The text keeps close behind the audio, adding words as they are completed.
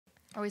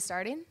Are we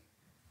starting?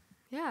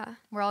 Yeah.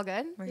 We're all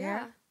good? We're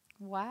here.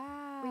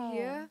 Wow. We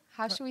here?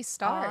 How should we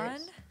start? On.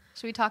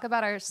 Should we talk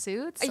about our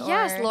suits?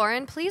 Yes, or-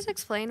 Lauren, please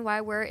explain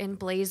why we're in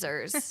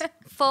blazers.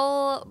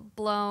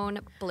 Full-blown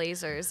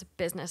blazers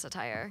business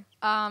attire.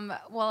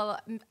 Well,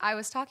 I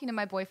was talking to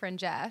my boyfriend,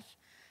 Jeff,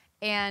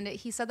 and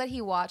he said that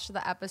he watched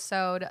the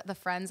episode, the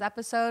Friends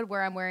episode,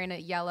 where I'm wearing a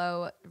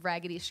yellow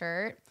raggedy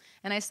shirt.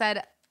 And I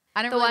said,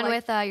 I didn't The really one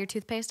like- with your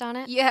toothpaste on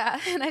it? Yeah,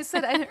 and I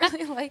said I didn't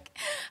really like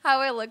how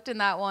I looked in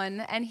that one,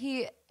 and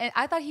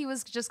I thought he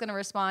was just gonna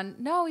respond,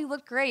 no, he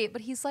looked great,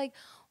 but he's like,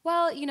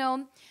 well,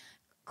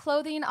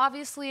 clothing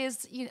obviously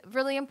is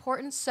really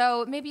important,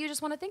 so maybe you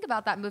just want to think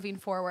about that moving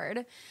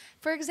forward.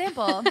 For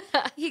example,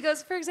 he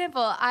goes, for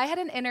example, I had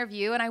an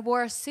interview and I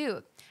wore a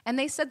suit, and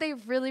they said they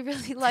really,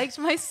 really liked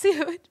my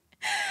suit.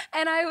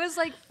 And I was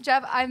like,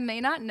 Jeff, I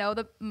may not know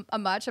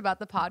much about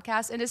the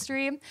podcast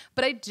industry,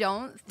 but I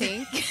don't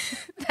think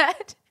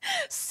that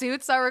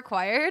suits are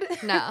required.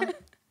 No.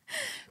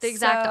 The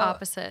exact So-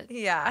 opposite.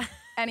 Yeah.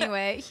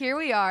 Anyway, here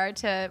we are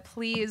to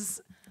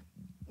please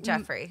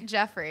Jeffrey.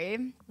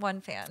 Jeffrey. One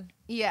fan.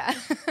 Yeah.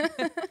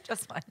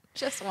 Just one.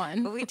 Just But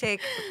one. we take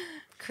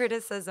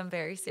criticism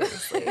very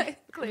seriously.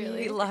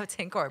 Clearly. We love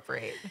to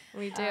incorporate.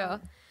 We do.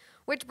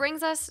 Which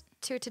brings us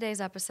to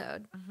today's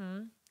episode.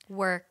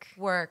 Work.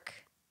 Work.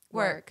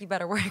 You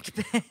better work,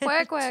 bitch.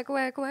 Work.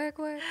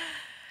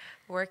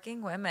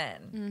 Working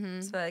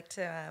women. So I like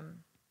to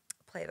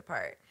play the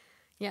part.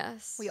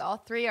 Yes. We all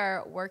three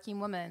are working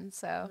women,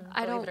 so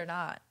Believe it or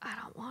not. I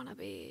don't want to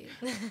be.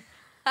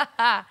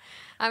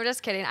 I'm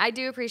just kidding. I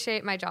do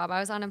appreciate my job. I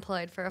was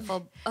unemployed for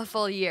a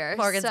full year.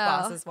 Morgan's so.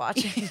 boss is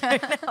watching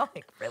right now.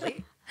 Like,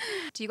 really?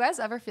 do you guys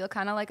ever feel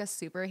kind of like a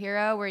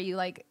superhero where you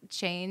like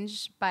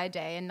change by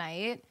day and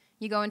night?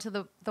 You go into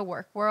the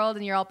work world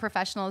and you're all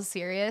professional and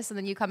serious, and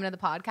then you come into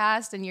the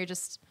podcast and you're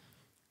just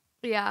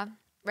Yeah.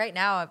 Right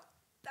now,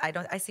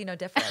 I see no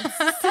difference.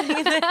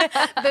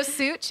 the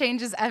suit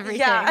changes everything.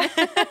 Yeah.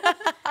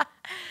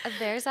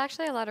 There's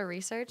actually a lot of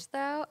research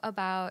though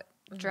about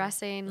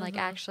dressing, like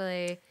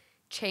actually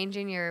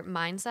changing your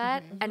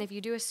mindset. And if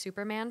you do a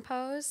Superman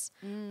pose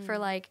for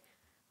like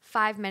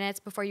 5 minutes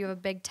before you have a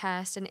big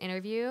test and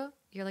interview,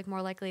 you're like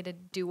more likely to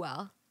do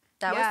well.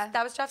 That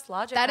was Jeff's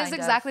logic. That is kind of.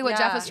 exactly what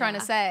Jeff Yeah. was trying to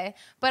say.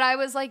 But I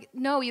was like,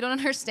 no, you don't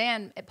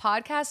understand. At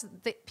podcasts,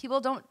 people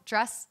don't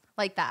dress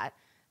like that.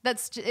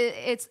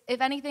 It's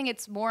if anything,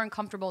 it's more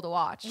uncomfortable to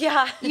watch.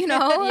 Yeah. You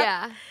know?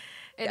 Yeah,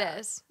 it Yeah.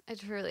 is. It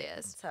truly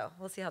is. So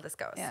we'll see how this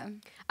goes. Yeah.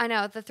 I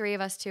know the three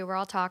of us too. We're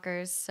all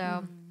talkers,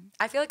 so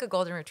I feel like a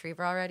golden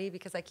retriever already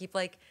because I keep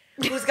like,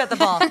 who's got the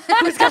ball?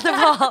 Who's got the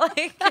ball?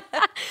 Like,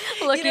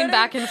 looking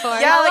back and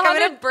forth. yeah, like I'm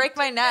gonna break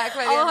my neck.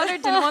 By the end.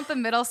 Alejandra didn't want the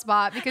middle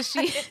spot because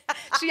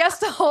she has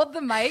to hold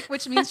the mic,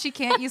 which means she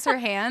can't use her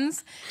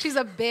hands. She's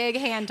a big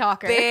hand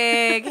talker.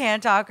 Big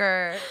hand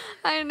talker.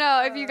 I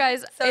know. If you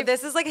guys, So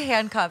this is like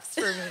handcuffs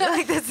for me.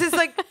 Like this is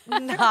like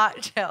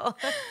not chill.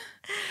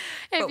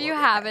 if we'll you be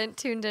haven't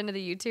tuned into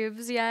the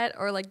YouTubes yet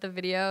or like the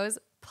videos,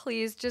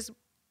 please just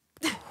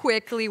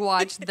quickly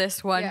watch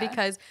this one Yeah.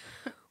 because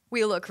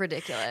we look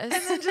ridiculous.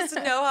 And then just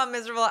know how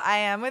miserable I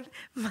am with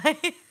my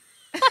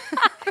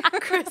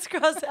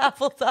crisscross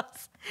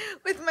applesauce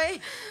with my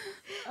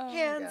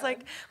hands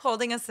like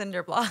holding a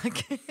cinder block.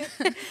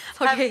 Okay,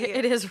 Heavy.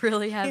 it is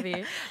really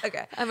heavy.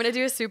 Okay. I'm gonna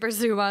do a super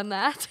zoom on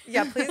that.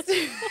 Yeah, please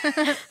do.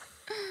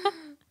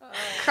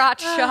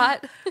 Crotch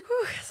shot.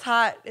 Whew, it's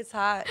hot. It's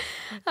hot.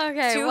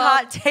 Okay, Two well,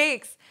 hot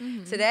takes.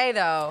 Today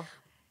though,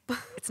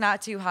 it's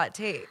not two hot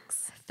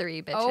takes.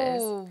 3 bitches.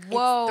 Oh,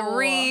 whoa. It's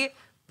 3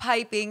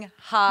 piping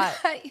hot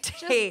It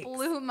takes. just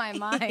blew my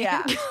mind.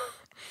 Yeah.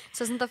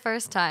 This isn't the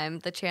first time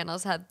the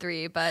channel's had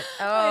 3, but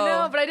I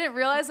know, but I didn't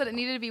realize that it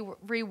needed to be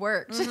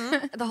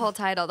reworked. the whole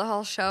title, the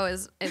whole show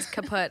is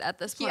kaput at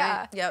this point.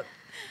 Yeah. Yep.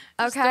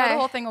 Just throw the Okay.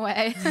 whole thing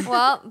away.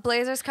 Well,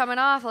 Blazer's coming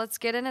off. Let's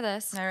get into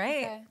this. All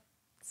right. Okay,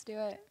 let's do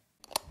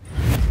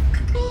it.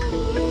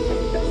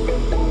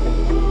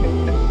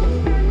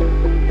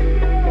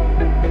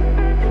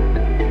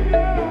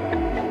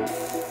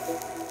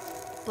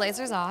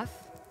 Blazer's off.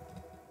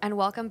 And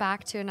welcome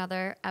back to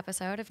another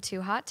episode of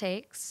Two Hot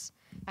Takes.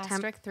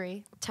 Asterisk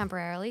 3.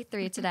 Temporarily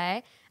 3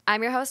 today.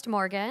 I'm your host,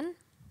 Morgan.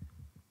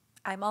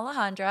 I'm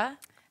Alejandra.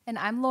 And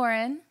I'm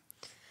Lauren.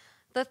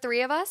 The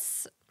 3 of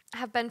us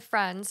have been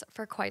friends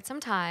for quite some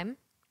time.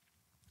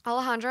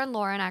 Alejandra and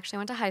Lauren actually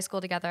went to high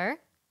school together.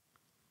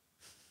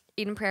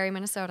 Eden Prairie,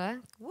 Minnesota.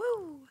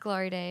 Woo.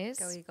 Glory days.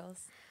 Go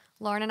Eagles.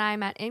 Lauren and I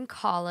met in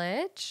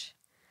college.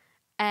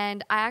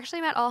 And I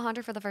actually met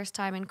Alejandra for the first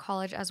time in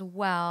college as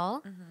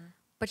well.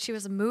 But she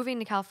was moving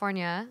to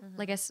California,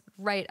 like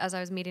right as I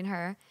was meeting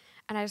her.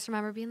 And I just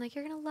remember being like,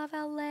 you're going to love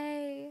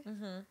LA.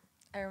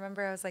 I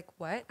remember I was like,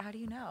 what? How do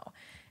you know?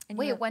 And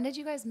Wait, you- when did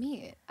you guys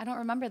meet? I don't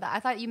remember that. I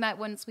thought you met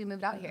once we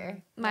moved out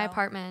here. My No.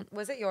 apartment.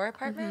 Was it your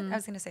apartment? I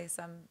was going to say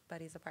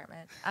somebody's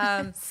apartment.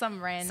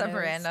 Some random. Some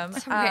random.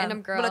 Some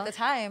random girl. But at the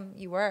time,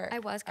 you were. I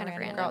was kind a of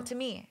random random. girl to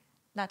me,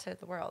 not to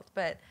the world.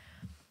 But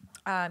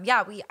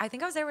yeah, I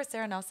think I was there with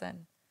Sarah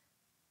Nelson.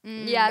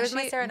 Yeah, It was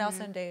my Sarah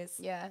Nelson days.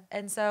 Yeah.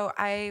 And so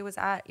I was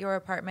at your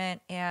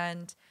apartment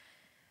and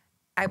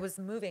I was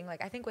moving,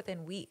 like, I think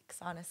within weeks,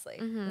 honestly.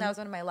 And that was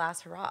one of my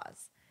last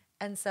hurrahs.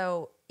 And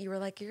so you were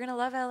like, you're going to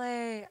love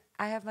LA.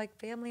 I have like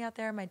family out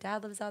there. My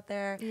dad lives out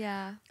there.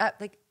 Yeah.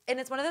 And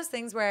it's one of those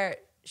things where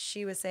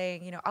she was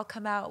saying, you know, I'll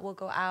come out, we'll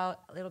go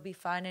out, it'll be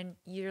fun. And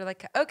you're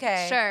like,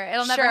 okay. Sure.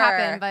 It'll never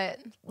happen, but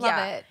love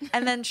it.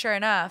 And then sure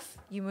enough,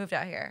 you moved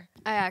out here.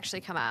 I actually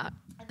come out.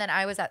 And then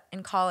I was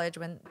in college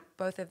when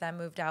both of them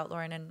moved out,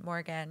 Lauren and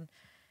Morgan.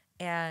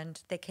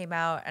 And they came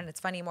out, and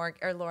it's funny,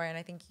 Lauren,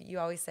 I think you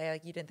always say,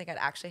 like, you didn't think I'd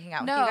actually hang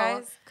out with you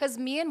guys. Because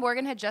me and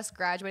Morgan had just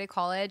graduated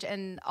college,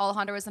 and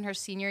Alejandra was in her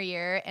senior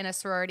year in a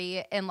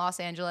sorority in Los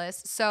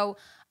Angeles. So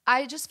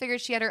I just figured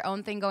she had her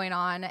own thing going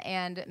on,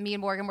 and me and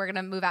Morgan were going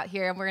to move out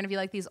here, and we're going to be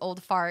like these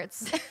old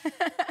farts.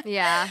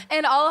 Yeah.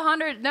 And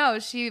Alejandra, no,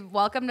 she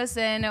welcomed us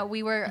in.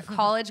 We were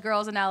college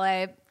girls in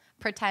LA.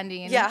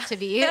 Pretending to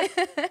be.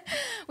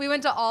 We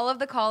went to all of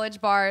the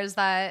college bars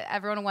that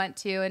everyone went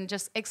to and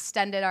just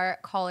extended our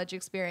college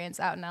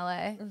experience out in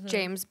LA.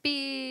 James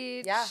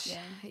Beach. Yeah.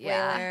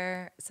 Yeah.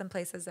 Whaler, some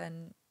places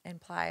in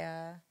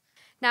Playa.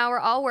 Now we're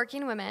all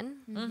working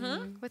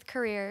women with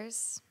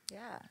careers.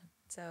 Yeah.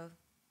 So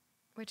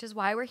Which is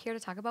why we're here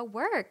to talk about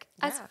work.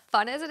 As Yeah.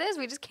 fun as it is,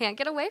 we just can't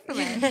get away from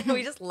it.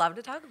 we just love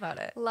to talk about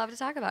it. Love to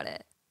talk about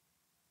it.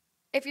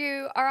 If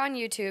you are on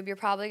YouTube, you're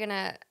probably going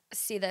to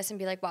see this and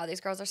be like, wow, these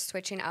girls are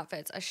switching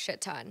outfits a shit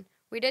ton.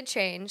 We did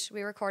change.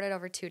 We recorded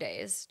over 2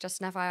 days,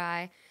 just an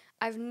FYI.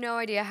 I have no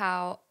idea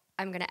how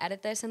I'm going to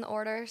edit this in the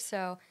order,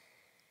 so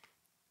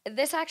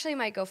this actually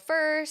might go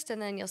first,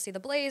 and then you'll see the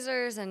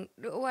blazers and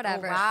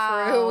whatever. Oh,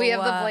 wow. We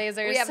have the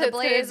blazers. We have So the it's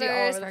gonna be all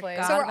blazers. over the place.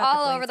 So Forgot we're about the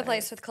all over the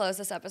place blazers. with clothes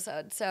this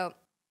episode. So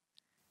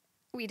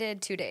we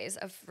did 2 days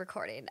of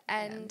recording,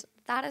 and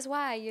that is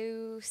why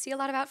you see a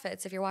lot of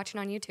outfits if you're watching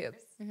on YouTube.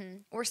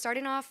 We're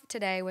starting off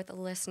today with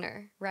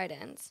listener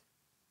write-ins.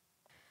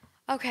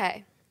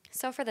 Okay,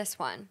 so for this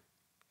one,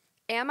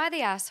 am I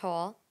the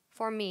asshole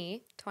for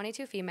me,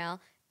 22 female,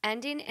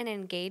 ending an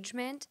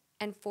engagement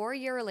and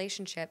 4-year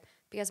relationship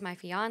because my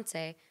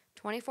fiancé,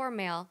 24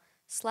 male,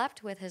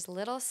 slept with his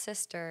little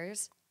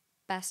sister's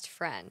best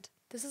friend?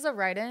 This is a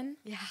write-in?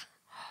 Yeah.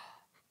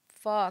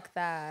 Fuck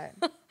that.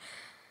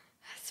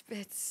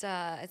 It's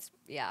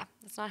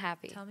not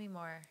happy. Tell me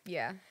more.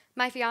 Yeah.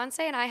 My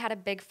fiance and I had a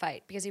big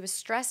fight because he was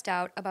stressed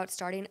out about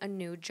starting a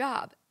new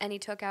job, and he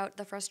took out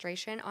the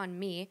frustration on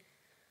me.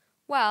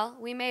 Well,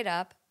 we made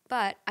up,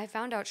 but I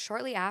found out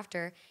shortly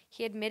after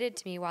he admitted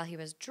to me while he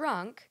was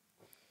drunk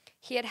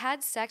he had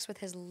had sex with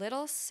his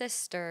little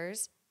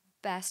sister's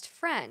best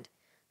friend,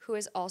 who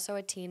is also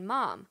a teen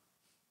mom,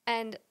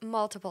 and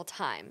multiple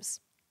times.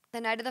 The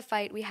night of the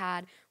fight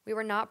we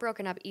were not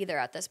broken up either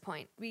at this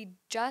point. We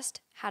just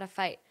had a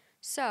fight.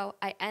 So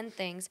I end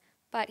things,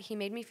 but he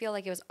made me feel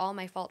like it was all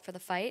my fault for the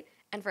fight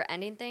and for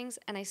ending things,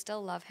 and I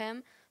still love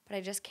him, but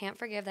I just can't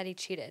forgive that he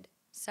cheated.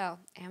 So,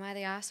 am I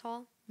the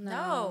asshole?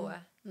 No.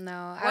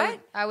 No. What?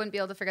 I wouldn't be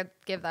able to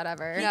forgive that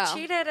ever. He No.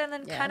 cheated and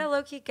then kind of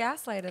low-key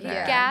gaslighted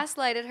her.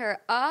 Gaslighted her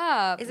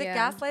up. Is it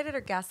gaslighted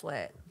or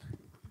gaslit?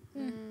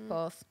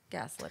 Both.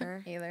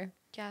 Gaslitter. Either.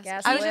 Gas-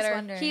 Gaslighter. I was just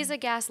wondering. He's a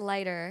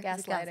gaslighter.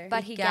 Gaslighter.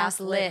 But he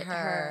gaslit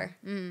her.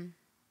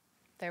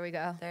 There we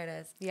go. There it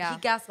is. Yeah. He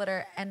gaslit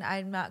her, and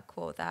I'm not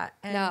cool with that.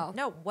 And No.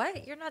 No,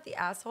 what? You're not the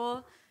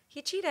asshole.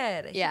 He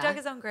cheated. Yeah. He dug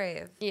his own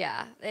grave.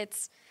 Yeah,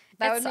 it's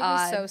That it's would make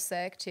odd. me so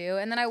sick too.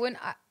 And then I wouldn't.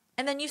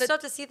 And then you still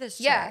have to see this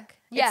chick. Yeah.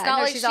 Yeah, It's not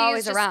no, like she's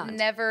always just around.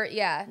 Never.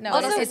 Yeah. No.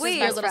 Also, it's wait.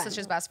 your Best little friend.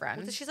 sister's best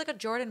friend. She's like a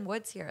Jordan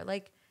Woods here.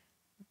 Like,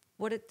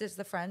 is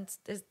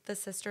the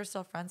sister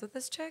still friends with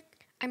this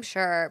chick? I'm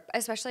sure,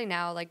 especially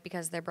now, like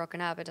because they're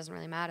broken up, it doesn't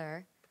really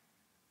matter.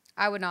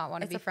 I would not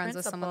want to It's be a friends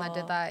with someone that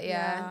did principle. that. Yeah.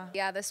 Yeah.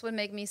 Yeah, this would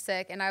make me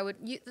sick. And I would,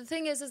 the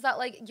thing is that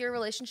like your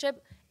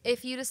relationship,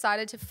 if you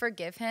decided to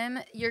forgive him,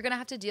 you're going to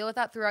have to deal with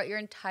that throughout your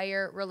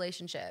entire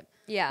relationship.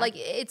 Yeah. Like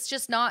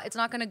it's not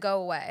going to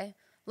go away.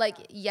 Like,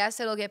 yes,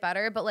 it'll get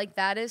better, but like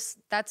that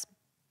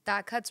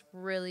cuts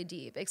really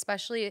deep,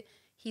 especially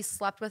he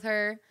slept with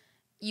her.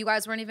 You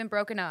guys weren't even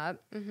broken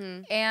up.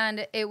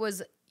 And it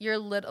was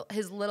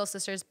his little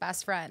sister's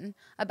best friend,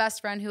 a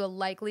best friend who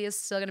likely is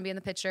still going to be in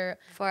the picture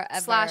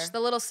Forever. / the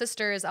little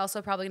sister is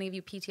also probably going to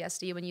give you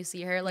PTSD when you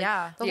see her. Like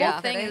Yeah. the Yeah.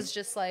 whole thing is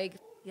just like,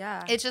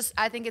 Yeah. it's just,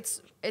 I think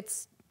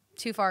it's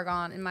too far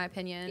gone in my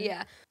opinion.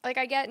 Yeah. Like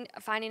I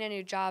get finding a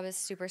new job is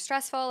super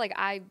stressful. Like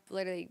I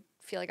literally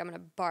feel like I'm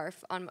gonna barf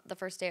on the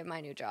first day of my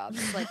new job.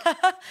 It's like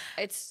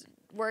it's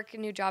work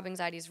and new job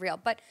anxiety is real.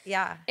 But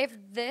Yeah. if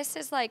this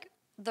is like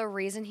the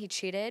reason he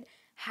cheated,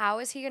 how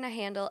is he gonna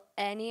handle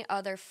any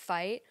other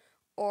fight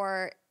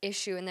or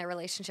issue in their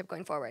relationship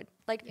going forward?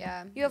 Like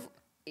Yeah. you have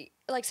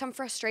like some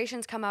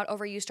frustrations come out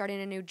over you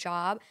starting a new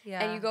job and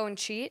Yeah. you go and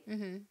cheat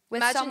with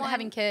Imagine someone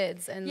having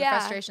kids and Yeah. the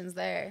frustrations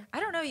there. I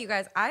don't know, you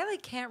guys. I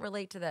like can't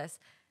relate to this.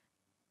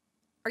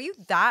 Are you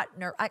that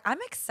nervous? I'm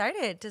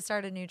excited to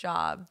start a new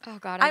job. Oh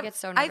God, I get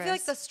so nervous. I feel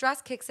like the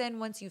stress kicks in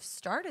once you've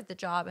started the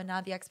job, and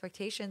now the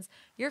expectations.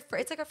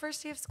 It's like a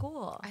first day of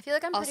school. I feel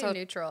like I'm also pretty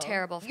neutral.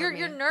 terrible for You're me.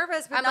 you're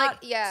nervous, but I'm not like,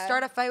 yeah.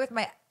 start a fight with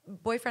my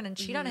boyfriend and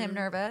cheat on him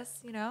nervous,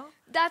 you know?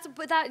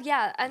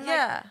 And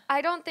like,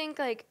 I don't think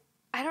like,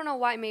 I don't know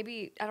why,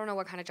 maybe, I don't know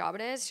what kind of job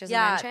it is. She doesn't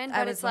mention,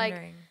 but it's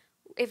like,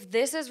 if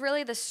this is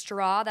really the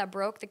straw that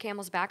broke the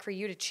camel's back for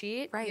you to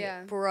cheat, right?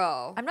 Yeah.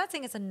 Bro. I'm not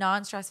saying it's a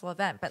non-stressful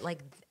event, but like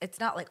it's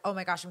not like, oh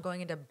my gosh, I'm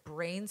going into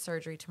brain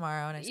surgery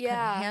tomorrow and I just couldn't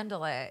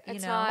handle it. You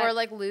It's know, not- Or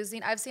like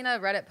losing. I've seen a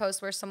Reddit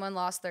post where someone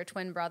lost their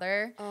twin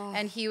brother,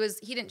 and he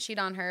didn't cheat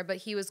on her, but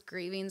he was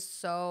grieving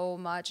so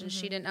much, and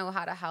she didn't know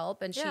how to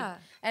help, and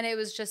and it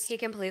was just He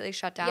completely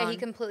shut down. Yeah, he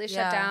completely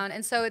shut down,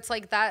 and so it's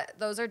like that.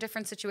 Those are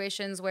different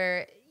situations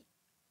where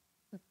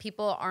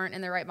people aren't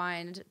in their right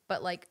mind,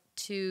 but like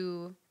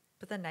to.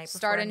 but the night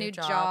Start before a new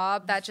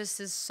job, that just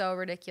is so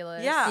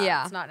ridiculous.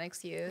 Yeah. It's not an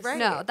excuse. Right.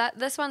 No,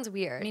 this one's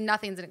weird. I mean,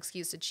 nothing's an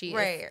excuse to cheat.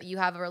 Right. If you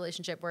have a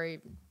relationship where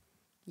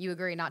you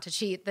agree not to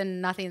cheat,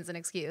 then nothing's an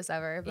excuse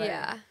ever. But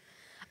yeah.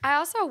 I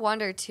also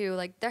wonder too,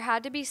 like there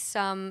had to be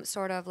some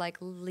sort of like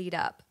lead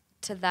up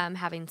to them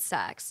having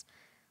sex.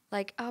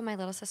 Like, oh, my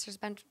little sister's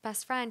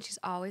best friend. She's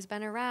always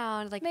been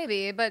around. Like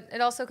maybe, but it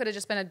also could have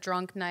just been a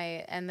drunk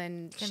night and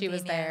then she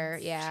was there.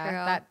 Convenience. Yeah.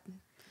 True.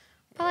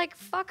 But like,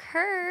 fuck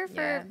her for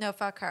Yeah. No,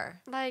 fuck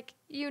her. like,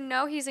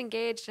 he's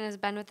engaged and has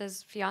been with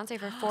his fiance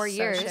for 4 So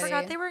years. I shitty.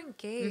 forgot they were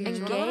engaged.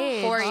 Engaged. What a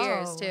little 4 hoe.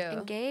 years too.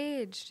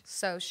 Engaged.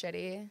 So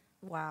shitty.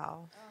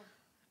 Wow.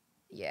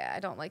 Yeah, I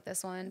don't like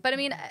this one. But I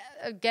mean,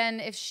 again,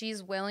 if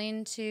she's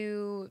willing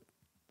to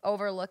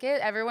overlook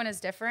it, everyone is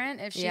different.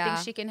 If she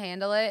thinks she can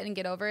handle it and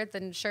get over it,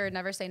 then sure,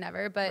 never say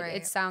never. But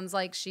it sounds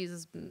like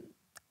she's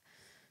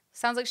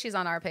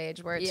on our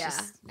page where it's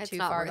just it's too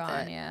not far worth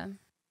gone. it. Yeah.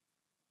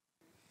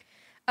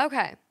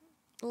 Okay.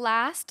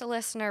 Last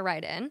listener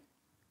write in.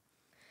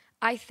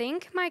 I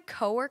think my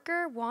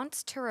coworker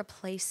wants to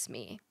replace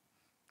me.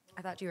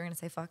 I thought you were going to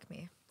say fuck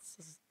me.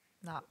 This is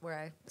not where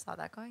I saw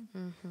that going.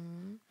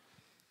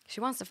 She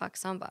wants to fuck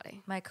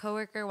somebody. My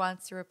coworker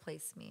wants to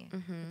replace me.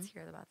 Let's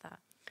hear about that.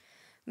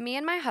 Me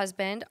and my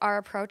husband are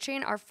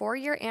approaching our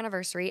 4-year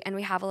anniversary and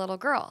we have a little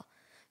girl.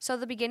 So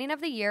the beginning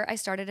of the year, I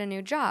started a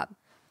new job.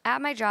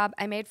 At my job,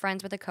 I made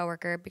friends with a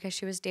coworker because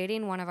she was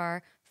dating one of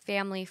our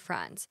family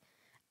friends.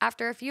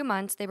 After a few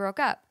months, they broke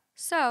up.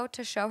 So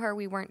to show her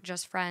we weren't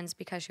just friends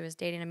because she was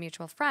dating a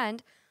mutual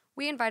friend,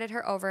 we invited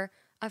her over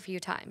a few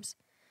times.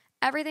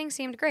 Everything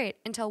seemed great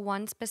until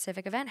one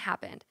specific event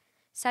happened,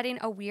 setting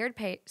a weird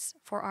pace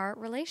for our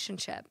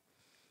relationship.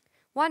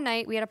 One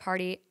night, we had a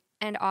party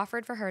and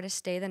offered for her to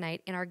stay the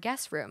night in our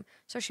guest room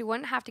so she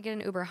wouldn't have to get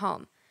an Uber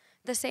home.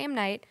 The same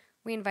night,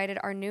 we invited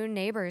our new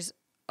neighbors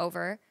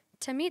over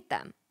to meet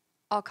them.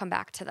 I'll come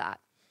back to that.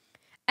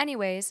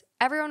 Anyways,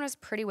 everyone was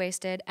pretty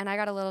wasted and I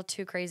got a little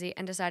too crazy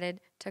and decided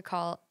to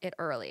call it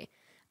early.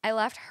 I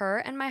left her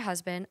and my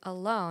husband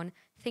alone,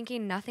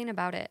 thinking nothing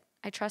about it.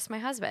 I trust my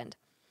husband.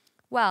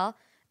 Well,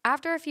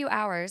 after a few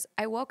hours,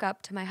 I woke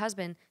up to my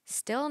husband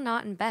still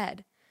not in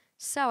bed,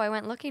 so I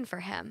went looking for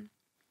him.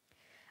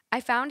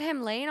 I found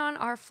him laying on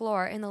our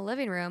floor in the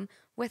living room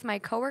with my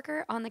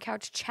coworker on the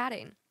couch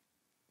chatting.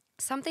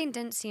 Something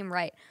didn't seem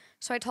right,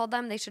 so I told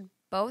them they should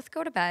both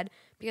go to bed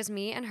because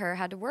me and her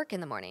had to work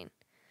in the morning.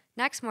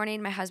 Next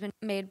morning, my husband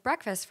made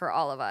breakfast for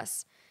all of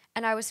us,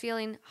 and I was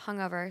feeling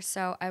hungover,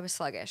 so I was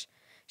sluggish.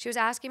 She was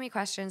asking me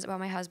questions about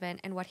my husband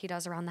and what he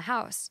does around the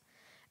house.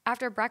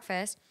 After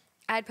breakfast,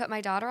 I had put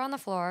my daughter on the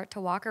floor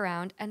to walk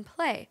around and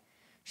play.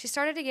 She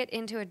started to get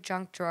into a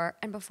junk drawer,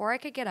 and before I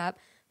could get up,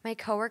 my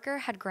coworker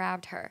had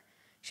grabbed her.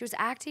 She was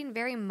acting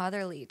very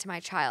motherly to my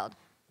child,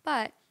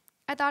 but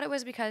I thought it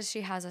was because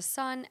she has a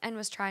son and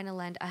was trying to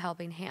lend a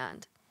helping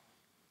hand.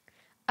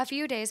 A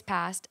few days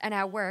passed, and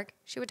at work,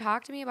 she would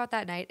talk to me about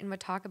that night and would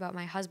talk about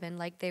my husband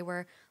like they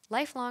were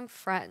lifelong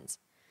friends,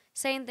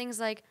 saying things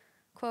like,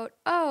 quote,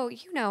 "Oh,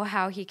 you know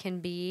how he can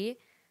be,"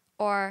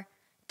 or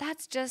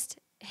 "That's just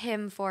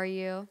him for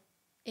you."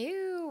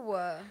 Ew.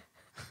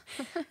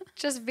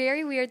 Just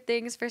very weird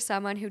things for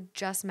someone who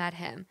just met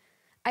him.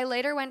 I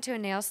later went to a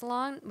nail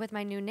salon with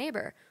my new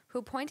neighbor,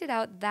 who pointed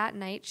out that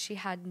night she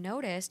had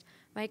noticed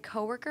my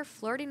coworker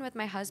flirting with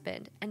my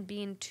husband and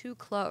being too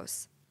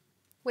close.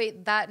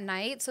 Wait, that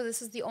night? So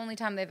this is the only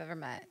time they've ever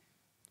met.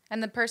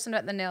 And the person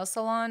at the nail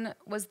salon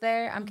was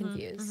there? I'm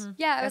confused.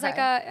 Yeah, it was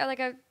Okay. like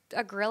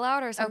a grill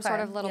out or some sort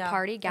of little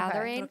party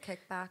gathering. Little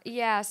kickback.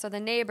 Yeah, so the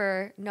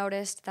neighbor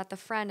noticed that the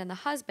friend and the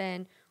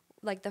husband,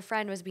 like the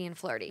friend was being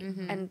flirty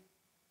and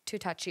too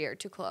touchy or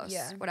too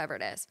close, whatever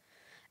it is.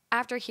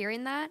 After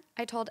hearing that,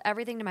 I told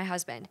everything to my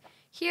husband.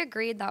 He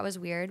agreed that was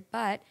weird,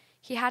 but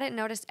he hadn't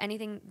noticed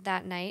anything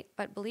that night,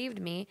 but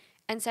believed me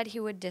and said he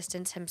would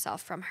distance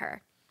himself from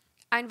her.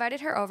 I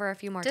invited her over a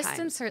few more times.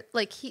 Distance her,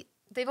 like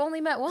they've only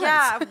met once.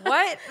 Yeah,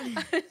 what?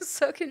 I'm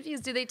so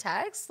confused. Do they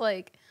text?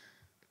 Like,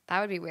 That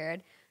would be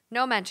weird.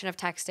 No mention of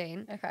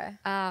texting. okay.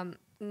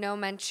 No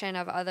mention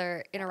of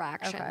other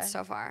interactions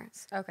so far.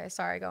 Okay,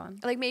 sorry, go on.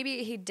 Like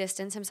maybe he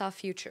distanced himself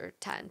future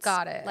tense.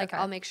 Got it, Like okay.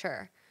 I'll make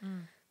sure.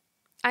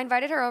 I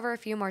invited her over a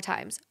few more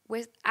times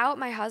without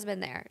my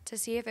husband there to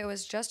see if it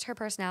was just her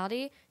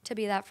personality to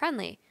be that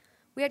friendly.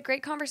 We had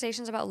great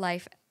conversations about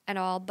life and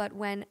all, but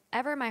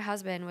whenever my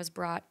husband was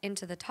brought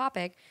into the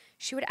topic,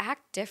 she would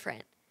act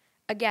different.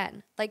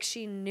 again, like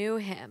she knew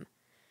him.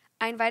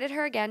 I invited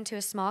her again to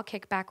a small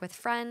kickback with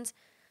friends,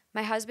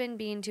 my husband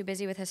being too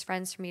busy with his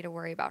friends for me to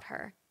worry about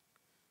her.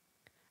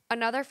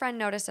 Another friend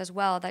noticed as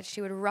well that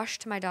she would rush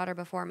to my daughter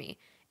before me.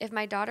 If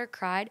my daughter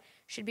cried,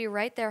 she'd be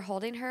right there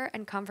holding her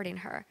and comforting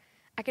her.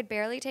 I could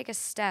barely take a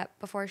step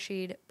before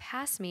she'd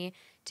pass me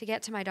to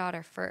get to my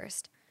daughter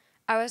first.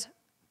 I was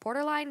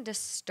borderline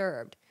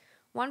disturbed.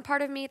 One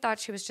part of me thought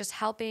she was just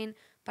helping,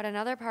 but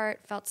another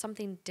part felt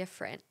something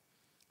different.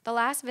 The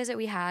last visit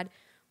we had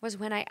was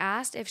when I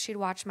asked if she'd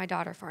watch my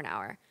daughter for an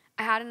hour.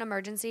 I had an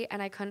emergency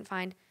and I couldn't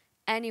find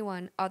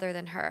anyone other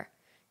than her.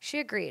 She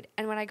agreed,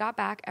 and when I got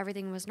back,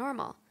 everything was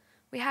normal.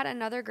 We had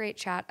another great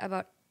chat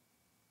about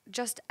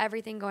just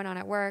everything going on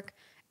at work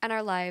and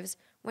our lives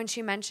when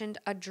she mentioned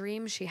a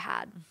dream she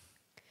had.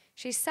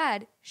 She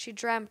said she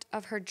dreamt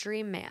of her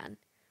dream man.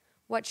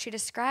 What she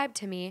described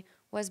to me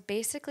was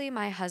basically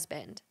my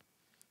husband.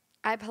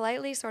 I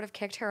politely sort of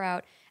kicked her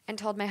out and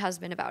told my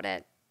husband about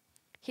it.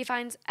 He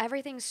finds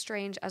everything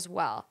strange as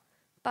well,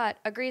 but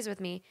agrees with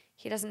me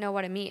he doesn't know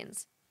what it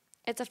means.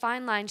 It's a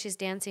fine line she's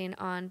dancing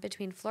on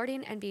between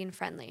flirting and being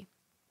friendly.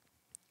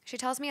 She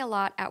tells me a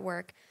lot at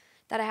work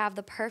that I have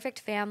the perfect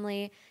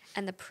family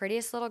and the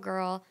prettiest little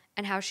girl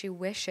and how she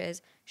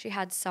wishes she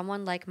had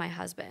someone like my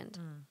husband.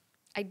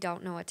 I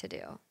don't know what to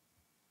do.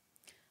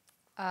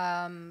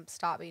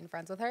 Stop being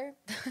friends with her.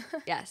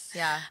 Yes.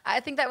 Yeah. I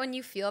think that when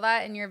you feel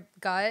that in your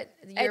gut,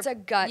 It's a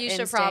gut you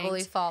instinct. should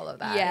probably follow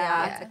that.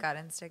 Yeah. It's a gut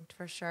instinct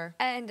for sure.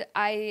 And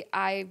I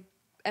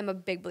am a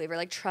big believer,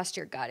 like, trust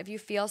your gut. If you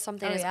feel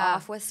something is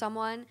off with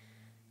someone,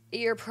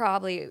 you're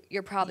probably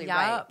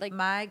right. Like,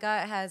 my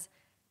gut has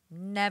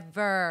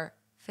never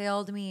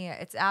failed me.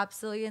 It's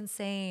absolutely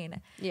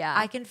insane. Yeah.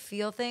 I can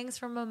feel things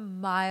from a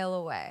mile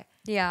away.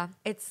 yeah.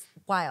 It's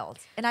wild.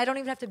 And I don't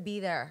even have to be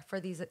there for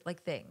these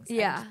like things. I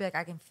Yeah. can just be like,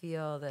 I can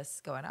feel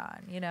this going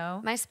on, you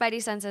know? My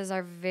spidey senses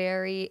are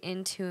very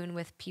in tune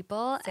with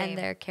people Same. and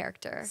their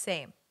character.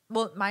 Same.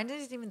 Well, mine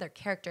isn't even their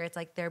character. It's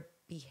like their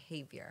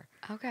behavior.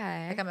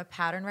 Okay. Like I'm a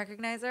pattern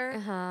recognizer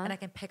and I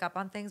can pick up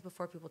on things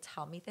before people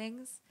tell me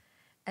things.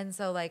 And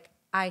so like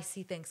I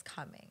see things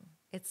coming.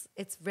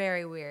 It's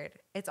very weird.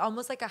 It's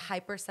almost like a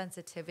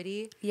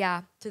hypersensitivity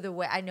yeah. to the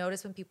way I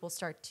notice when people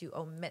start to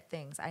omit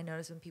things. I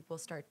notice when people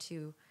start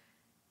to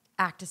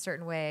act a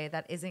certain way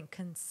that isn't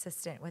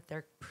consistent with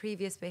their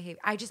previous behavior.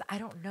 I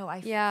don't know.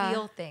 I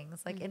feel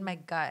things like in my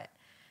gut.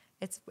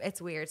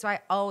 It's weird. So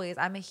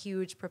I'm a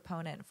huge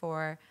proponent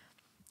for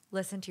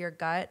listen to your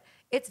gut.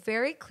 It's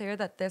very clear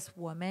that this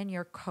woman,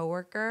 your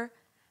coworker,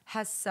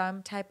 has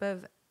some type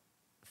of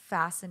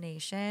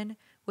fascination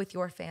with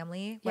your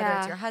family, whether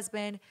it's your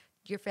husband,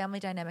 your family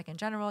dynamic in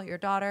general, your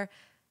daughter.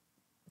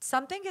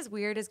 Something is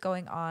weird is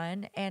going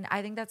on. And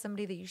I think that's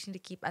somebody that you just need to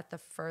keep at the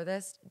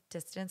furthest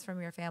distance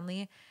from your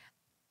family.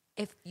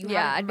 If you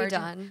have I'd be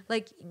done.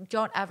 Like,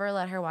 don't ever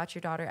let her watch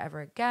your daughter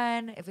ever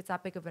again. If it's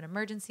that big of an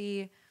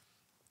emergency,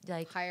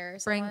 like Hire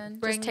bring someone.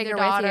 Just take your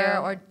her with daughter,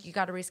 you. or you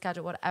got to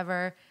reschedule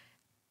whatever.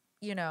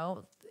 You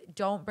know,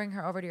 don't bring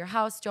her over to your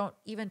house. Don't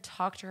even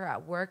talk to her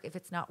at work if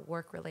it's not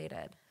work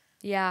related.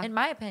 Yeah. In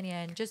my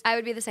opinion, just I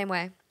would be the same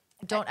way.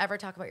 don't ever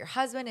talk about your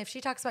husband. If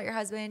she talks about your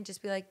husband,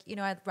 just be like, you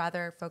know, I'd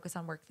rather focus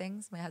on work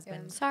things. My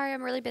husband. Sorry,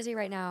 I'm really busy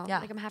right now. Yeah.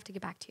 Like, I'm gonna have to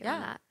get back to you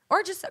on that.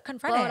 Or just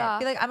confront Blow it it. off.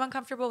 Be like, I'm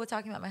uncomfortable with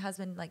talking about my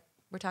husband. Like,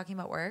 we're talking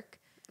about work.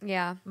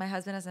 Yeah. My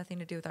husband has nothing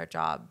to do with our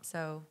job.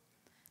 So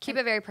Keep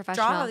it very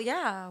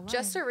professional.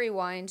 Just to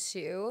rewind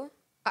too,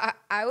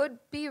 I would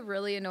be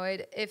really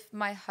annoyed if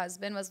my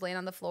husband was laying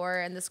on the floor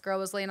and this girl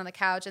was laying on the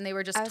couch and they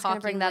were just I was gonna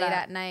talking bring late that up.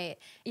 at night.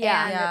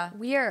 Yeah. And, Yeah.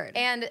 Weird.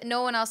 and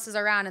no one else is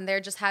around and they're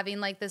just having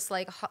like this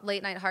like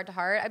late night heart to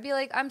heart. I'd be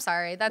like, I'm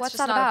sorry, that's What's just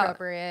that not about?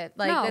 appropriate.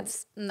 Like No.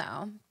 it's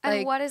no. And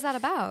Like, what is that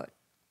about?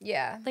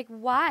 Yeah. Like,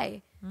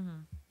 why?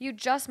 You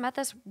just met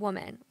this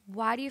woman.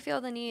 Why do you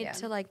feel the need Yeah.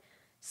 to like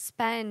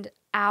spend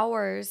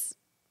hours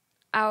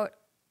out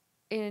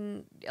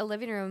in a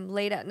living room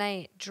late at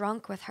night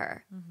drunk with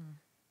her?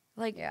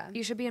 Like, Yeah.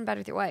 you should be in bed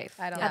with your wife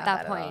I don't at like that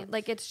that at all. point.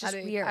 Like, it's just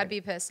weird. I'd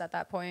be pissed at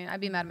that point. I'd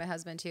be mad at my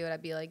husband too, and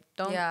I'd be like,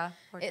 "Don't." Yeah,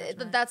 poor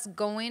judgment. That's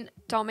going.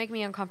 Don't make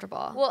me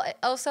uncomfortable. Well,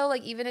 also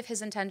like even if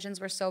his intentions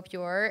were so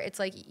pure, it's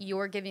like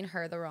you're giving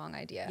her the wrong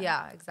idea.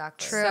 Yeah,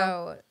 exactly. True.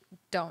 So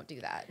don't do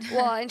that.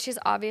 Well, and she's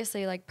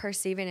obviously like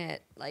perceiving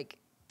it like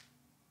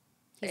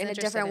He's in a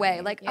interested different in way.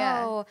 me. Like,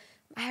 Yeah. oh,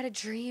 I had a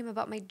dream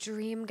about my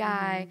dream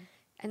guy.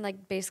 And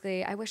like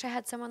basically, I wish I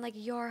had someone like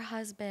your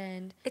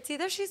husband. It's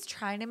either she's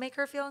trying to make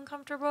her feel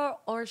uncomfortable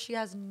or she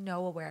has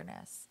no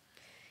awareness.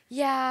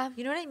 Yeah.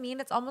 You know what I mean?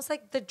 It's almost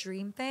like the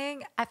dream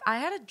thing. If I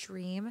had a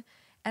dream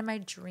and my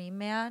dream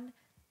man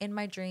in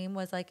my dream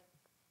was like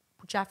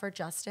Jeff or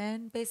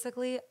Justin,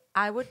 basically,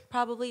 I would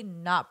probably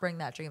not bring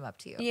that dream up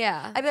to you.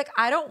 Yeah. I'd be like,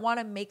 I don't want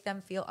to make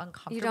them feel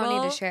uncomfortable. You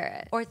don't need to share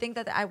it. Or think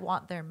that I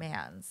want their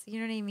mans. You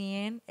know what I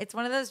mean? It's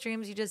one of those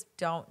dreams you just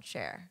don't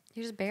share.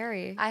 You just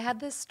bury. I had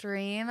this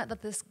dream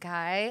that this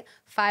guy,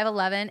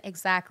 5'11",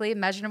 exactly,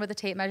 measured him with a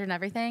tape measure and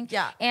everything.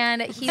 Yeah.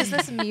 And he's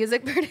this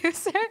music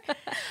producer.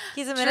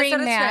 He's a Dream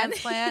Minnesota man.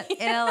 transplant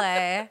in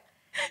LA.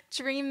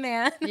 Dream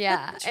man.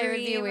 Yeah, it would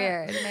be Dream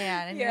weird.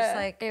 man. And you're Yeah. just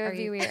like, It would are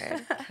be you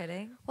weird.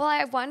 kidding? Well,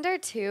 I wonder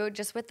too,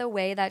 just with the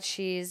way that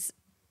she's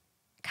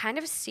kind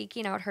of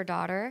seeking out her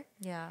daughter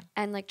Yeah.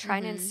 and like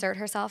trying to insert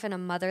herself in a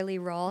motherly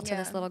role to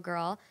this Yeah. little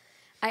girl.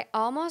 I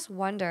almost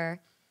wonder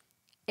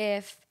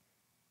if,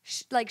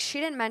 like, she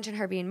didn't mention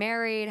her being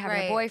married, having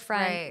Right, a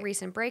boyfriend, right.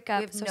 recent We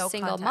breakup, have so no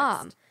single context.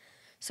 mom.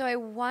 So I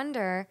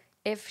wonder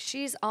if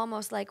she's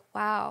almost like,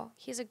 wow,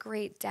 he's a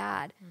great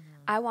dad.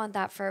 I want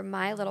that for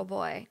my little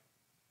boy.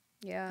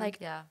 Yeah. Like,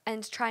 Yeah.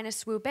 and trying to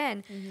swoop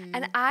in.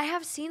 And I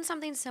have seen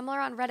something similar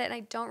on Reddit, and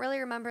I don't really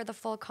remember the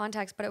full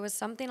context, but it was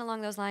something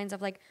along those lines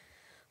of like,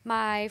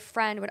 my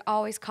friend would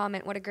always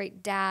comment what a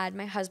great dad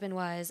my husband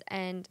was,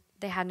 and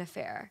they had an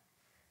affair.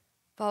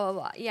 Blah,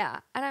 blah, blah.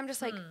 Yeah. And I'm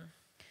just like,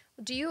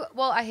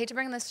 well, I hate to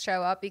bring this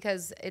show up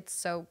because it's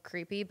so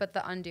creepy, but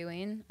The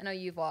Undoing, I know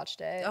you've watched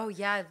it. Oh,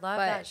 yeah. I love But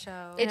that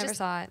show. I never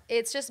saw it.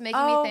 It's just making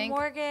Oh, me think.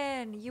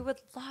 Morgan, you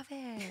would love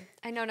it.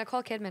 I know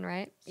Nicole Kidman,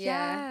 right?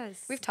 Yeah.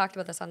 Yes. We've talked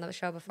about this on the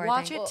show before. I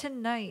Watch think. it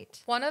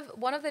tonight. One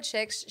of the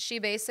chicks, she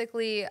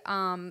basically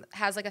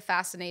has like a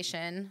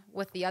fascination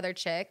with the other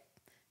chick.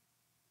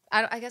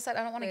 I guess I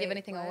don't want to give Wait,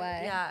 anything what?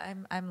 away. Yeah,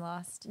 I'm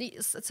lost.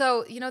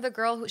 So you know the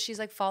girl who she's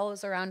like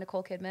follows around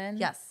Nicole Kidman.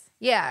 Yes.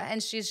 Yeah,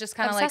 and she's just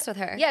kind of like Obsessed with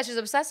her. Yeah, she's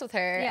obsessed with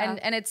her, Yeah.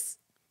 and it's.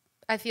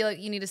 I feel like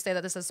you need to say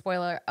that this is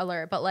spoiler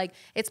alert, but like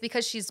it's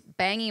because she's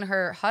banging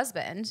her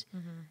husband,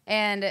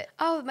 and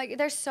Oh my!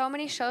 There's so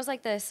many shows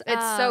like this.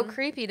 it's so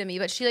creepy to me.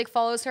 But she like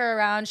follows her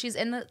around. She's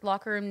in the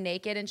locker room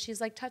naked, and she's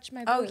like, "Touch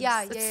my boobs." Oh,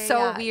 yeah. It's yeah, so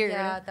yeah. weird.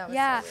 Yeah, that was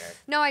Yeah. so weird.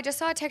 No, I just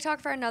saw a TikTok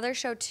for another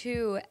show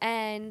too,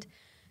 and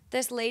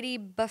this lady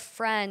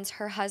befriends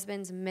her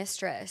husband's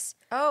mistress,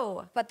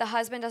 Oh, but the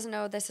husband doesn't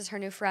know this is her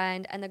new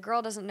friend, and the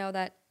girl doesn't know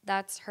that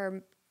that's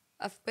her.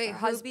 wait,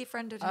 her who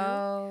befriended who?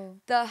 Oh,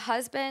 The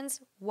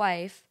husband's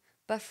wife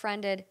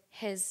befriended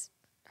his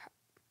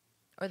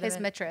Or his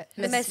mistress.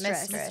 The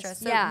mistress. mistress.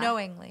 So Yeah.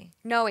 knowingly.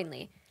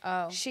 knowingly.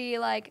 Oh, She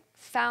like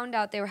found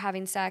out they were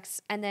having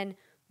sex and then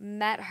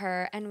met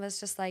her and was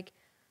just like,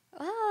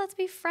 "Oh, let's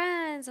be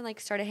friends," and like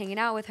started hanging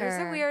out with her.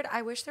 There's a weird.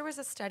 I wish there was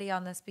a study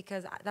on this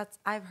because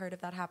I've heard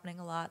of that happening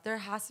a lot. There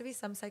has to be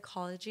some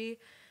psychology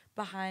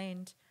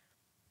behind.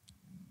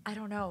 I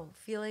don't know,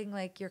 feeling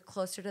like you're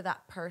closer to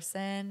that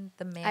person,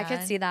 the man. I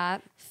could see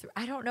that.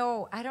 I don't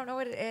know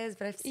what it is,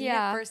 but I've seen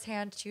Yeah. it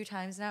firsthand 2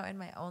 times now in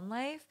my own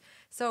life.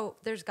 So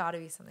there's got to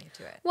be something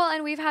to it. Well,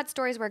 and we've had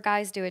stories where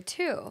guys do it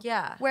too.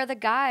 Yeah. Where the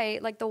guy,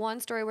 like the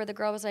one story where the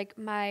girl was like,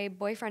 "My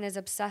boyfriend is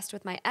obsessed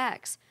with my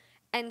ex,"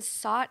 and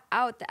sought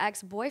out the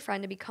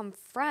ex-boyfriend to become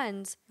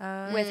friends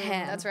with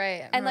him. that's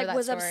right. I And like remember that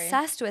was story.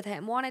 obsessed with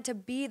him, wanted to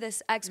be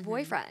this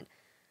ex-boyfriend.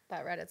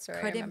 that Reddit story.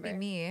 I Couldn't be remember.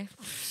 me.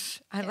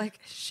 I like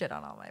shit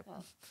on all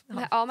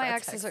my. All my red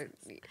exes are.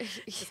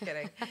 Just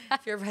kidding.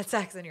 If you're red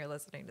sex and you're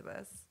listening to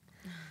this.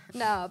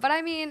 No, but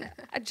I mean,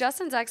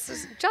 Justin's ex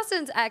is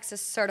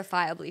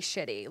certifiably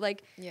shitty.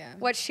 Like, Yeah.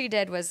 what she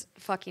did was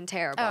fucking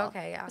terrible. Oh,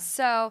 okay, yeah.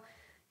 So,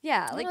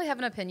 yeah, I don't like really have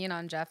an opinion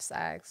on Jeff's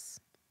ex.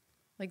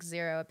 Like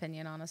zero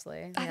opinion, honestly.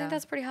 I Yeah. think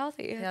that's pretty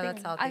healthy. Yeah,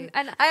 that's healthy.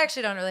 And I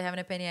actually don't really have an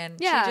opinion.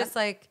 Yeah. She just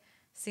like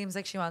seems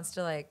like she wants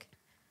to like.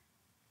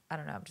 I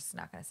don't know. I'm just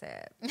not gonna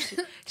say it.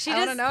 She I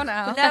wanna know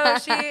now. No,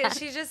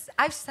 she just.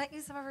 I've sent you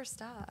some of her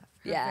stuff.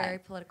 Her Yeah. very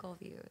political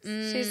views.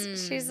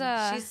 she's She's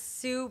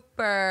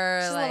super.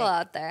 she's a like, little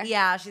out there.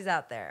 Yeah, she's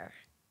out there.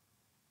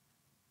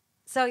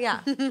 So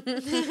yeah.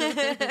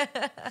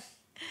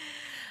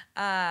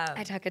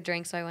 I took a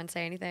drink, so I wouldn't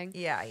say anything.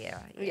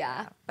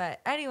 Yeah. But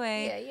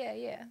anyway,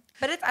 Yeah.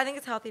 but I think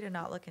it's healthy to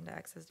not look into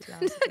exes. To be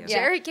honest with you. Yeah.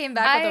 Jerry came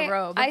back with a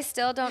robe. I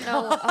still don't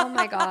know. Oh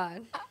my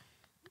god.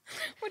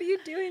 What are you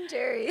doing,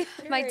 Jerry?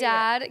 My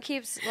dad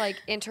keeps like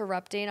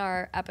interrupting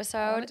our I want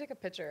episode. to take a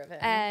picture of him.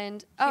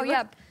 And looked-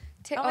 yeah.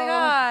 Oh my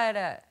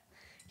god.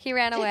 He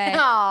ran away.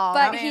 Aw,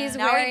 but man. he's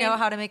Now wearing we know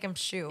how to make him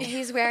shoe.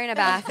 he's wearing a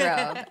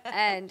bathrobe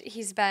and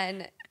he's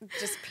been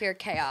just pure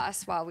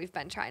chaos while we've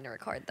been trying to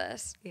record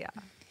this. Yeah.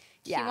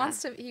 Yeah.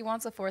 He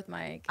wants a fourth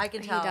mic. I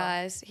can He tell.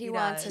 does. He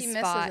wants does. a He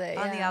spot. misses it.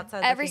 On the Yeah.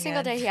 outside. Every looking single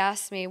in. day he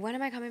asks me, "When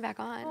am I coming back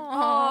on?"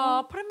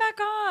 Oh, put him back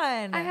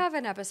on. I have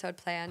an episode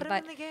planned, Put him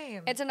but in the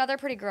game. it's another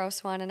pretty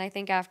gross one, and I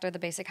think after the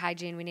basic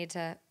hygiene, we need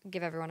to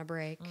give everyone a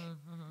break.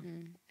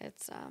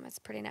 It's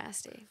pretty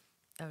nasty.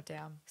 Oh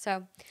damn.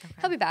 So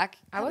he'll be back.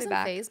 I He'll be wasn't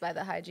back. phased by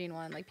the hygiene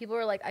one. Like people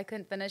were like, I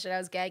couldn't finish it. I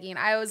was gagging.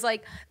 I was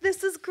like,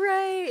 this is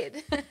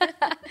great.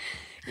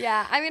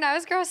 Yeah, I mean, I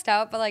was grossed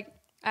out, but like,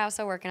 I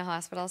also work in a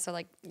hospital, so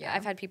like, Yeah.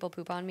 I've had people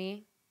poop on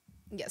me.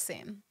 Yeah,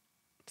 same.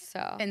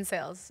 So In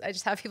sales, I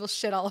just have people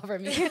shit all over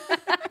me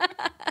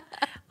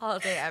All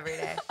day, every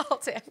day. all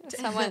day.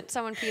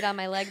 someone peed on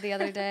my leg the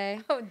other day.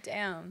 Oh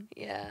damn.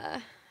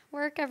 Yeah,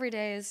 work every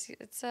day is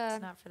It's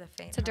not for the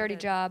faint. it's a dirty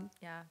job.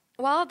 Yeah.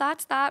 Well,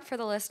 that's that for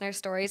the listener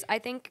stories. I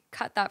think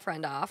cut that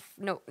friend off.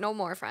 No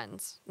more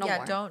friends. No yeah.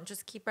 more. Don't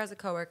just keep her as a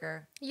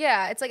coworker.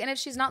 Yeah, it's like, and if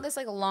she's not this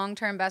like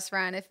long-term best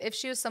friend, if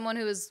she was someone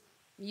who was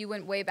you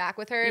went way back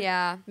with her.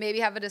 Yeah. Maybe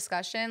have a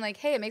discussion like,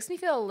 hey, it makes me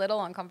feel a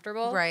little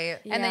uncomfortable. Right.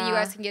 And then you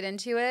Yeah. guys can get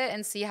into it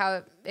and see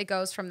how it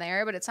goes from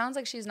there. But it sounds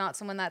like she's not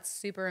someone that's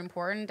super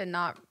important and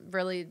not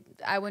really,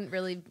 I wouldn't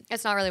really.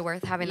 It's not really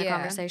worth having the Yeah.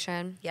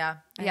 conversation. Yeah.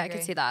 I agree.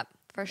 could see that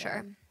for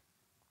sure.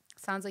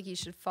 Sounds like you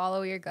should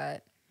follow your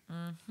gut.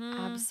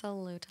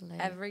 Absolutely.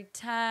 Every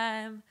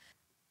time.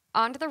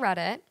 On to the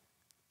Reddit.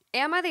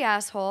 Am I the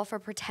asshole for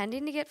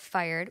pretending to get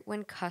fired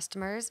when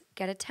customers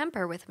get a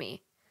temper with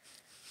me?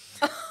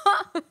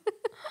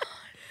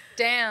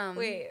 Damn.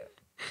 Wait.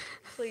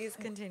 Please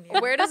continue.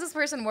 Where does this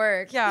person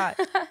work? Yeah.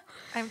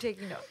 I'm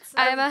taking notes.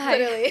 I'm a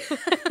Literally.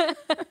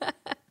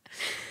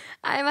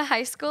 I'm a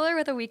high schooler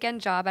with a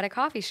weekend job at a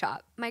coffee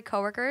shop. My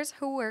coworkers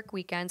who work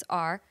weekends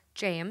are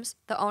James,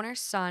 the owner's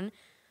son,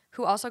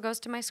 who also goes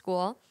to my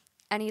school,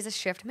 and he's a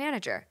shift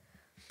manager,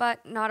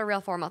 but not a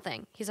real formal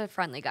thing. He's a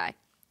friendly guy.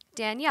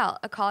 Danielle,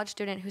 a college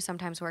student who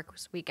sometimes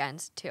works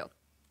weekends too.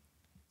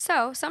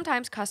 So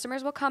sometimes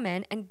customers will come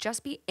in and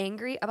just be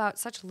angry about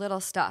such little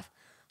stuff,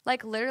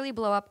 like literally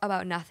blow up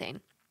about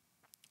nothing.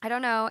 I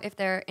don't know if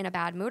they're in a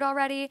bad mood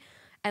already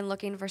and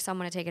looking for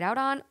someone to take it out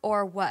on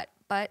or what,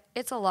 but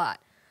it's a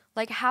lot.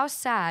 Like, how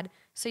sad,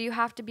 so you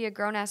have to be a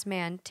grown-ass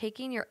man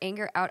taking your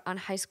anger out on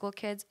high school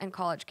kids and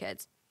college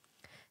kids.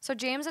 So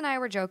James and I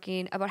were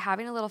joking about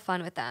having a little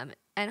fun with them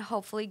and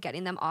hopefully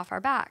getting them off our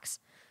backs.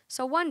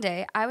 So one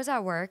day, I was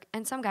at work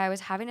and some guy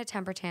was having a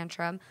temper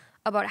tantrum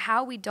about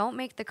how we don't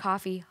make the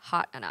coffee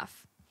hot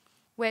enough,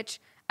 which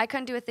I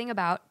couldn't do a thing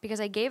about because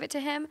I gave it to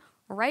him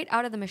right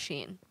out of the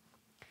machine.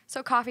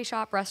 So coffee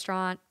shop,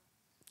 restaurant,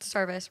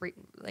 service,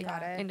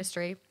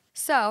 industry.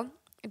 So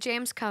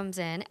James comes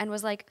in and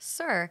was like,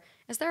 "Sir,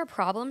 is there a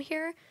problem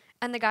here?"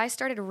 And the guy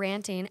started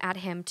ranting at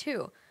him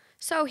too.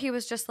 So he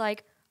was just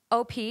like,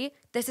 "OP,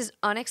 this is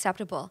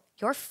unacceptable.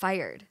 You're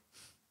fired."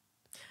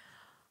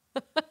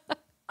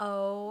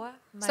 Oh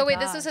my So wait,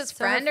 this gosh. is his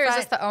So her friend or is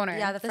this the owner?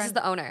 Yeah, the This friend. is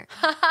the owner.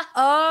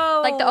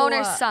 Oh. Like the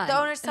owner's son. The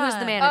owner's son. Who's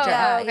the manager. Oh,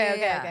 Yeah, okay,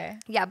 yeah. okay.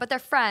 Yeah, but they're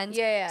friends.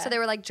 Yeah. So they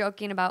were like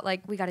joking about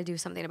like, we got to do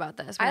something about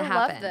this when I it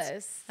love happens.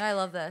 this. I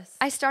love this.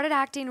 I started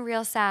acting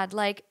real sad,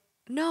 like,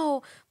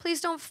 "No, please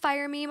don't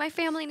fire me. My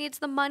family needs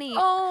the money.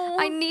 Oh.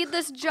 I need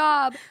this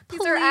job.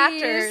 These are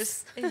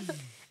Please." actors.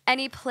 And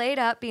he played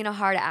up being a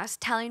hard ass,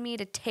 telling me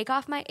to take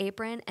off my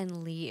apron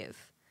and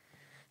leave.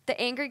 The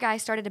angry guy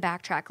started to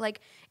backtrack, like,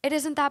 "It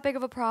isn't that big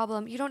of a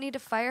problem. You don't need to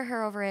fire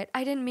her over it.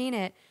 I didn't mean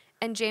it."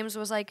 And James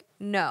was like,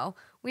 "No,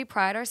 we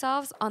pride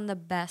ourselves on the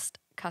best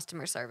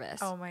customer service."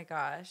 Oh my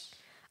gosh.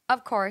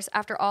 Of course,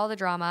 after all the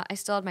drama, I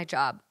still had my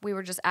job. We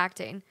were just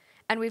acting.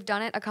 And we've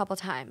done it a couple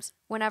times.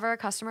 Whenever a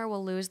customer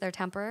will lose their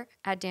temper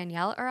at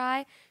Danielle or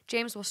I,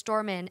 James will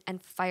storm in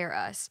and fire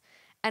us.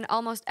 And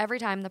almost every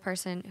time the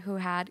person who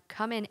had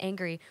come in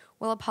angry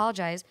will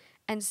apologize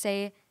and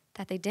say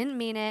that they didn't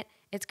mean it.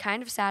 It's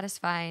kind of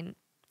satisfying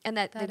and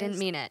that they didn't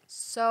mean it.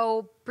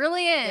 So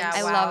brilliant. Yeah,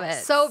 I wow. love it.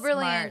 So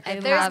brilliant.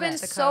 Smart. There's love been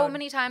it. The so code.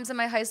 many times in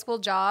my high school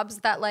jobs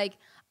that like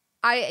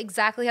I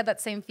exactly had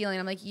that same feeling.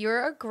 I'm like,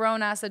 you're a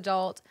grown ass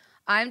adult.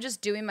 I'm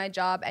just doing my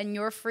job and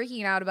you're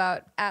freaking out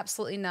about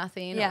absolutely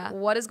nothing. Yeah.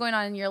 What is going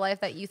on in your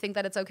life that you think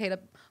that it's okay to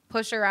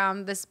push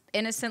around this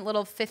innocent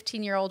little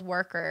 15-year-old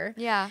worker?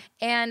 Yeah.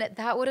 And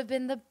that would have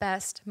been the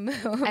best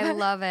move. I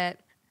love it.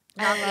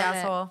 Not the love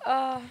it.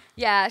 asshole.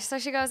 Yeah, so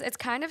she goes, "It's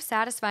kind of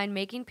satisfying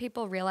making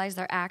people realize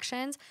their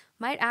actions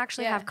might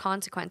actually Yeah. have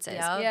consequences."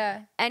 Yeah.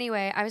 Yeah.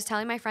 Anyway, I was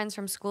telling my friends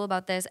from school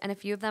about this, and a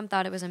few of them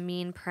thought it was a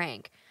mean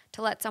prank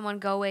to let someone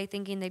go away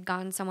thinking they'd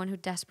gotten someone who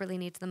desperately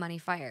needs the money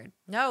fired.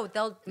 No,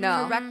 they'll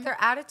No. correct their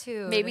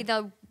attitude. Maybe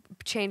they'll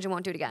change and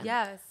won't do it again.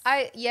 Yes.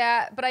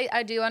 But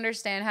I do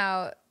understand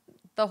how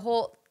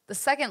the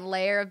second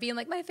layer of being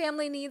like, my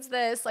family needs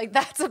this, like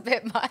that's a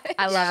bit much.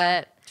 I love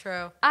it.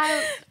 True.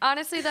 I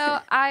honestly though,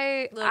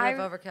 A little bit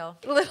of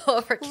overkill.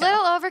 little overkill.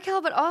 little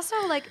overkill, but also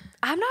like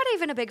I'm not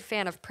even a big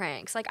fan of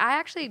pranks. Like I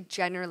actually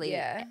generally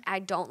Yeah. I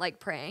don't like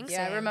pranks.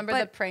 Yeah, remember But-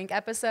 the prank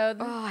episode?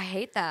 Oh, I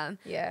hate them.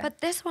 Yeah.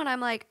 But this one I'm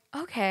like,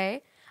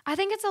 okay. I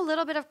think it's a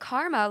little bit of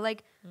karma.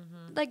 Like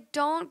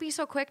don't be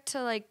so quick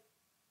to like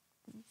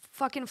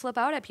fucking flip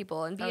out at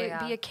people and be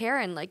be a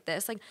Karen like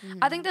this. Like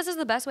I think this is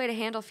the best way to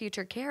handle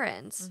future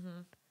Karens.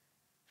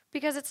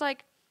 Because it's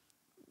like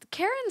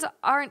Karens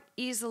aren't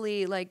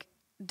easily like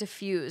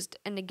diffused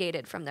and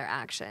negated from their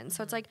actions.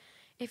 So it's like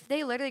if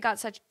they literally got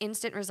such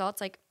instant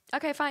results, like,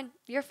 okay, fine,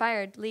 you're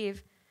fired,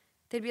 leave.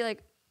 They'd be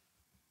like,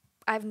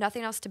 I have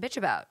nothing else to bitch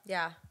about.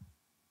 Yeah.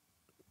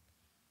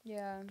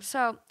 Yeah.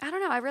 So I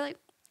don't know.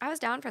 I was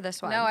down for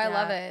this one. No, I Yeah,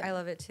 love it. I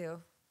love it too.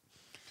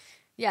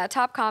 Yeah,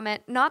 top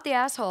comment. Not the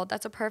asshole.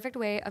 That's a perfect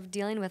way of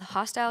dealing with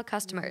hostile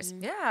customers.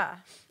 Yeah.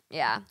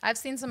 Yeah. I've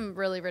seen some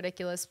really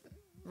ridiculous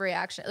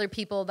reaction or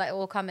people that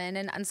will come in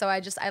and so I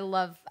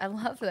love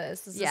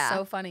this. This Yeah. is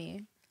so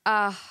funny.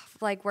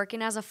 Like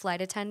working as a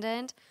flight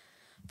attendant,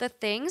 the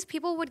things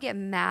people would get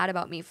mad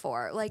about me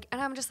for. Like,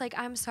 and I'm just like,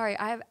 I'm sorry.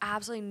 I have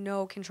absolutely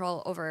no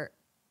control over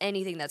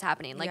anything that's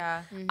happening. Like,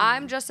 Yeah.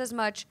 I'm just as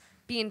much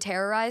being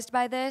terrorized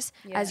by this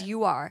as Yeah.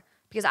 you are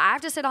because I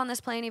have to sit on this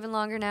plane even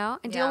longer now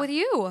and deal Yeah. with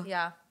you.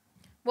 Yeah.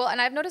 Well,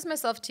 and I've noticed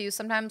myself too,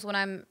 sometimes when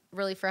I'm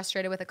really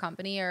frustrated with a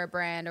company or a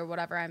brand or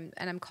whatever,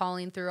 I'm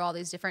calling through all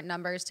these different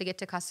numbers to get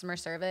to customer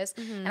service,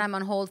 and I'm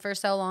on hold for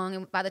so long,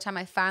 and by the time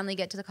I finally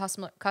get to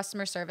the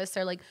customer service,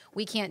 they're like,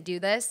 we can't do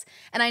this.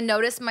 And I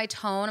notice my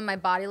tone and my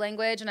body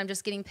language, and I'm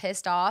just getting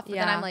pissed off. But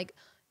then I'm like,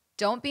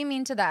 don't be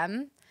mean to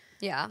them.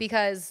 Yeah.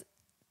 Because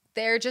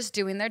they're just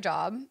doing their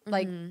job.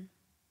 Like,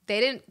 they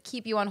didn't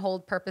keep you on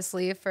hold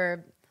purposely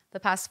for the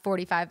past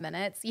 45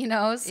 minutes, you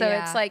know? So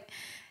it's like,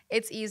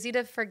 it's easy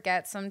to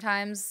forget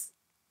sometimes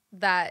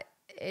that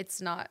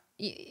it's not,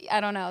 I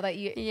don't know, that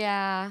you.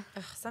 Yeah.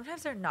 Ugh,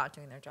 sometimes they're not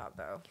doing their job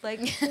though. Like,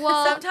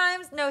 well,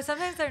 sometimes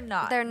they're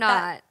not. They're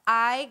not.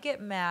 I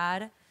get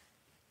mad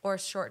or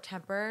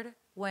short-tempered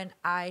when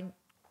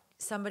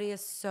somebody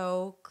is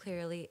so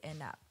clearly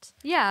inept.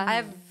 Yeah. I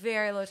have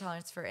very low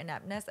tolerance for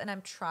ineptness, and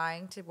I'm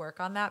trying to work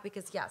on that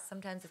because, yes,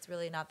 sometimes it's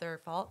really not their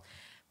fault.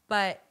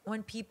 But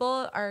when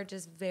people are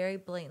just very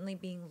blatantly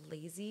being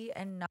lazy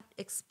and not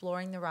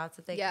exploring the routes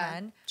that they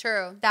can,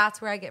 that's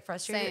where I get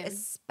frustrated,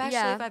 especially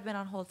if I've been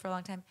on hold for a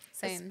long time,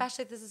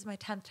 especially if this is my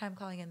 10th time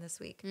calling in this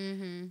week.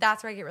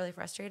 That's where I get really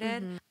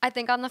frustrated. I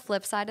think on the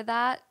flip side of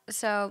that,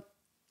 so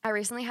I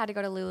recently had to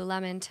go to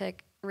Lululemon to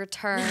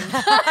return.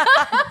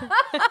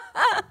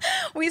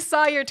 We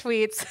saw your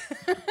tweets.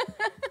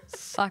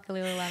 Fuck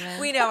Lululemon.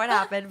 We know what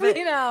happened. But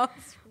we know.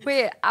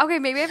 Wait, okay,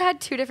 maybe I've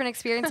had two different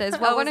experiences.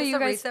 What one are you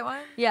guys? Recent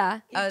one? Yeah.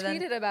 You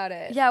tweeted about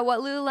it. Yeah, what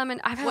Lululemon?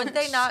 Wouldn't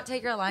they not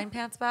take your line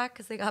pants back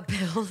because they got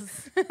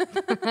bills?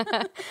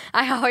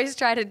 I always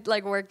try to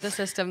like work the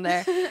system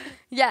there.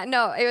 Yeah,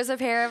 no, it was a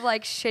pair of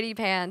like shitty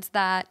pants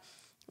that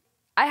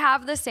I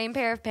have the same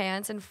pair of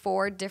pants in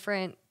four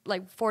different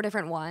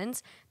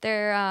ones.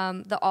 They're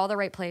all the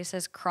right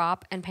places,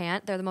 crop and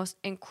pant. They're the most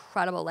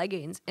incredible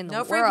leggings in the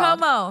world.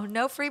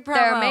 No free promo.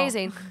 They're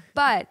amazing.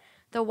 But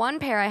the one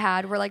pair I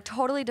had were like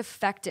totally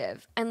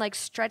defective and like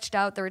stretched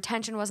out. The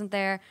retention wasn't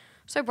there.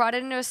 So I brought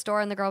it into a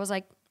store and the girl was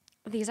like,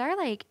 these are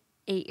like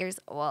 8 years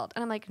old.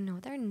 And I'm like, no,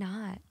 they're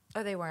not.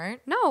 Oh, they weren't?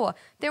 No,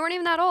 they weren't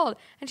even that old.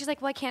 And she's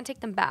like, well, I can't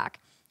take them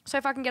back. So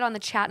I fucking get on the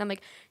chat and I'm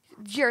like,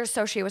 your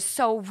associate was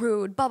so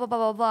rude, blah, blah, blah,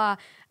 blah, blah.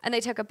 And they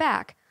took it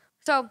back.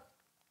 So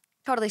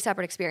totally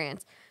separate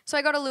experience. So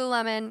I go to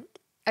Lululemon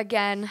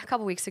again a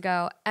couple weeks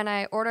ago and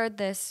I ordered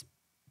this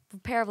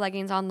pair of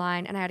leggings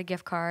online and I had a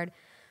gift card.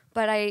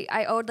 But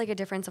I owed like a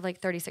difference of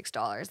like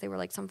 $36. They were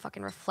like some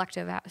fucking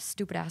reflective,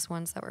 stupid ass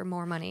ones that were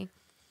more money.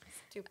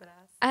 Stupid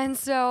ass. And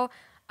so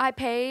I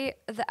pay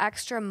the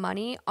extra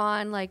money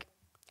on like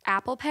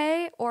Apple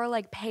Pay or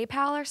like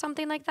PayPal or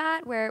something like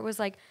that, where it was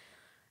like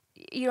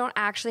you don't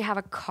actually have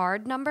a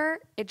card number.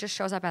 It just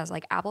shows up as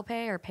like Apple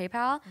Pay or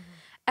PayPal.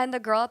 And the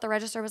girl at the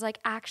register was like,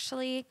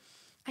 actually,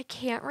 I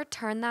can't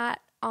return that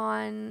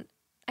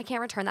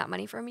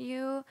money from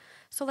you.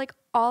 So like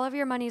all of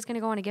your money is going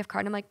to go on a gift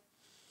card. And I'm like,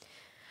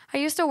 I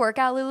used to work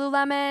at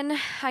Lululemon.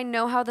 I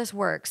know how this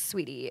works,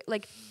 sweetie.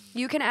 Like,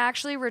 you can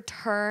actually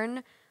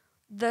return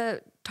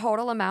the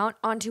total amount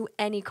onto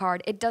any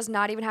card. It does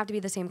not even have to be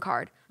the same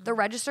card. The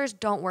registers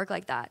don't work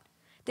like that.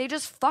 They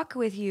just fuck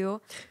with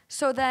you.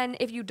 So then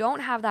if you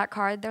don't have that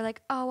card, they're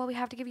like, oh, well, we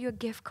have to give you a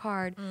gift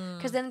card.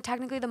 Because then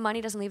technically the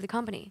money doesn't leave the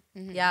company.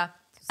 Yeah.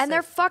 And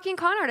they're fucking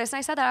con artists. And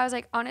I said that. I was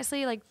like,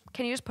 honestly, like,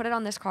 can you just put it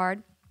on this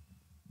card?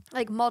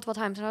 Like, multiple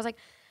times. And I was like,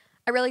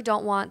 I really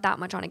don't want that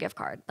much on a gift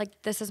card.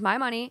 Like, this is my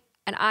money,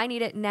 and I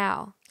need it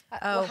now.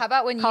 Well, how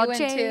about when you went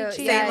to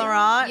Saint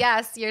Laurent?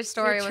 Yes, your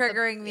story. You're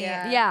triggering me.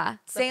 Yeah.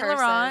 Saint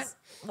Laurent,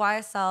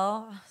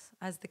 YSL,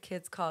 as the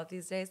kids call it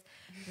these days,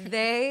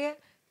 they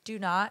do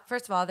not.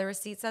 First of all, the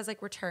receipt says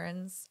like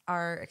returns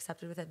are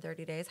accepted within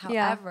 30 days.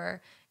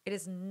 However, it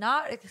is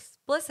not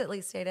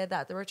explicitly stated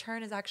that the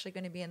return is actually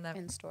going to be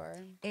in store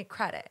in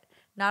credit.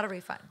 Not a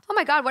refund. Oh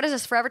my God, what is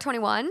this, Forever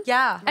 21?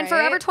 Yeah. And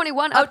Forever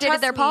 21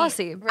 updated their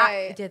policy.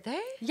 Right. Did they?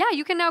 Yeah,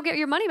 you can now get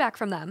your money back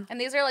from them. And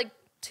these are like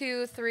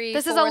 $2,000, $3,000,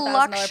 This is a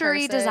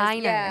luxury purses.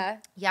 designer. Yeah.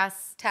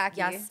 Yes. Tacky.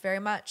 Yes, very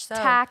much so.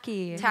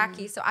 Tacky.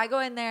 So I go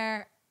in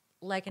there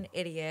like an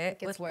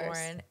idiot with worse.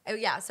 Lauren. Oh,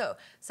 yeah. So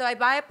I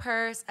buy a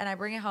purse and I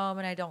bring it home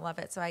and I don't love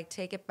it. So I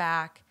take it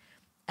back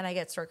and I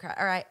get store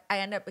credit. Or I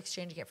end up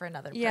exchanging it for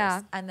another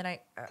purse. And then I'm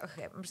just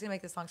going to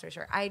make this long story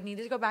short. I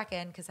needed to go back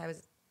in because I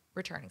was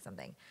returning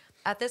something.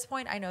 At this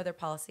point, I know their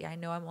policy. I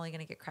know I'm only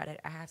going to get credit.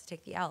 I have to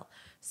take the L.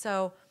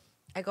 So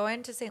I go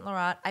into Saint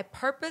Laurent. I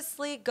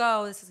purposely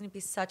go. This is going to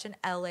be such an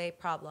LA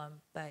problem,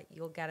 but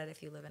you'll get it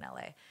if you live in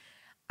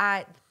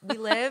LA. We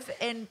live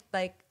in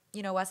like,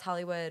 West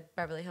Hollywood,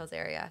 Beverly Hills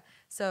area.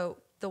 So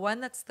the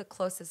one that's the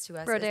closest to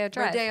us Rodeo is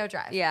Drive. Rodeo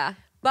Drive. Yeah.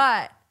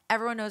 But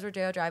everyone knows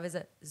Rodeo Drive is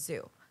a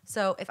zoo.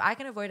 So if I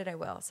can avoid it, I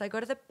will. So I go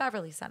to the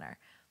Beverly Center.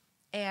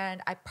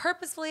 And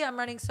I'm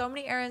running so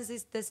many errands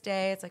this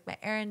day. It's like my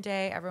errand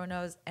day. Everyone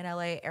knows in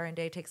LA, errand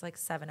day takes like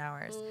 7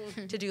 hours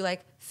to do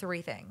like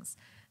 3 things.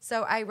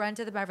 So I run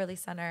to the Beverly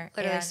Center.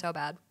 Literally so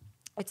bad.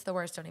 It's the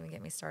worst. Don't even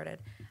get me started.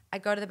 I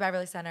go to the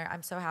Beverly Center.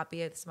 I'm so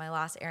happy. It's my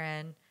last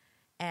errand.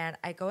 And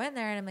I go in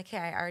there and I'm like, hey,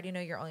 I already know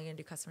you're only going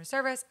to do customer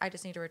service. I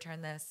just need to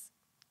return this.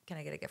 Can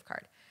I get a gift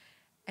card?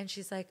 And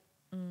she's like,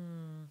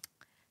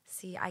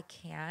 see, I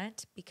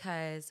can't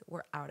because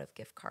we're out of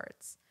gift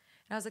cards.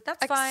 And I was like,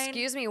 that's fine.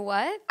 Excuse me,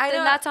 what? I Then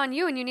know. that's on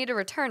you and you need to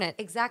return it.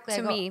 Exactly.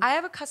 To me. I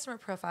have a customer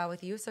profile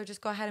with you, so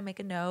just go ahead and make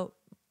a note.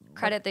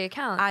 Credit the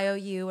account. I owe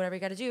you, whatever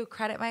you got to do.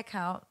 Credit my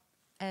account,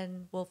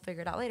 and we'll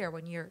figure it out later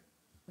when you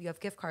have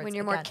gift cards. When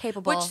you're more again.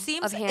 capable Which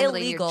seems of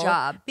handling illegal your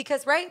job.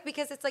 because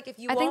it's like if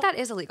you I think won't- that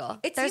is illegal.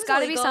 It There's seems got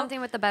to be illegal something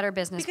with the Better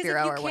Business because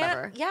Bureau if or you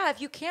whatever. can't, yeah, if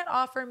you can't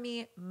offer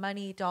me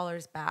money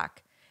dollars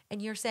back,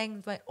 and you're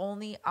saying my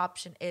only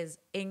option is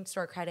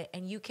in-store credit,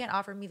 and you can't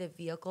offer me the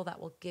vehicle that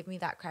will give me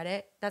that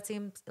credit, that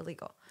seems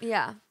illegal.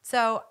 Yeah.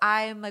 So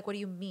I'm like, what do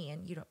you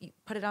mean? You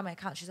put it on my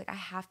account. She's like, I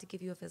have to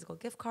give you a physical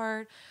gift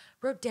card.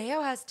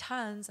 Rodeo has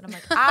tons. And I'm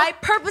like, I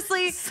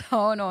purposely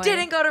So annoying.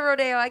 didn't go to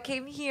Rodeo. I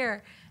came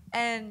here.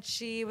 And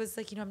she was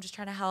like, I'm just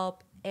trying to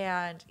help.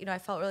 And, I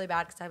felt really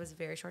bad because I was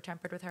very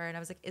short-tempered with her. And I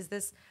was like,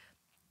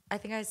 I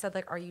think I said,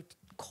 like, are you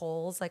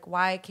Kohl's? Like,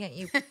 why can't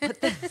you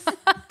put this?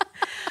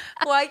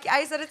 Well,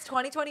 I said it's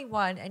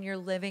 2021 and you're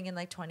living in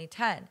like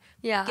 2010.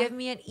 Yeah. Give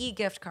me an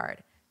e-gift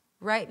card.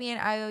 Write me an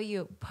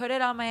IOU. Put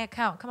it on my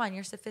account. Come on,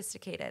 you're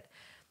sophisticated.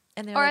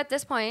 And they're Or like, at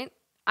this point,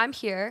 I'm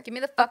here. Give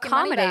me the fucking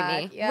money Accommodate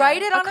back. me. Yeah.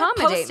 write it on a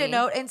Accommodate post-it me.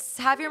 note and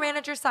have your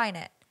manager sign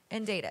it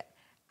and date it.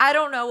 I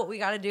don't know what we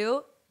got to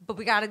do, but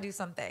we got to do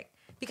something.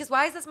 Because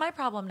why is this my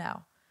problem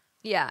now?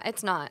 Yeah,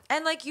 it's not.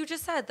 And like you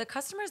just said, the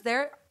customers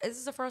there, this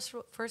is a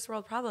first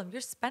world problem. You're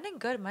spending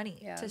good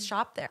money to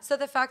shop there. So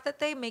the fact that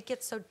they make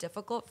it so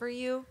difficult for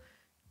you.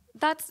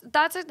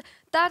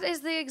 That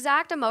is the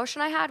exact emotion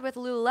I had with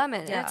Lululemon.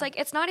 And Yeah. it's like,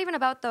 it's not even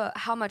about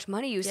how much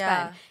money you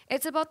Yeah. spend.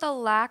 It's about the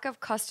lack of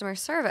customer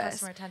service.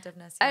 Customer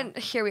attentiveness. Yeah. And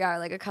here we are,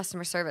 like a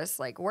customer service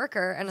like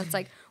worker, and it's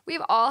like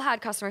we've all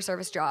had customer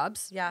service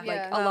jobs. Yeah. like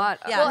Yeah. a lot.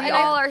 Yeah. We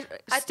Well, all are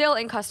still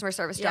in customer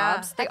service Yeah.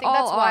 jobs. They I think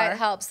all that's why are. it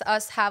helps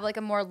us have like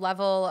a more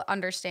level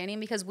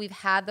understanding because we've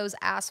had those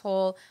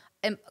asshole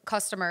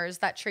customers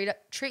that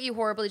treat you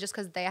horribly just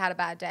because they had a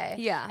bad day.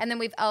 Yeah. And then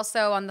we've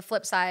also on the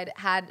flip side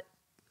had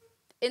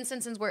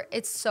instances where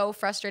it's so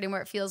frustrating where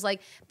it feels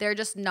like they're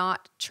just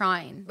not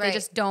trying. Right. They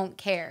just don't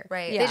care.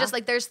 Right. They Yeah. just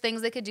like there's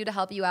things they could do to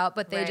help you out,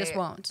 but they just Right,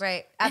 won't.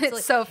 Right. And Absolutely.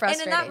 it's so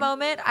frustrating. And in that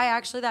moment,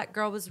 that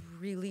girl was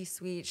really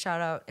sweet.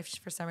 Shout out if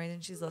for some reason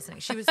she's listening.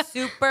 She was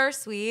super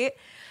sweet.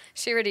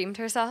 She redeemed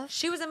herself.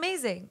 She was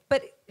amazing,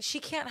 but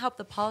she can't help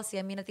the policy.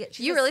 I mean, at the end,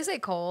 You really say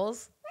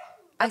Kohl's?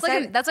 That's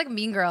said- that's like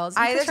Mean Girls.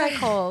 You I could try said-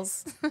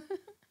 Kohl's.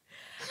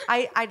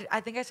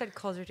 I think I said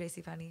Kohl's or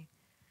JCPenney.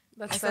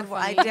 That's I so said, well,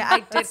 I funny.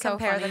 did That's so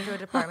compare funny. them to a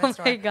department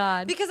store. my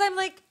God. Because I'm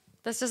like,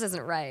 This just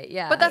isn't right.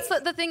 Yeah. But that's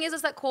the thing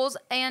is that Kohl's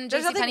and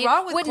There's nothing JCPenney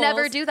wrong with would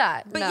never Kohl's, do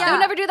that. but They yeah. would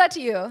never do that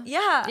to you.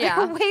 yeah. Yeah.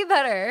 They're way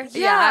better.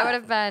 yeah, I Yeah. would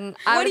have been.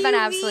 What do you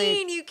absolutely.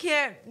 mean you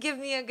can't give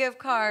me a gift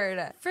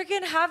card?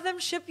 Freaking have them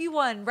ship you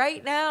one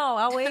right now.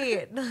 I'll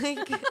wait.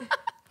 Like,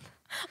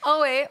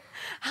 Oh wait.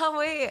 I'll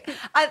wait.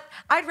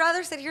 I'd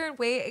rather sit here and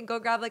wait and go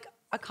grab like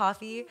a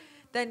coffee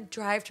than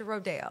drive to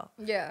Rodeo.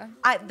 Yeah.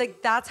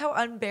 That's how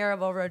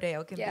unbearable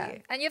Rodeo can Yeah.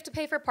 be. And you have to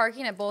pay for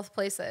parking at both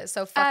places.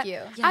 So fuck you.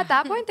 At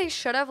that point, they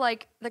should have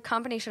the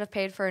company should have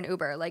paid for an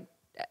Uber,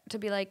 to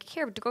be like,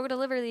 here, go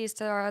deliver these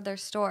to our other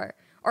store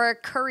or a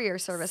courier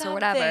service or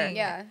whatever. Something.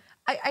 Yeah.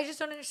 I just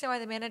don't understand why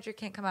the manager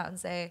can't come out and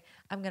say,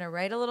 I'm gonna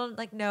write a little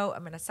note,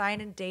 I'm gonna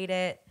sign and date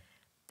it.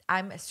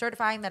 I'm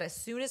certifying that as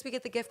soon as we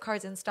get the gift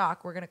cards in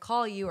stock, we're gonna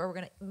call you or we're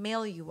gonna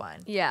mail you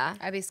one. Yeah.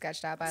 I'd be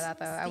sketched out by that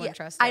though. I wouldn't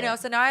trust it. I know.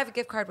 So now I have a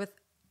gift card with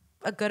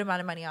a good amount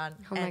of money on.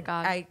 Oh my and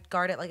God. I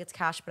guard it like it's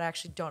cash, but I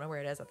actually don't know where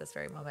it is at this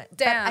very moment. But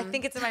Damn. I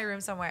think it's in my room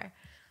somewhere.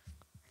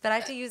 But I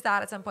have to use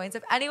that at some point. So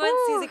if anyone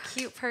sees a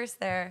cute purse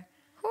there,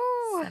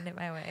 Whew. send it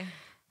my way.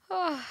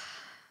 Oh,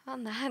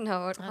 on that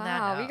note, On wow,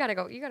 that note.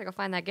 you gotta go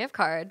find that gift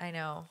card. I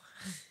know.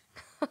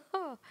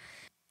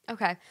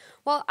 Okay.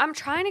 Well, I'm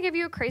trying to give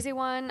you a crazy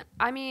one.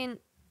 I mean,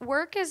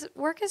 work is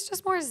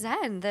just more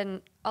zen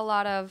than a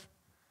lot of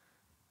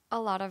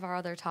our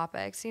other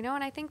topics, and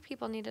I think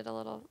people needed a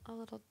little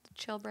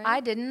chill break. I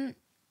didn't.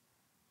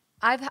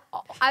 I've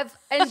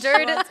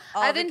endured Wants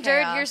all I've the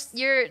endured chaos.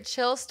 your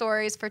chill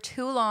stories for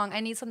too long. I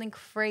need something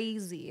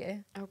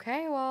crazy.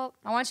 Okay, well,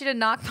 I want you to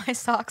knock my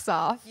socks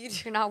off.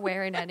 you're not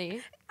wearing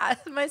any.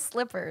 My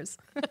slippers.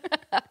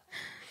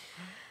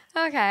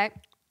 Okay.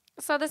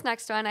 So this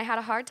next one, I had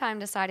a hard time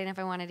deciding if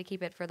I wanted to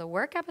keep it for the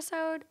work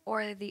episode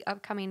or the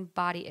upcoming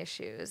body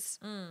issues.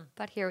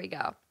 But here we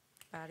go.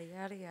 Yada,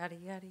 yada, yada,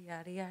 yada,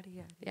 yada, yada,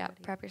 yada. Yeah,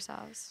 prep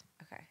yourselves.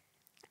 Okay.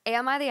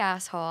 Am I the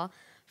asshole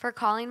for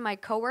calling my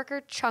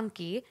coworker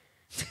chunky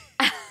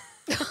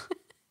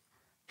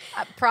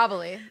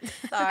Probably.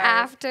 Sorry.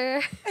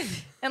 after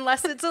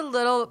Unless it's a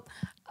little.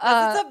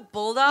 Unless it's a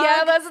bulldog.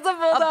 Yeah, unless it's a A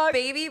bulldog.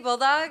 baby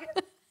bulldog.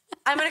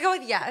 I'm gonna go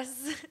with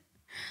yes.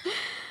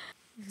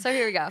 So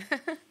here we go.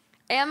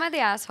 Am I the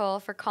asshole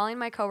for calling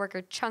my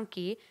coworker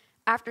chunky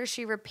after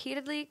she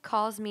repeatedly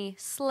calls me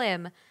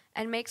slim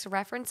and makes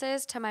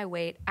references to my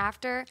weight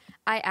after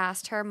I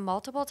asked her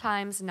multiple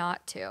times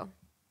not to?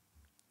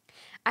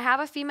 I have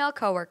a female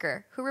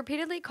coworker who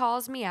repeatedly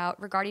calls me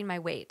out regarding my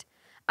weight.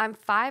 I'm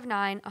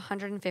 5'9",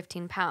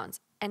 115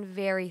 pounds, and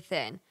very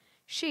thin.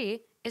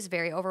 She is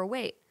very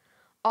overweight.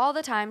 All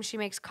the time she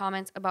makes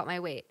comments about my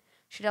weight.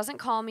 She doesn't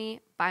call me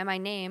by my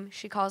name.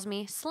 She calls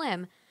me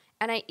Slim.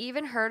 And I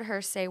even heard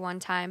her say one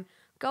time,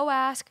 go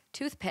ask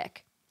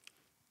Toothpick.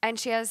 And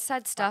she has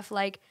said stuff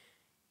like,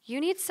 you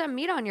need some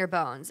meat on your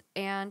bones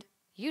and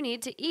you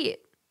need to eat.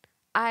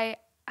 I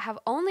have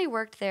only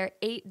worked there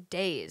 8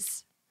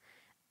 days.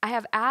 I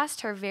have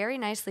asked her very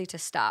nicely to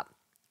stop.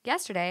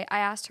 Yesterday, I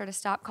asked her to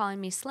stop calling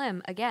me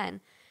Slim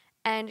again.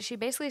 And she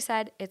basically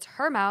said it's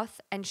her mouth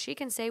and she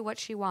can say what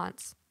she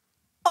wants.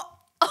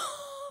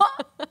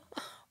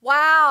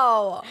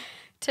 Wow.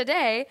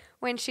 Today,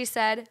 when she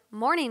said,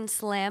 morning,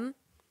 Slim,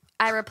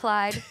 I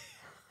replied,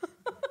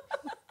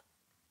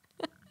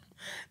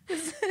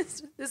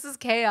 This is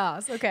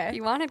chaos. Okay.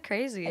 you wanted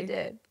crazy. I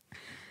did.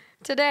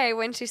 Today,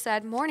 when she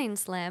said, morning,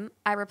 Slim,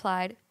 I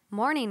replied,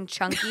 morning,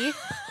 Chunky.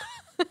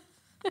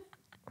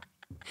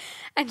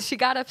 And she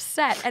got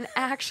upset and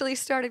actually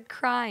started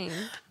crying.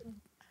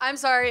 I'm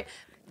sorry.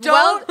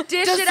 Don't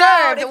dish it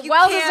out if you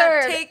well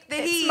can't deserved. take the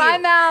It's heat. my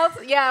mouth.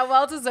 Yeah,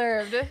 well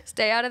deserved.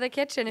 Stay out of the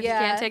kitchen if you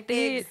can't take the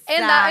heat.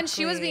 And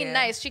she was being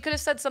Exactly. nice. She could have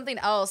said something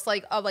else,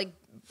 like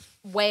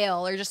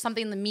whale or just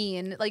something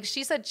mean. Like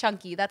she said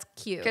chunky. That's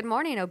cute. Good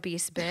morning,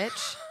 obese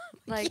bitch.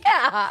 Like,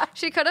 Yeah.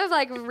 she could have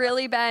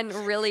really been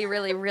really,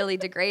 really, really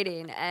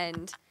degrading.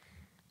 And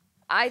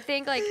I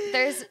think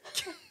there's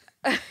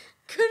Good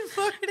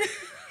morning.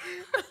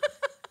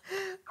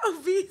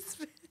 Obese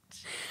bitch.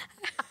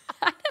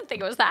 I didn't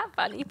think it was that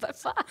funny, but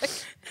fuck. You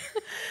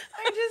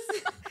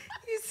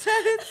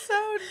said it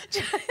so.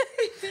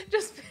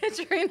 Just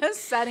picturing a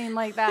setting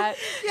like that.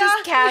 Yeah,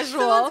 Just casual.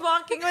 Someone's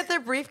walking with their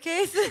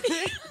briefcase.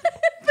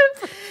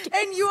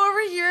 And you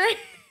over here.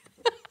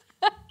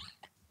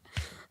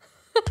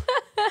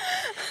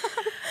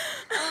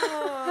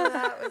 Oh,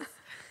 that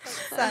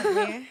sent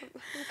me.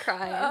 I'm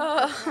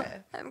crying. Okay.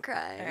 I'm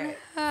crying.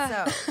 All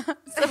right. So,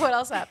 So what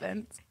else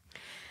happened?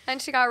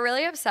 And she got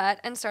really upset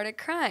and started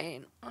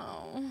crying.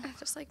 Oh.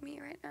 Just like me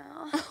right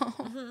now.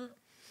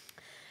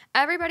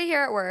 Everybody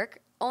here at work,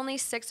 only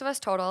 6 of us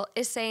total,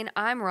 is saying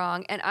I'm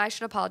wrong and I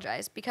should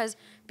apologize because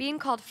being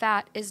called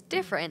fat is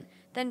different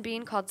than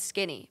being called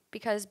skinny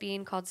because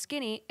being called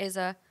skinny is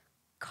a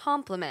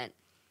compliment.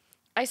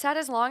 I said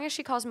as long as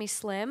she calls me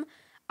slim,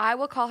 I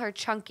will call her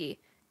chunky,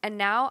 and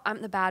now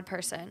I'm the bad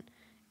person.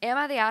 Am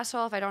I the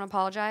asshole if I don't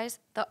apologize?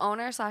 The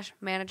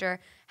owner/manager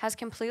has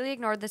completely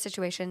ignored the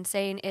situation,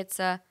 saying it's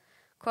a,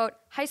 quote,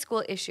 high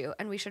school issue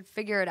and we should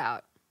figure it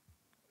out.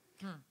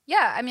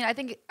 Yeah, I mean,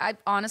 I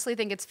honestly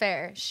think it's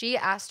fair. She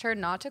asked her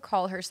not to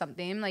call her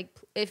something. Like,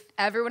 if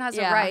everyone has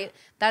a Yeah. right,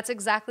 that's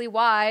exactly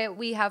why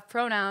we have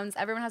pronouns.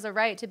 Everyone has a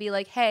right to be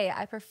like, hey,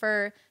 I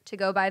prefer to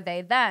go by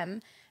they, them.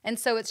 And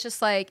so it's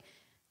just like,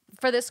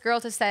 for this girl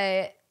to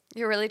say,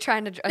 You're really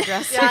trying to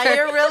address yeah, her.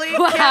 you're really.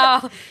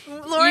 Wow.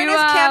 Lauren You,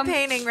 is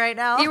campaigning right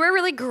now. You were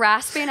really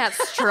grasping at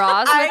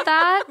straws with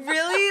that.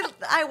 Really,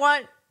 I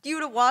want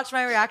you to watch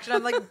my reaction.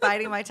 I'm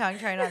biting my tongue,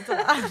 trying not to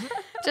laugh.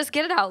 Just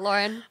get it out,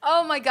 Lauren.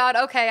 oh my God,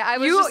 okay, I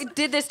was You just,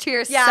 did this to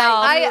yourself.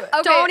 I-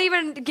 okay. Don't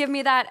even give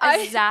me that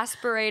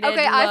exasperated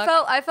okay,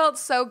 look. I felt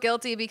so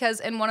guilty because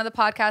in one of the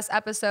podcast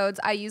episodes,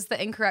 I used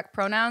the incorrect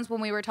pronouns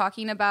when we were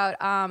talking about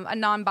a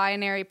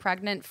non-binary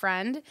pregnant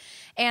friend,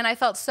 and I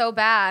felt so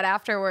bad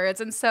afterwards.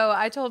 And so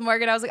I told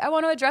Morgan, I was like, I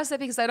want to address it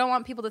because I don't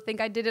want people to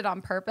think I did it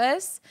on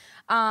purpose.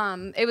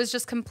 It was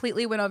just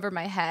completely went over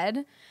my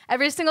head.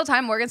 Every single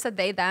time Morgan said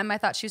they, them, I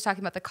thought she was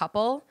talking about the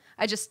couple.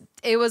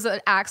 It was an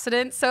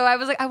accident. So I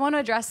was like, I want to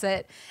address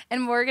it.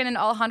 And Morgan and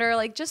Alejandra are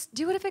like, just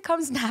do it if it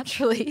comes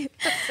naturally.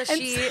 So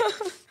And she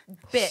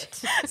bit.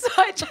 So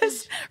I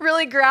just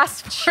really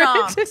grasped for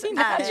it to be Chomped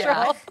at it.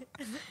 natural.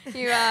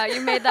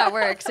 You made that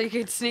work so you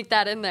could sneak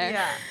that in there.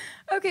 Yeah.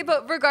 Okay,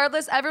 but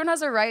regardless, everyone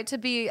has a right to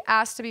be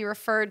asked to be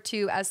referred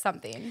to as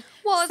something.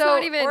 Well, it's So-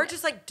 not even Or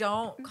just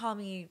don't call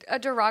me. a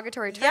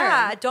derogatory term.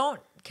 Yeah, don't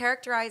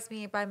characterize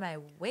me by my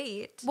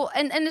weight. Well,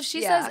 and if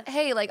she Yeah. says,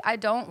 hey, I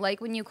don't like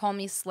when you call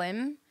me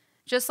slim,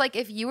 just like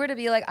if you were to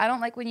be like, I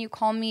don't like when you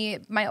call me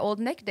my old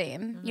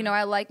nickname,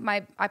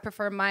 I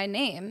prefer my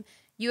name.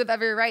 You have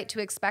every right to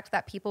expect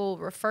that people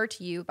refer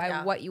to you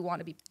by what you want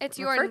to be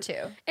referred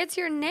to. It's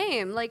your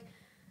name.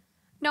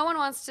 No one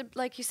wants to,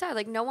 like you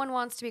said, no one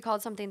wants to be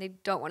called something they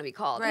don't want to be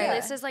called.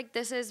 Right.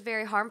 This is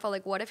very harmful.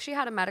 What if she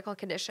had a medical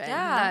condition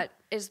Yeah. that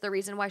is the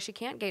reason why she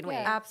can't gain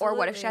weight? Yeah, Or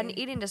what if she had an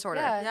absolutely. eating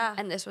disorder? Yeah. Yeah.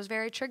 And this was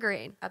very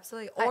triggering.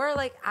 Absolutely. Or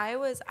I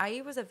was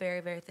a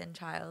very, very thin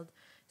child.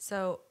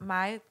 So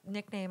my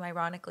nickname,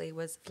 ironically,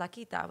 was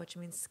Flaquita, which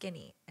means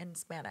skinny in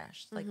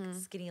Spanish,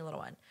 skinny little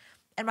one.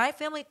 And my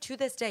family, to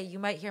this day, you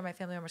might hear my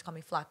family members call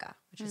me flaca,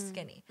 which is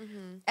skinny.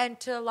 And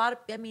to a lot of,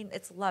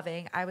 it's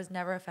loving. I was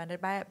never offended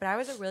by it, but I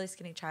was a really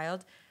skinny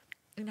child.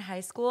 In high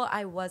school,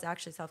 I was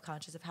actually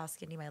self-conscious of how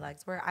skinny my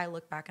legs were. I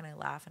look back and I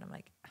laugh and I'm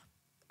like,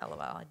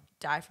 LOL, I'd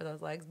die for those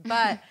legs.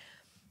 But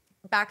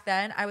back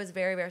then, I was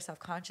very, very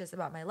self-conscious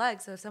about my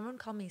legs. So if someone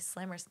called me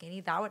slim or skinny,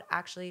 that would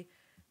actually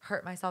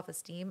hurt my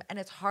self-esteem. And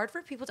it's hard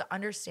for people to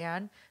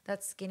understand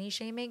that skinny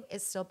shaming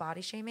is still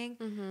body shaming.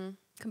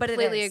 But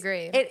Completely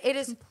agree. It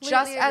is Completely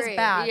just as agree.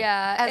 bad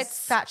as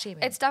it's fat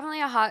shaming. It's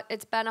definitely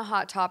it's been a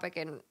hot topic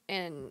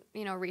in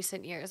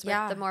recent years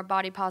with the more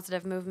body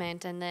positive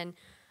movement. And then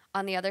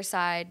on the other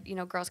side,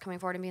 girls coming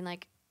forward and being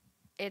like,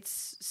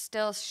 it's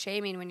still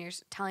shaming when you're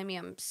telling me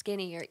I'm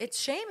skinny, or it's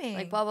shaming.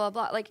 like blah, blah,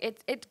 blah. Like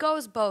it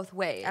goes both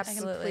ways.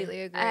 Absolutely. I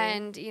completely agree.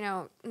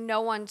 And,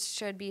 no one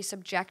should be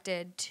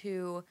subjected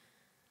to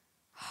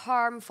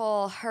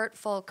harmful,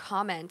 hurtful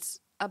comments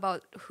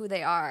about who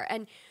they are.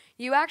 And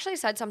you actually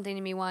said something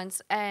to me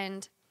once,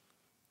 and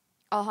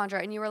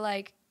Alejandra, and you were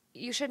like,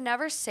 you should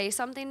never say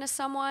something to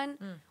someone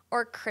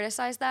or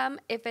criticize them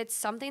if it's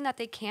something that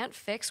they can't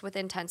fix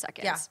within 10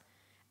 seconds. Yeah.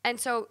 And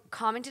so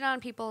commenting on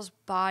people's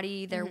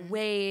body, their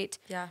weight,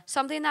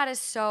 something that is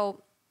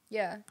so,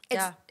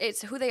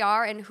 it's who they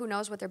are, and who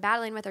knows what they're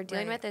battling with or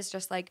dealing with, is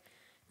just like,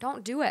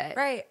 don't do it.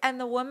 Right. And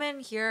the woman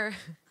here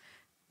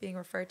being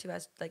referred to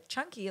as like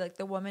chunky, like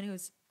the woman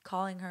who's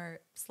calling her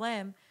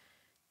slim,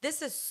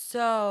 this is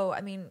so,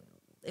 I mean,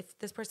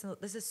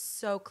 this is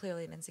so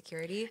clearly an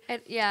insecurity.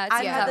 I've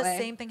had the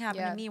same thing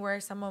happen to me where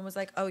someone was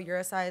like, oh, you're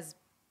a size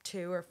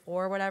 2 or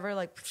 4 or whatever.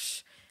 Like,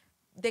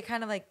 they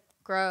kind of like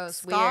gross,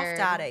 scoffed weird.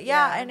 at it.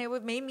 Yeah. And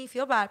it made me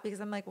feel bad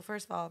because I'm like, well,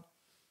 first of all,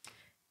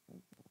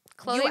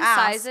 clothing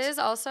sizes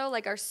also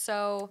like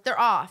they're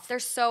off. They're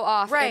so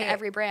off Right. in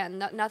every brand.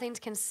 Nothing's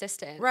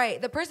consistent.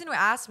 Right. The person who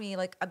asked me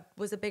like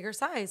was a bigger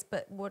size,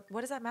 but what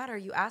does that matter?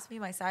 You asked me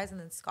my size and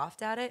then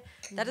scoffed at it.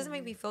 That doesn't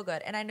make me feel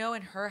good. And I know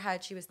in her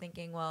head she was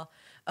thinking, well,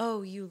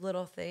 oh, you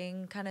little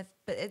thing, kind of.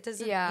 But it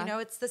doesn't.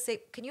 It's the same.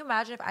 Can you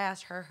imagine if I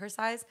asked her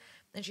size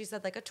and she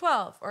said like a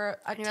 12 or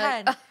a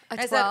 10? Like,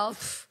 a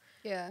 12.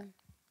 Yeah.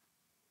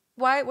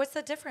 Why? What's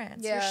the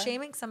difference? Yeah. You're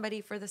shaming somebody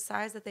for the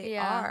size that they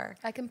are.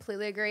 I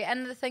completely agree.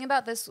 And the thing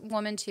about this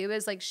woman too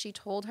is like she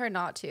told her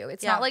not to.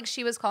 It's not like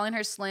she was calling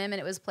her slim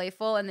and it was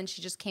playful and then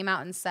she just came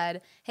out and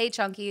said, "Hey,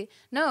 chunky."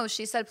 No,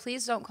 she said,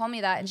 "Please don't call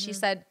me that." And she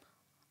said,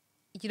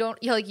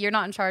 you're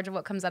not in charge of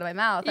what comes out of my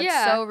mouth.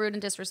 That's so rude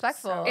and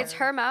disrespectful. It's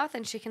her mouth,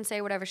 and she can say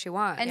whatever she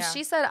wants. And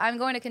she said, "I'm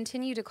going to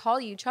continue to call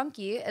you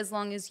chunky as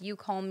long as you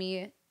call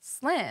me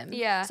slim."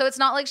 Yeah. So it's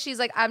not like she's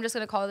like, "I'm just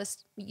going to call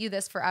you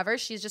this forever."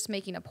 She's just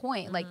making a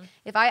point. Like,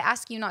 if I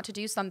ask you not to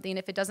do something,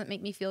 if it doesn't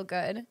make me feel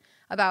good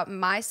about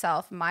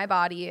myself, my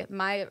body,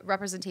 my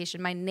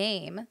representation, my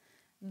name,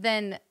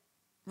 then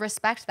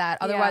respect that.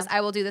 Otherwise,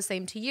 I will do the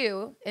same to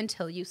you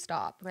until you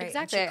stop. Right.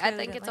 Exactly. I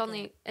think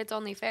it's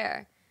only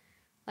fair.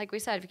 Like we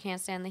said, if you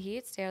can't stand the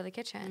heat, stay out of the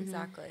kitchen.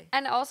 Exactly.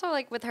 And also,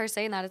 like with her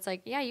saying that, it's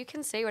like, yeah, you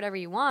can say whatever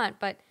you want,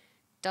 but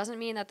doesn't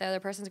mean that the other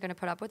person's going to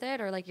put up with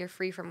it, or like you're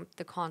free from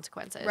the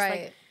consequences.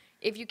 Right. Like,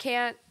 if you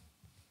can't,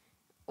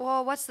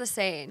 well, what's the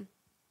saying?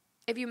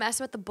 If you mess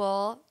with the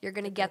bull, you're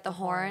going to get the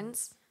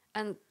horns.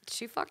 And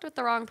she fucked with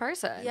the wrong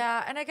person.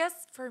 Yeah. And I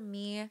guess for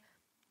me,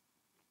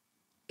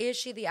 is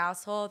she the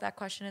asshole? That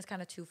question is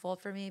kind of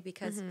twofold for me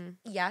because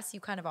yes, you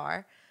kind of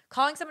are.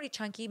 Calling somebody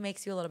chunky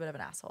makes you a little bit of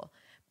an asshole.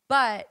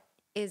 But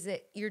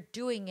you're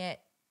doing it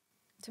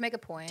To make a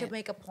point.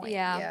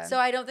 Yeah. So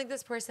I don't think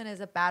this person is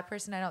a bad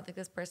person. I don't think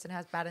this person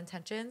has bad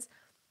intentions.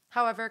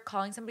 However,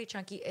 calling somebody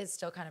chunky is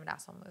still kind of an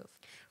asshole move.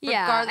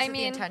 Regardless of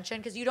the intention,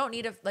 because you don't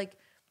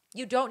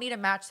need to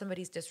match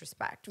somebody's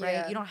disrespect, right?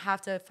 Yeah. You don't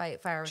have to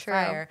fight fire with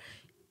fire.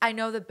 I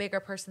know the bigger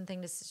person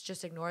thing is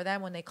just ignore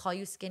them. When they call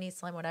you skinny,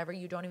 slim, whatever,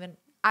 you don't even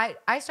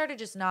I started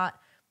just not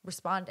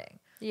responding.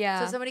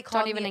 Yeah. So somebody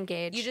called don't even me,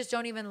 engage. you just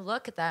don't even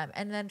look at them.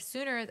 And then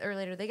sooner or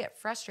later they get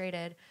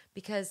frustrated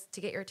because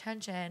to get your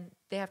attention,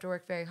 they have to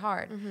work very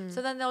hard.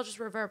 So then they'll just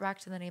revert back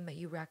to the name that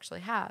you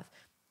actually have,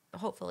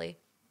 hopefully.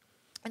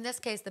 In this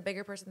case, the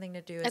bigger person thing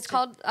to do is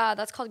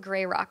that's called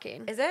gray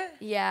rocking. Is it?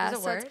 Yeah. Is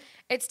it a word?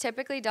 It's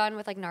typically done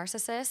with like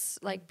narcissists,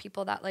 like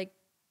people that like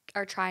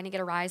are trying to get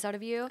a rise out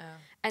of you.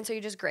 And so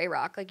you just gray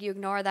rock, like you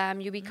ignore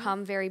them, you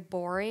become very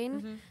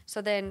boring.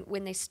 So then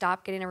when they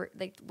stop getting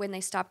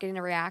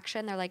a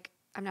reaction, they're like,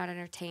 I'm not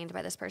entertained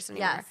by this person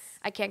anymore. Yes.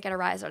 I can't get a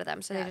rise out of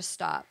them. So they just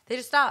stop.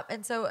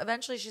 And so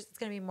eventually it's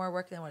going to be more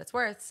work than what it's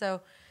worth.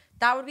 So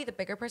that would be the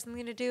bigger person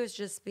thing to do, is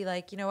just be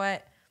like, you know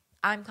what?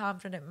 I'm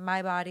confident in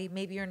my body.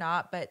 Maybe you're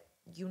not, but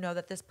you know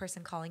that this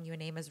person calling you a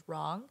name is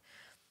wrong.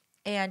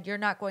 And you're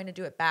not going to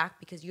do it back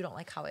because you don't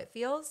like how it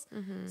feels.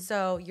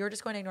 So you're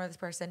just going to ignore this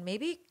person.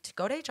 Maybe to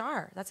go to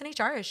HR. That's an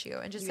HR issue.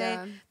 And just say,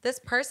 this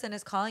person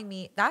is calling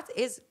me.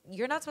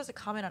 You're not supposed to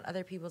comment on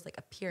other people's like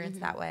appearance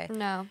that way.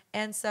 No.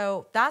 And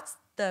so that's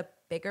the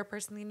bigger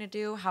person thing to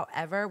do.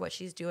 However, what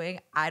she's doing,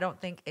 I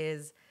don't think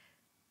is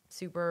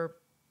super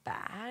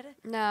bad.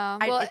 No.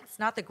 It's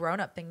not the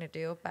grown-up thing to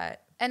do,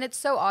 but... And it's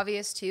so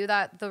obvious, too,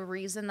 that the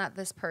reason that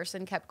this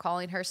person kept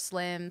calling her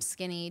slim,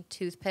 skinny,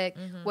 toothpick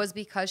was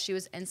because she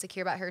was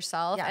insecure about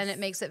herself. Yes. And it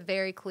makes it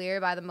very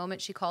clear by the moment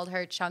she called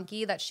her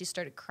chunky that she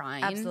started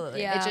crying.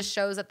 Absolutely. Yeah. It just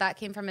shows that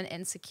came from an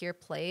insecure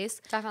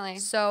place. Definitely.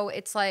 So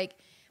it's like,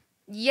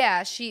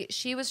 yeah,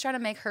 she was trying to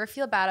make her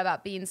feel bad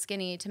about being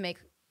skinny to make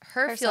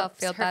herself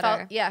feel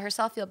better.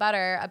 Herself feel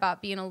better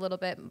about being a little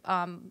bit,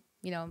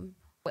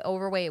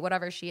 overweight,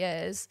 whatever she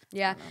is.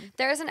 Yeah.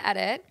 There is an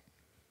edit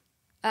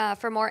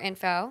for more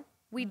info.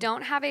 We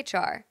don't have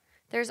HR.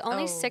 There's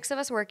only 6 of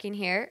us working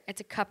here.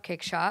 It's a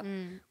cupcake shop.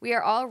 We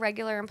are all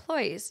regular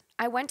employees.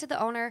 I went to the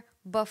owner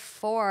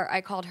before I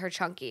called her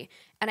chunky,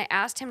 and I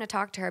asked him to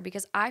talk to her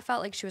because I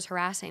felt like she was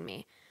harassing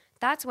me.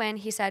 That's when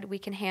he said we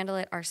can handle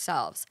it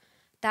ourselves.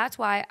 That's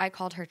why I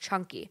called her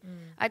chunky.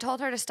 I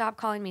told her to stop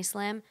calling me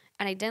slim,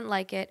 and I didn't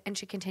like it, and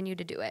she continued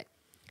to do it.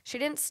 She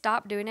didn't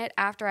stop doing it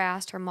after I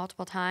asked her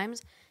multiple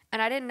times,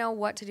 and I didn't know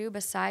what to do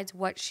besides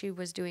what she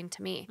was doing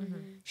to me.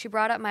 She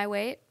brought up my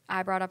weight.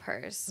 I brought up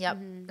hers. Yep.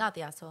 Not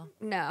the asshole.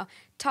 No.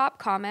 Top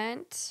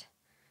comment.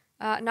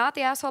 Not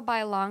the asshole by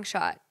a long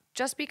shot.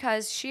 Just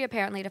because she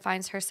apparently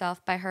defines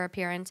herself by her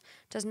appearance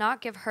does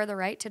not give her the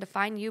right to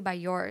define you by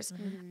yours.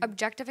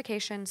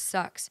 Objectification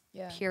sucks.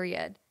 Yeah.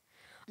 Period.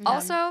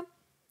 Also,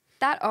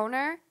 that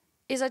owner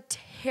is a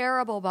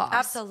terrible boss.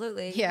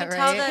 Absolutely. Yeah, You can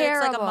tell right? that it's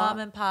like a Terrible. mom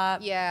and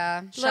pop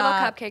Yeah. Little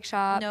cupcake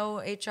shop. No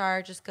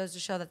HR, just goes to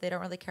show that they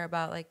don't really care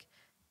about like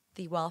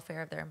the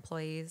welfare of their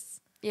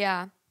employees.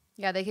 Yeah.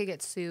 Yeah, they could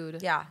get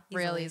sued. Yeah,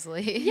 Real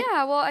easily. easily.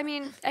 Yeah, well, I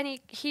mean, and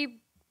he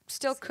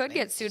still could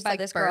get sued Just, by like,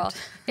 this girl. burped.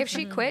 If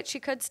she quit, she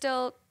could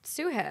still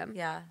sue him.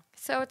 Yeah.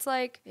 So it's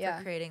like, For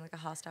creating like a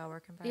hostile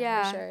work environment.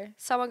 yeah, sure.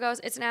 someone goes,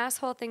 it's an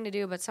asshole thing to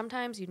do, but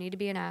sometimes you need to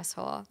be an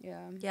asshole. Yeah.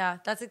 Yeah,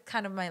 that's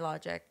kind of my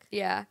logic.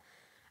 Yeah.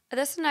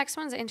 This next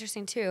one's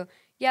interesting too.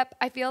 Yep,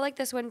 I feel like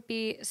this wouldn't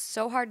be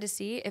so hard to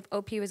see if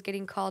OP was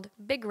getting called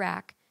Big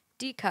Rack,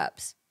 D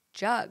Cups,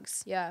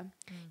 Jugs. Yeah.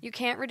 You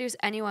can't reduce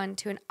anyone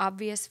to an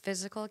obvious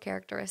physical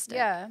characteristic.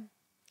 Yeah.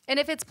 And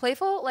if it's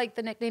playful, like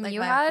the nickname Like you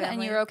my had, and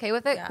family? you're okay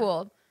with it, Yeah.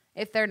 cool.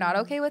 If they're not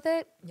okay with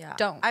it, Yeah.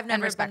 don't. I've and never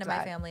been respect to my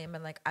that. family and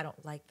been like, I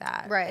don't like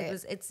that. Right.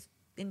 It's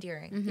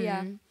endearing.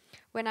 Yeah.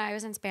 When I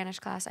was in Spanish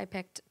class, I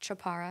picked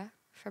Chaparra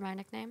for my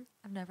nickname.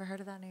 I've never heard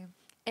of that name.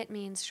 It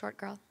means short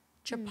girl.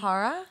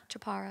 Chaparra?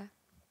 Chaparra.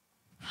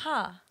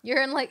 Huh.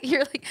 You're like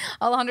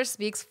Alejandra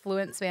speaks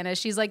fluent Spanish.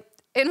 She's like,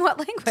 in what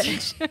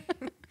language?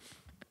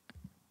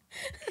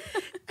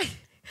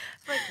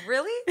 Like,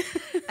 really?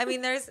 I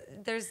mean, there's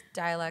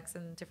dialects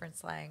and different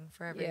slang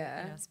for every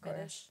Yeah, of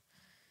Spanish.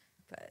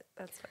 But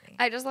that's funny.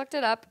 I just looked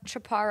it up.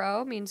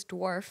 Chaparro means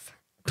dwarf.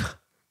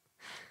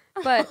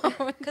 But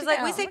Because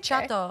like we Yeah, say okay.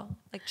 chato,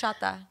 like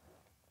chata.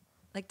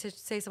 Like to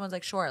say someone's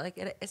like short, like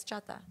it's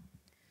chata.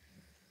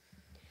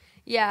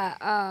 yeah,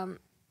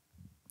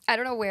 I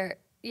don't know where.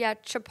 Yeah,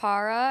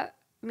 chaparro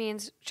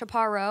means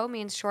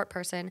short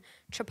person.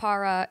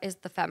 Chaparra is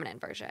the feminine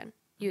version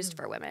used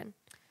for women.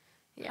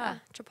 Yeah, Huh.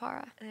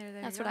 chaparra. There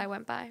That's you what go. I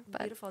went by.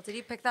 But Beautiful. Did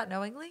you pick that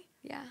knowingly?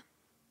 yeah,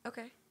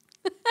 Okay.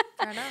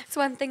 Fair enough. it's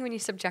one thing when you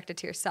subject it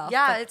to yourself.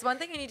 Yeah, but it's one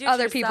thing when you do it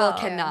other to people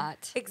yourself.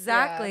 cannot.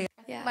 Exactly.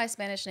 Yeah. My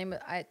Spanish name,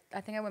 I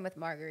think I went with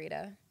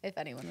Margarita, if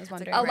anyone was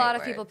wondering. A great lot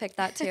of word. people picked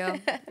that too.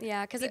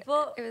 Yeah, because it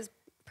People- was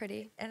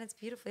pretty. And it's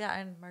beautiful. Yeah,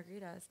 and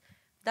margaritas.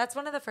 That's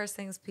one of the first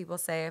things people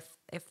say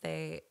if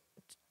they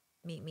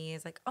meet me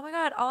is like, oh my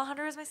God,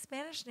 Alejandra is my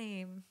Spanish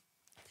name.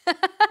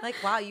 Like,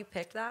 wow, you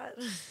picked that?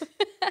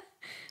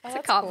 It's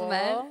a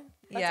compliment. Cool.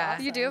 That's Yeah.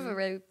 awesome. You do have a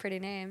really pretty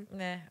name.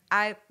 Nah,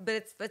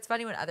 but it's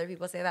funny when other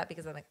people say that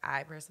because I'm like,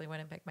 I personally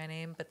wouldn't pick my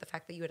name, but the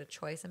fact that you had a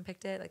choice and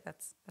picked it, like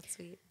that's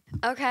sweet.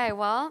 Okay,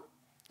 well,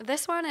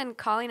 this one and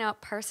calling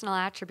out personal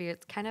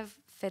attributes kind of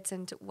fits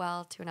into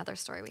to another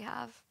story we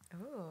have.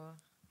 Ooh,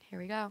 Here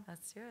we go.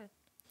 let's do it.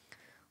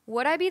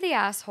 Would I be the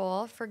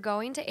asshole for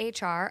going to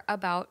HR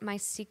about my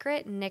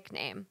secret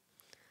nickname?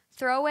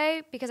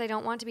 Throwaway because I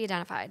don't want to be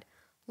identified.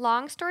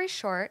 Long story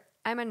short,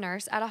 I'm a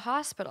nurse at a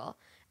hospital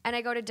and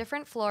I go to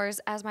different floors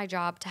as my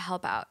job to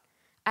help out.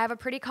 I have a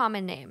pretty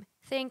common name.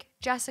 Think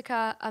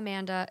Jessica,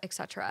 Amanda,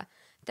 etc.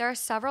 There are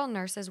several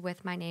nurses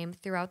with my name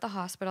throughout the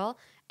hospital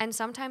and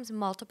sometimes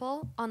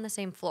multiple on the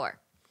same floor.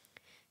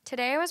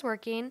 Today I was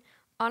working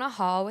on a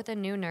hall with a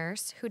new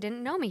nurse who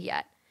didn't know me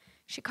yet.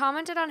 She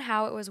commented on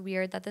how it was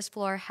weird that this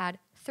floor had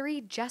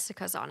 3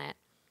 Jessicas on it.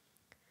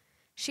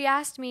 She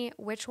asked me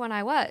which one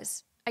I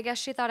was. I guess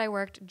she thought I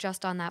worked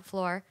just on that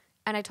floor,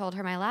 and I told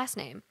her my last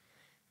name.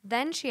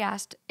 Then she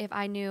asked if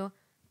I knew,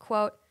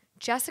 quote,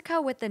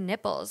 Jessica with the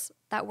nipples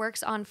that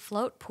works on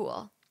float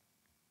pool.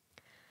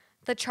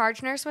 The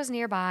charge nurse was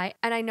nearby,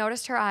 and I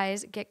noticed her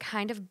eyes get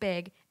kind of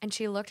big, and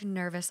she looked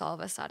nervous all of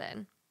a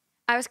sudden.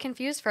 I was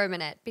confused for a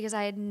minute because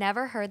I had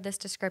never heard this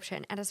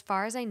description, and as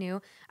far as I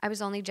knew, I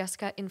was only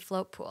Jessica in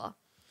float pool.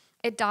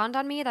 It dawned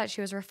on me that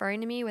she was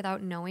referring to me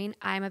without knowing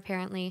I'm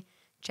apparently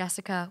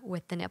Jessica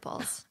with the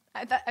nipples.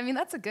 I mean,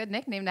 that's a good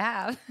nickname to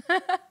have.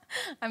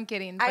 I'm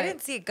kidding. I but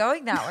didn't see it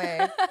going that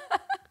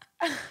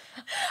way.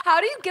 How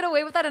do you get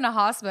away with that in a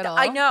hospital?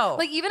 I know.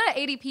 Like, even at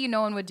ADP,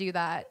 no one would do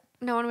that.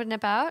 No one would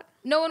nip out?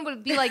 No one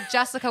would be like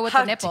Jessica with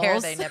How the nipples. dare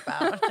they nip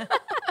out?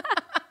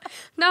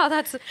 No,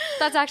 that's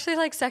actually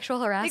like sexual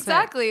harassment.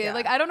 Exactly. Yeah.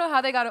 Like, I don't know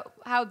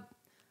how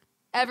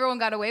everyone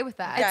got away with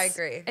that. Yeah, I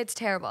agree. It's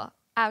terrible.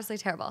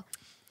 Absolutely terrible.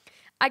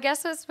 I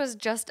guess this was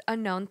just a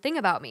known thing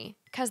about me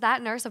because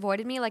that nurse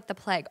avoided me like the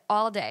plague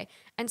all day,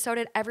 and so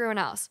did everyone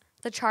else.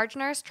 The charge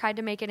nurse tried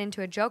to make it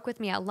into a joke with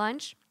me at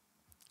lunch,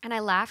 and I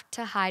laughed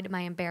to hide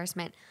my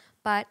embarrassment,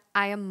 but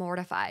I am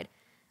mortified.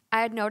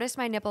 I had noticed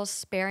my nipples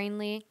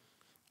sparingly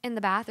in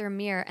the bathroom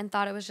mirror and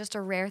thought it was just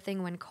a rare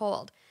thing when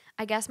cold.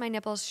 I guess my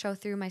nipples show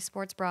through my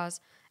sports bras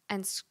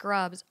and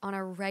scrubs on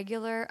a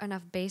regular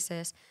enough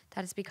basis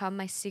that it's become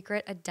my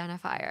secret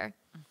identifier.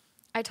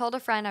 I told a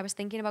friend I was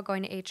thinking about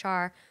going to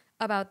HR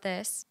about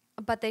this,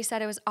 but they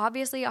said it was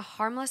obviously a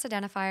harmless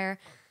identifier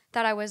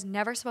that I was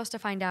never supposed to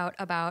find out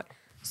about,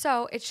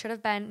 so it should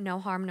have been no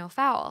harm, no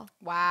foul.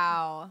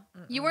 Wow.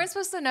 You weren't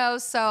supposed to know,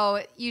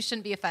 so you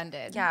shouldn't be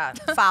offended. Yeah,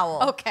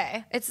 foul.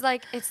 Okay. It's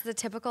the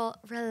typical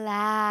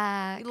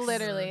relax.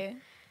 Literally.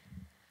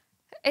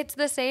 It's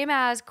the same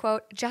as,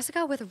 quote,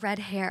 Jessica with red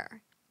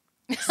hair,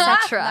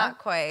 etc. Not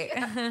quite.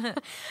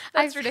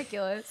 That's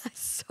ridiculous.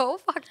 So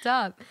fucked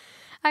up.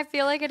 I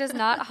feel like it is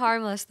not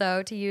harmless,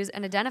 though, to use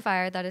an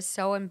identifier that is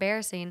so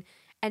embarrassing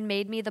and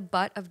made me the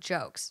butt of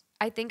jokes.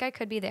 I think I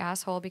could be the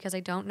asshole because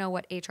I don't know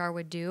what HR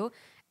would do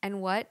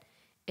and what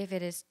if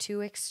it is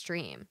too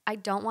extreme. I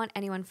don't want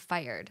anyone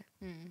fired.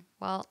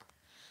 Well,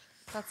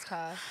 That's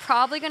tough.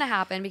 probably going to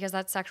happen because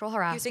that's sexual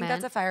harassment. You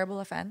think that's a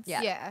fireable offense?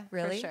 Yeah. Yeah.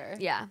 Really? For sure.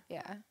 Yeah.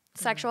 Yeah.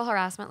 Sexual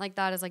harassment like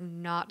that is like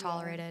not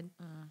tolerated.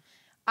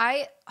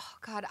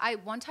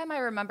 One time I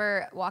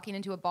remember walking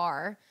into a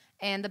bar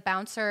and the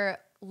bouncer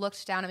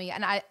looked down at me,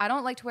 and I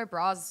don't like to wear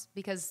bras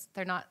because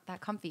they're not that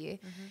comfy.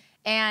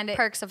 And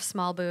Perks of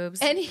small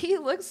boobs. and he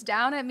looks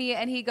down at me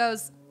and he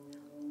goes,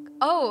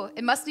 "Oh,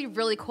 it must be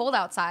really cold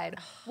outside,"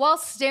 while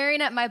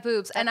staring at my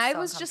boobs. And I so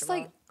was just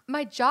like, uncomfortable.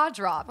 my jaw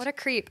dropped. What a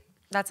creep.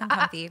 That's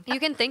uncomfy. You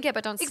can think it,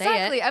 but don't say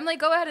Exactly. it. I'm like,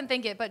 go ahead and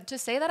think it, but to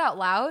say that out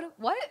loud,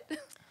 what?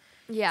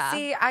 Yeah.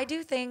 See, I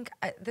do think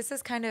this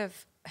is kind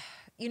of,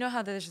 you know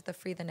how there's the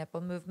free the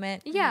nipple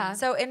movement? Yeah.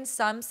 So in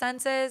some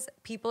senses,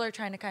 people are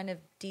trying to kind of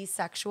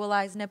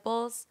desexualize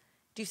nipples.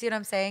 Do you see what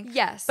I'm saying?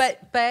 Yes.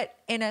 But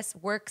in a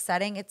work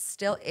setting, it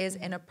still is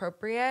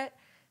inappropriate.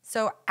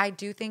 So I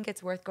do think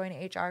it's worth going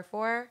to HR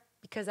for,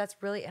 because that's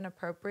really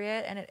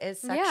inappropriate and it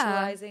is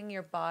sexualizing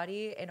your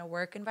body in a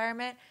work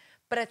environment.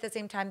 But at the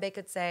same time, they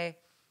could say,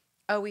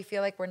 oh, we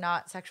feel like we're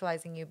not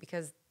sexualizing you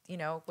because, you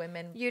know,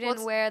 women. You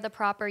didn't wear the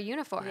proper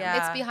uniform. Yeah.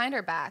 It's behind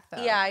her back,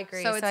 though. Yeah, I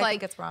agree. So it's I like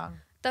think it's wrong.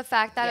 The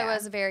fact that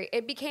Yeah.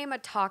 it became a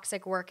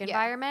toxic work yeah,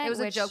 environment. It was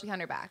which, a joke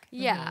behind her back.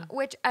 Yeah,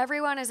 which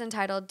everyone is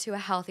entitled to a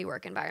healthy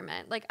work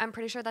environment. Like, I'm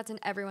pretty sure that's in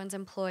everyone's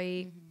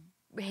employee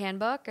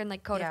handbook and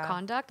like code of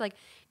conduct. Like,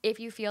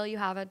 if you feel you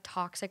have a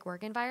toxic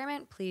work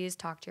environment, please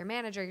talk to your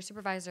manager, your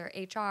supervisor,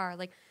 HR.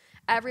 Like,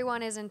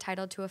 everyone is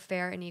entitled to a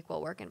fair and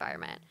equal work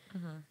environment.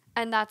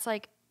 And that's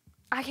like,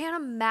 I can't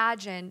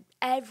imagine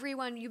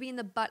you being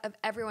the butt of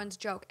everyone's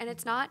joke. And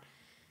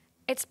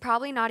it's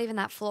probably not even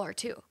that floor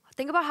too.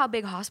 Think about how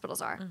big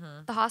hospitals are.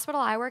 The hospital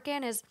I work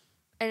in is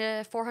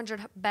a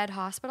 400 bed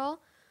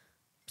hospital.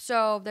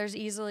 So there's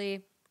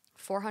easily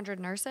 400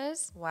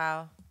 nurses.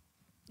 Wow.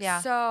 Yeah.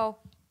 So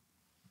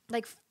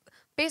like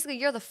basically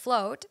you're the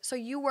float. So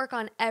you work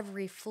on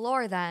every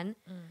floor then.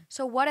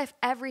 So what if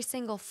every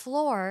single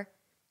floor,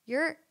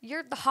 you're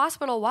the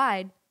hospital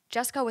wide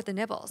Jessica with the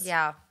nibbles?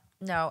 Yeah.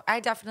 No, I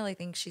definitely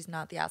think she's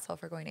not the asshole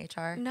for going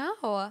to HR. No.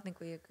 I think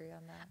we agree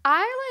on that.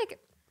 I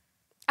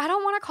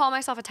don't want to call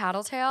myself a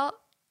tattletale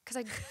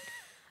because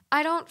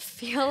I don't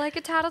feel like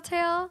a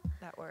tattletale.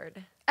 That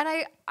word. And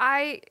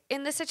I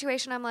in this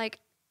situation, I'm like,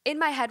 in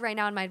my head right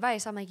now, in my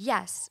advice, I'm like,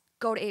 yes,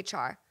 go to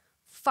HR.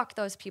 Fuck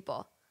those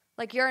people.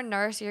 Like, you're a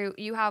nurse.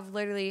 You have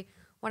literally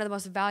one of the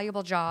most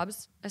valuable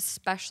jobs,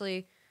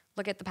 especially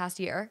look at the past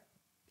year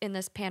in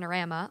this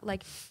panorama,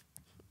 like,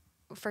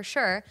 for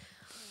sure.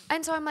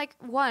 And so I'm like,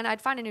 one,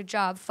 I'd find a new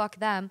job. Fuck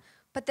them.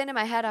 But then in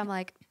my head, I'm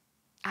like,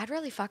 I'd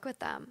really fuck with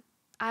them.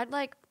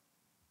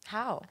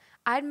 How?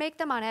 I'd make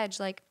them on edge,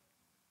 like,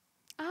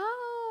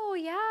 oh,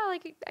 yeah,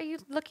 like, are you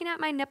looking at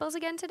my nipples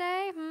again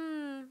today?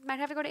 Might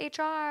have to go to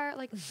HR.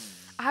 Like,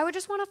 I would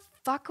just want to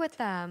fuck with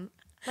them.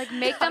 Like,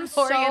 make them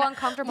so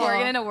uncomfortable.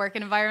 Morgan in a work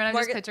environment. I'm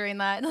Morgan- just picturing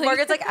that. Like,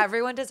 Morgan's like,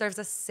 everyone deserves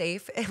a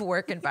safe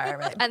work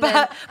environment. And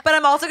but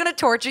I'm also going to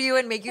torture you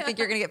and make you think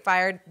you're going to get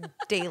fired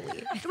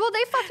daily. Well,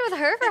 they fucked with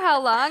her for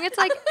how long? It's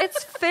like,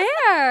 it's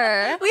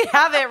fair. We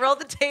have it. Roll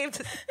the tape.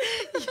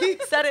 You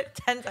said it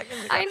 10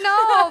 seconds ago. I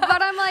know,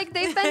 but I'm like,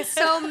 they've been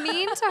so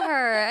mean to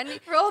her. And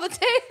roll the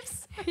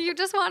tapes. you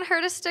just want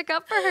her to stick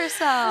up for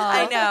herself.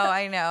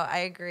 I know. I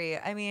agree.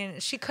 I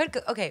mean, she could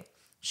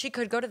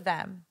go to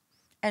them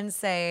and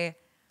say,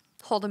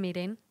 Hold a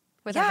meeting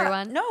with yeah,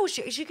 everyone. No,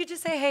 she could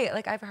just say, hey,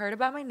 like, I've heard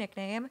about my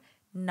nickname.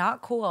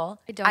 Not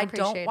cool. I don't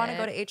appreciate want to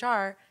go it. to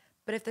HR,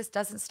 but if this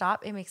doesn't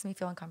stop, it makes me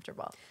feel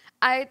uncomfortable.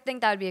 I think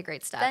that would be a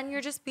great step. Then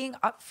you're just being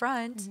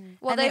upfront.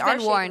 Well, and they've they are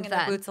been warned shaking in their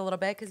then. boots a little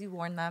bit because you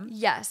warned them.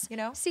 Yes. You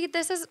know? See,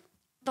 this is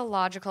the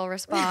logical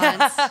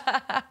response,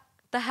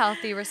 the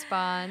healthy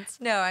response.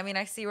 No, I mean,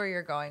 I see where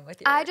you're going with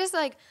your. I just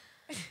like,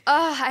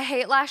 I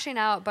hate lashing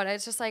out, but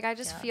it's just like, I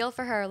just feel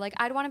for her. Like,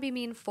 I'd want to be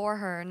mean for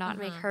her, not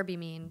make her be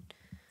mean.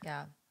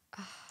 Yeah.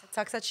 It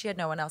sucks that she had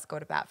no one else go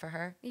to bat for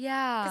her.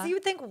 Yeah. Because you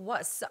would think,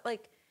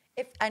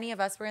 if any of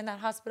us were in that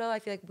hospital, I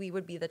feel like we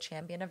would be the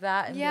champion of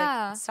that and be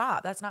Yeah. like,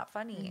 stop, that's not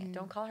funny.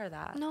 Don't call her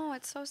that. No,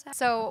 it's so sad.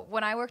 So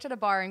when I worked at a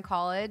bar in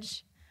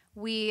college,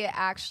 we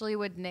actually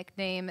would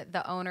nickname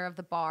the owner of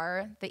the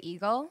bar the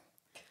Eagle.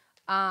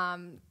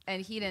 And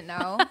he didn't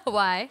know.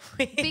 Why?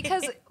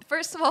 Because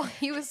first of all,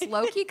 he was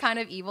low-key kind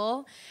of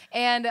evil.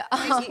 And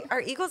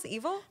Are eagles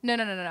evil?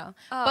 no.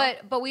 Oh.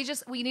 But we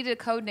needed a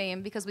code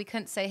name because we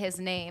couldn't say his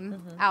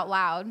name out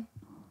loud.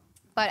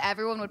 But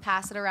everyone would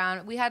pass it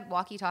around. We had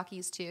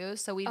walkie-talkies too,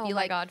 so we'd Oh be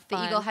my like, God, the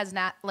fun. eagle has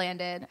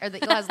landed, or the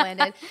eagle has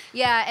landed.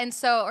 Yeah, and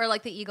so, or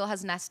like the eagle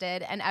has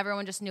nested, and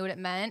everyone just knew what it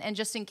meant. And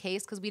just in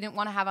case, because we didn't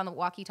want to have on the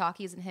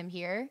walkie-talkies and him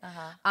here.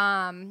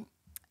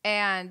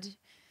 And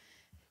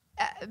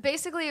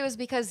basically it was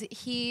because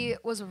he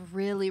was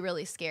really,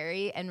 really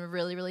scary and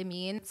really, really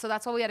mean. So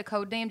that's why we had a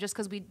code name, just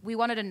because we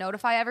wanted to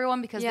notify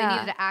everyone because they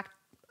needed to act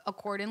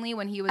accordingly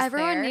when he was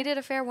Everyone there. needed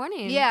a fair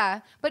warning.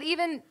 Yeah, but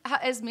even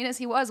as mean as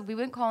he was, we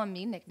wouldn't call him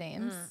mean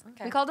nicknames.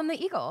 Okay. We called him the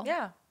Eagle.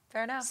 Yeah,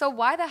 fair enough. So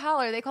why the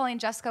hell are they calling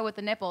Jessica with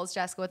the nipples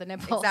Jessica with the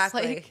nipples?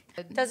 Exactly.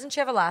 Like, Doesn't she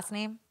have a last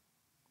name?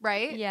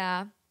 right?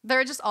 Yeah.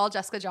 They're just all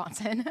Jessica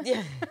Johnson.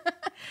 Yeah.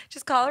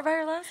 Just call her by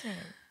her last name.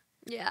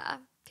 Yeah.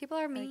 People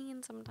are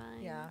mean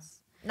sometimes. Yeah.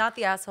 Not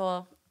the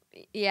asshole.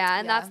 Yeah,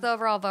 and Yeah. that's the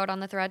overall vote on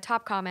the thread.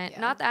 Top comment,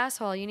 not the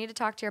asshole. You need to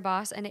talk to your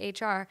boss and to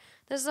HR.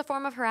 This is a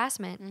form of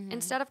harassment.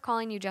 Instead of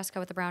calling you Jessica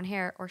with the brown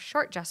hair or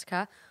short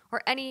Jessica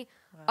or any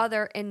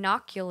other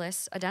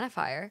innocuous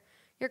identifier,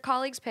 your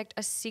colleagues picked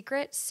a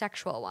secret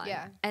sexual one.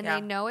 Yeah. And Yeah.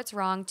 they know it's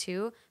wrong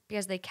too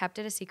because they kept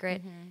it a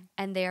secret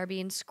and they are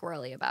being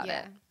squirrely about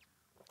Yeah. it.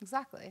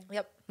 Exactly.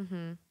 Yep.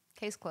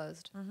 Case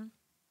closed.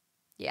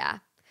 Yeah.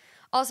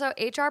 Also,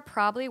 HR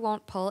probably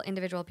won't pull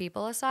individual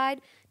people aside.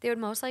 They would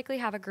most likely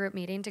have a group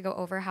meeting to go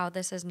over how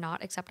this is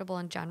not acceptable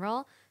in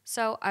general.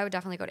 So I would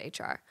definitely go to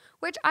HR,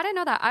 which I didn't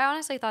know that. I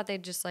honestly thought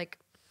they'd just like,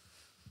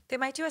 They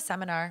might do a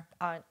seminar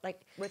on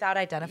like without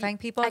identifying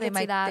people. I They could see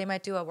might that. they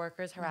might do a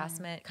workers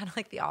harassment, kind of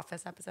like the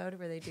Office episode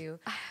where they do.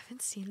 I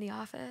haven't seen The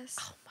Office.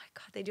 Oh my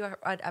god, they do an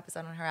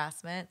episode on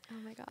harassment. Oh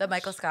my gosh. That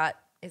Michael Scott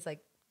is like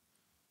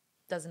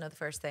doesn't know the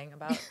first thing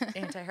about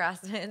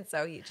anti-harassment,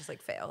 so he just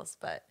like fails.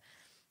 But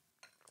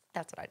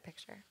that's what I'd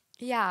picture.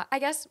 Yeah, I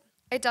guess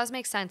it does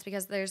make sense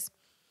because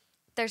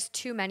there's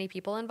too many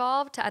people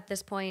involved to, at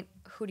this point,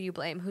 who do you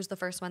blame? Who's the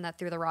first one that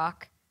threw the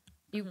rock?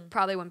 You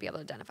probably wouldn't be able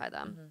to identify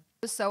them.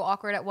 It was so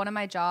awkward at one of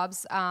my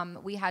jobs.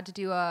 We had to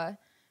do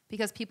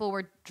because people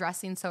were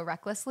dressing so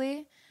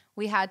recklessly,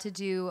 we had to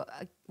do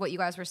what you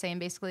guys were saying,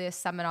 basically a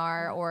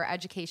seminar or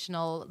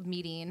educational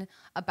meeting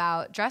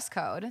about dress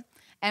code.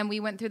 And we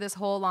went through this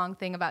whole long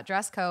thing about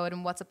dress code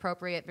and what's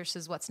appropriate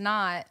versus what's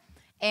not.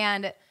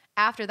 And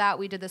after that,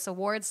 we did this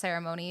award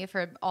ceremony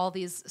for all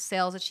these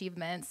sales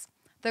achievements.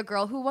 The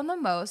girl who won the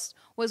most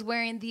was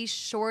wearing the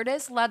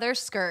shortest leather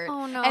skirt.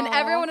 Oh, no. And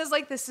everyone was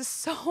like, this is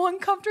so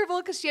uncomfortable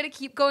because she had to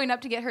keep going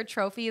up to get her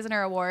trophies and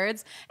her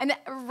awards. And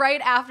right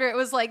after it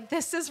was like,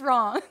 this is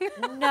wrong.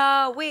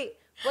 No, wait.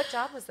 What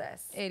job was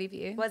this?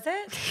 ADP. Was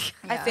it?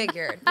 I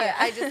figured. But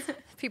I just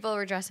People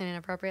were dressing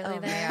inappropriately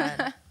oh there.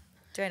 man.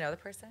 Do I know the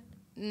person?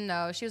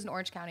 No, she was an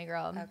Orange County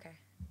girl. Okay.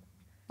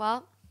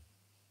 Well,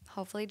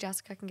 hopefully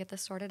Jessica can get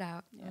this sorted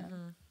out. Yeah.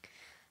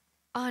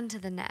 On to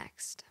the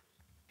next.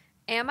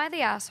 Am I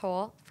the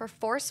asshole for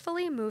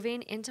forcefully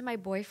moving into my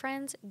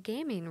boyfriend's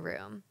gaming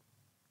room?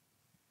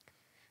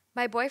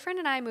 My boyfriend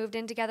and I moved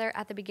in together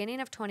at the beginning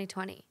of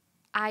 2020,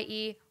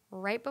 i.e.,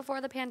 right before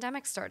the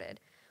pandemic started.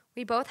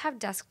 We both have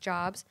desk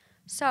jobs,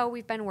 so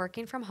we've been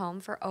working from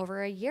home for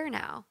over a year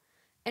now.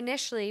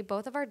 Initially,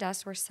 both of our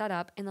desks were set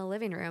up in the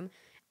living room,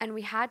 and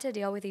we had to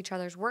deal with each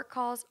other's work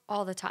calls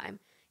all the time.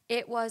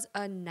 It was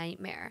a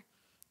nightmare.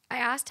 I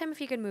asked him if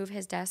he could move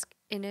his desk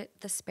into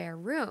the spare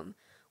room,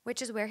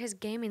 which is where his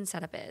gaming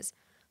setup is.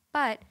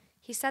 But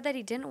he said that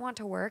he didn't want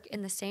to work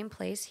in the same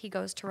place he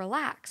goes to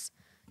relax.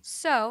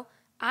 So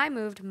I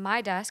moved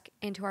my desk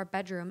into our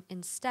bedroom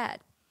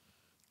instead.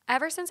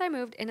 Ever since I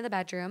moved into the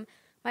bedroom,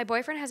 my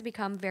boyfriend has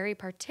become very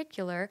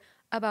particular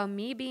about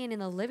me being in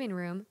the living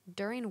room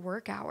during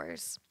work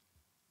hours.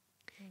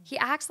 He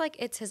acts like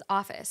it's his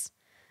office.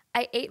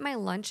 I ate my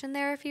lunch in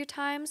there a few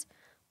times,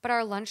 but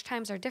our lunch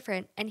times are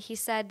different, and he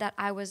said that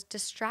I was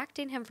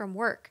distracting him from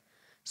work.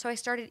 So I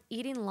started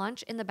eating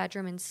lunch in the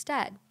bedroom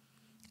instead.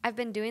 I've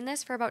been doing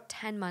this for about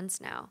 10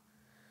 months now.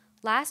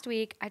 Last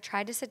week, I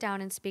tried to sit down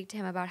and speak to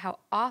him about how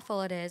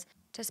awful it is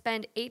to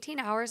spend 18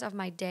 hours of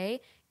my day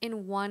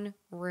in one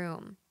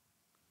room.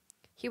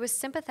 He was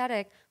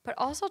sympathetic, but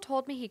also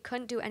told me he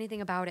couldn't do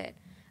anything about it.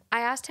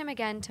 I asked him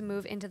again to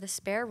move into the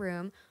spare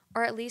room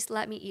or at least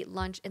let me eat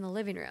lunch in the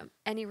living room,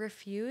 and he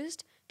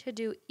refused to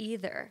do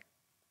either.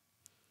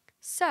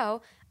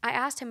 So I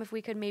asked him if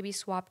we could maybe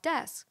swap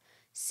desks,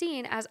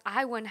 seeing as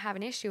I wouldn't have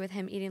an issue with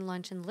him eating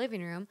lunch in the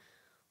living room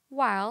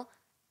while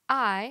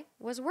I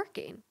was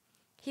working.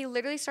 He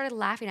literally started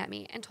laughing at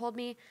me and told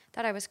me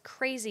that I was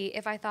crazy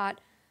if I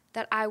thought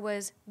that I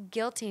was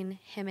guilting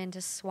him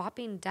into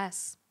swapping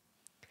desks.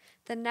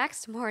 The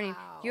next morning,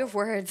 you have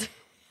words.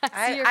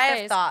 I see your I face.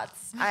 have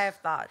thoughts. I have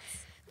thoughts.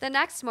 The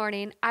next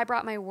morning, I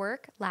brought my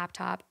work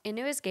laptop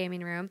into his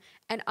gaming room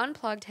and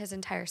unplugged his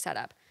entire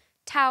setup.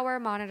 Tower,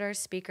 monitor,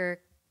 speaker,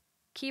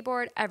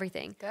 keyboard,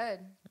 everything. Good.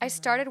 I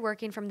started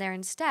working from there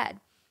instead.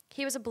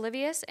 He was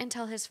oblivious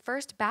until his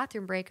first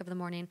bathroom break of the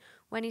morning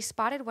when he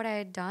spotted what I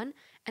had done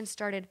and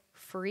started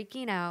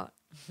freaking out.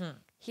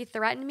 He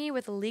threatened me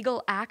with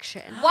legal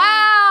action.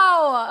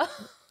 Wow.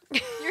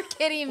 You're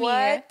kidding me.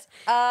 What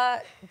a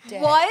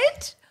dick.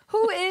 What?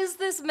 Who is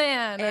this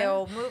man?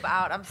 Ew, move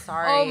out. I'm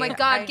sorry. Oh my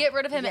God, get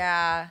rid of him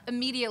Yeah.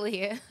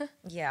 immediately.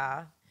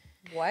 Yeah.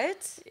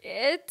 What?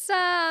 It's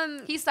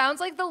He sounds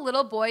like the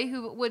little boy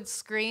who would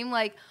scream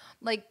like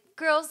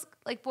girls,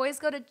 like boys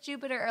go to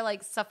Jupiter or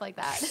like stuff like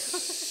that.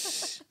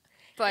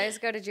 boys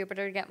go to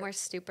Jupiter to get more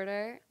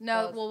stupider.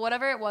 No, well,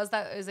 whatever it was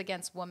that is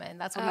against women.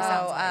 That's what he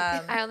sounds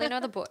like. I only know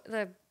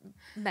the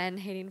men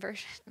hating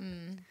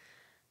version.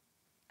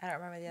 I don't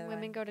remember the other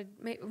Women one. go to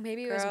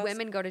maybe it was Girls.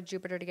 women go to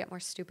Jupiter to get more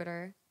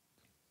stupider.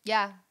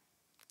 Yeah.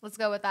 Let's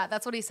go with that.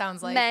 That's what he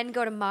sounds like. Men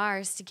go to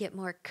Mars to get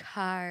more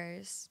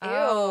cars. Ew,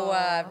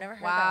 I've never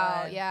heard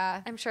that one.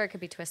 Yeah. I'm sure it could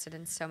be twisted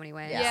in so many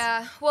ways.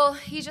 Yeah. Well,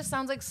 he just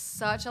sounds like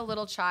such a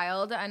little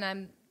child, and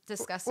I'm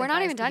disgusted. We're by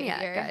not his even done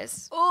behavior. yet,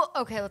 guys. Oh,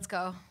 okay. Let's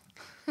go.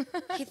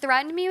 He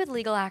threatened me with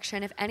legal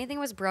action if anything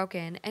was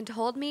broken and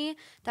told me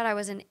that I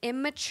was an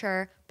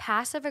immature,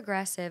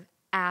 passive-aggressive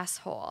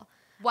asshole.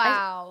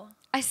 Wow.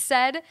 I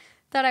said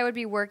that I would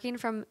be working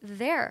from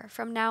there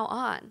from now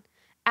on.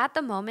 At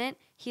the moment,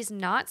 he's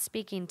not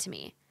speaking to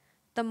me.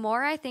 The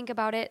more I think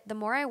about it, the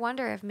more I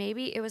wonder if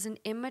maybe it was an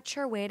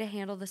immature way to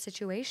handle the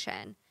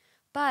situation.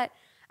 But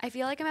I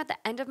feel like I'm at the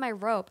end of my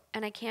rope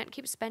and I can't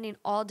keep spending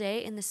all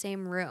day in the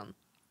same room.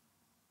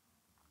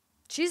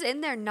 She's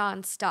in there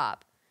nonstop.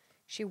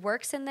 She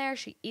works in there,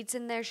 she eats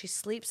in there, she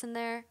sleeps in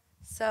there.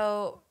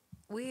 So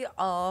we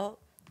all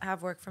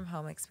have work from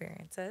home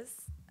experiences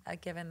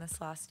given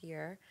this last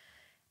year.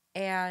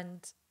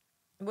 And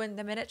when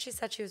the minute she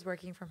said she was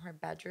working from her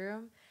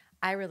bedroom,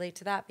 I relate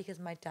to that because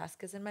my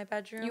desk is in my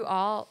bedroom. You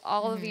all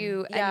of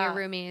you and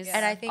your roomies,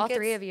 And I think all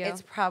three of you.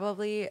 It's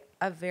probably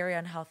a very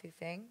unhealthy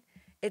thing.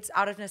 It's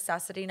out of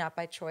necessity, not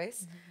by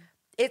choice.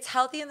 It's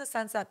healthy in the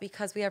sense that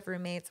because we have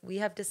roommates, we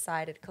have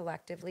decided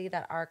collectively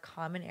that our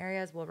common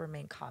areas will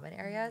remain common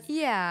areas.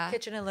 Yeah.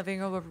 Kitchen and living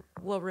room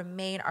will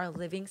remain our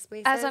living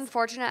spaces. As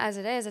unfortunate as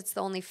it is, it's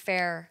the only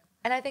fair.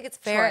 And I think it's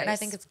fair and I choice.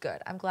 think it's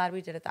good. I'm glad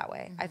we did it that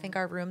way. I think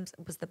our rooms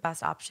was the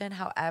best option.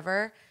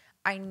 However,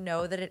 I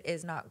know that it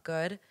is not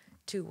good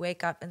to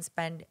wake up and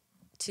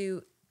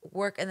to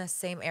work in the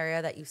same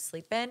area that you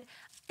sleep in.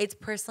 It's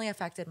personally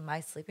affected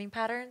my sleeping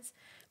patterns.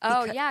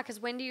 Oh, yeah,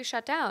 because when do you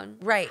shut down?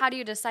 Right. How do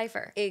you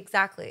decipher?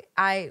 Exactly.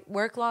 I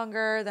work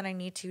longer than I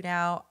need to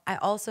now. I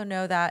also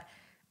know that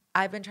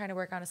I've been trying to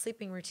work on a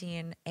sleeping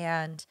routine,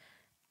 and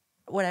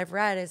what I've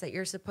read is that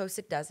you're supposed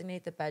to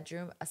designate the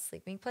bedroom a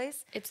sleeping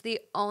place. It's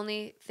the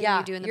only thing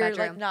you do in the you're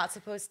bedroom. like not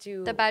supposed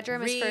to. The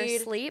bedroom is read.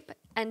 for sleep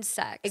and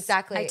sex.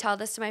 Exactly. I tell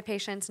this to my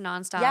patients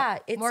nonstop. Yeah,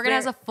 it's Morgan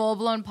has a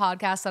full-blown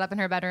podcast set up in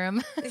her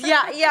bedroom.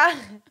 yeah.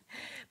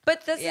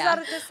 But this is Yeah. out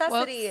of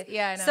necessity. Whoops.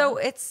 Yeah, I know. So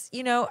it's,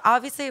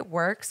 obviously it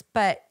works,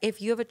 but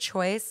if you have a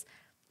choice,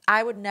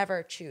 I would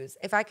never choose.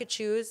 If I could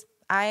choose,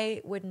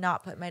 I would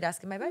not put my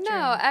desk in my bedroom.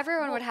 No,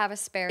 everyone would have a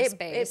spare it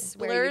space. It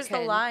where you blurs the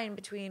can- line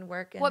between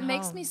work and What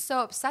makes home. me so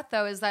upset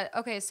though is that,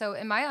 okay, so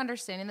am I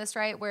understanding this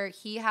right? Where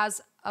he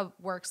has a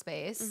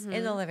workspace.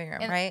 in the living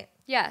room, And- right?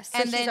 Yes. So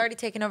And she's then- already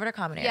taken over the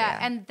common area. Yeah,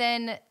 and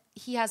then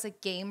he has a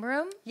game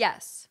room.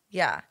 yes.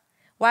 yeah.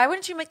 Why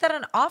wouldn't you make that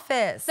an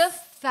office?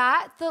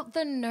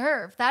 The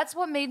nerve. That's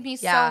what made me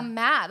Yeah. so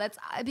mad. That's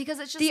because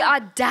it's just The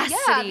like, audacity.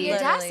 Yeah, the Literally.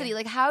 audacity.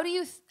 Like,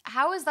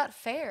 how is that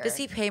fair? Does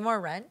he pay more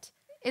rent?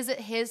 Is it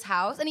his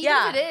house? And even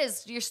Yeah. if it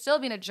is, you're still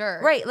being a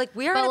jerk. Right. Like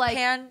we are But in like-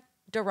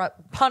 a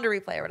Ponder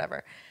replay or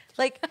whatever.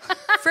 Like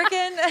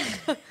freaking.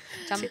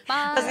 Jump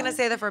I was gonna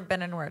say the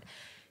forbidden word.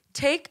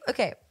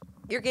 Okay,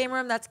 your game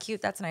room, that's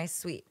cute, that's nice,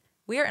 sweet.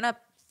 We are in a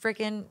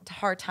freaking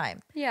hard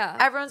time. Yeah.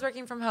 Everyone's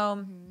working from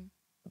home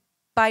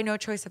by no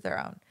choice of their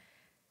own.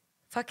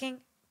 Fucking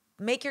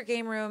make your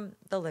game room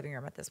the living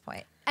room at this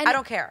point. And- I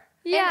don't care.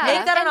 Yeah.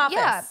 Make that an office.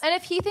 Yeah, and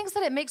if he thinks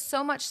that it makes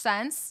so much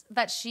sense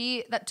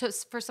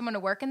for someone to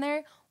work in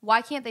there,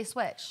 why can't they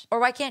switch? Or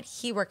why can't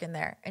he work in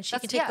there and she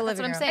That's- can take yeah, the that's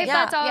living what I'm room? saying.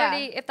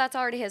 If Yeah. that's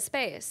already his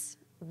space.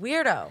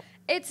 Weirdo.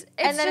 It's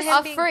And then just him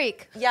A being-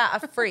 freak. Yeah,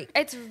 a freak.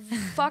 it's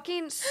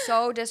fucking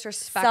so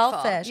disrespectful.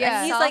 Selfish.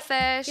 Yeah. And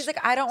Selfish. he's like,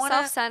 I don't want to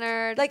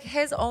self-centered. like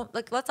his own,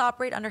 like let's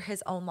operate under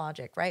his own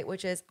logic, right?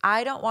 Which is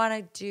I don't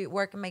want to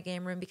work in my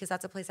game room because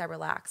that's a place I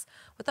relax.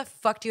 What the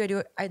fuck do I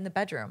do in the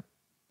bedroom?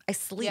 I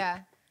sleep.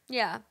 Yeah.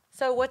 yeah.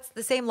 So what's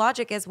the same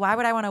logic is why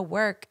would I want to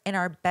work in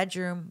our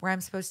bedroom where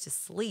I'm supposed to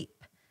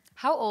sleep?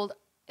 How old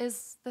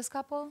is this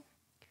couple?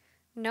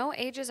 No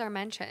ages are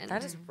mentioned.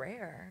 That is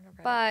rare.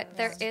 but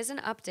there is an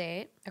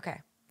update.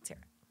 Okay, let's hear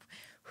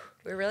it.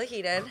 We're really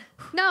heated.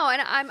 No, and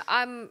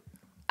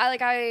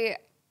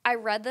I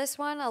read this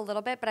one a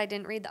little bit, but I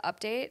didn't read the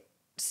update.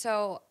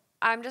 So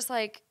I'm just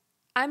like,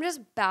 I'm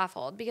just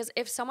baffled because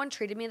if someone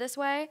treated me this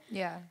way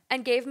Yeah.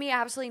 and gave me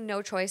absolutely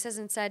no choices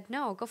and said,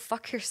 no, go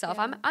fuck yourself.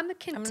 Yeah. I'm I'm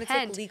content.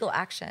 gonna take legal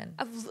action.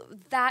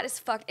 That is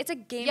fucked. It's a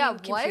gaming Yeah,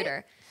 what?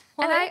 computer.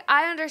 What? And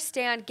I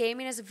understand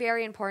gaming is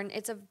very important.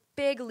 It's a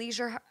big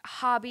leisure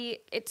hobby.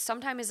 It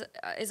sometimes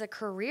is a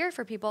career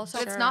for people. So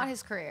But it's not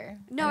his career.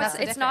 no, And that's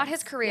the it's not his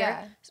difference. career.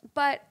 Yeah.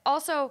 But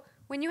also,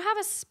 when you have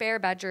a spare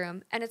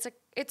bedroom and it's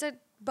a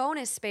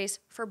bonus space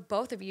for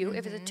both of you.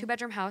 If it's a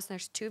 2-bedroom house and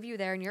there's 2 of you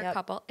there and you're a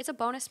couple, it's a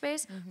bonus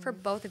space for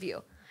both of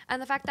you.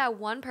 And the fact that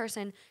one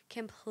person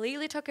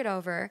completely took it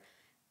over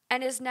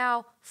and is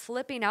now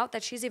flipping out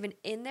that she's even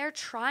in there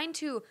trying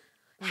to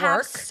have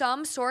Work.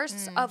 some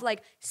source of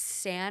like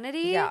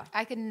sanity. Yeah.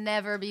 I could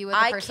never be with a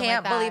I person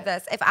can't like that. believe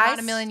this. If Not I in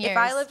a million if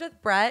I years. lived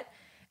with Brett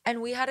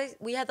and we had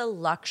the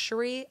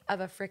luxury of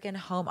a freaking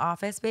home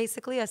office,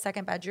 basically a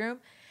second bedroom,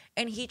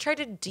 and he tried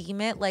to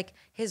deem it like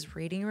his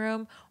reading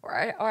room, or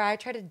I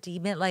tried to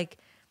deem it like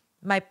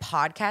my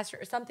podcast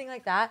or something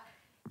like that,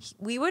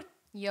 we would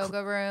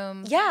Yoga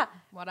room. yeah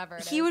Whatever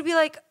it he is. would be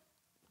like,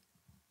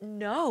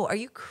 no, are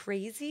you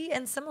crazy?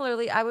 And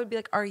similarly, I would be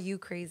like, are you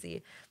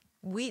crazy?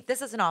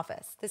 This is an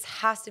office. This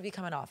has to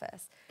become an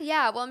office.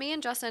 Yeah. Well, me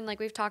and Justin, like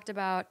we've talked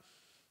about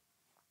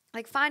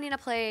like finding a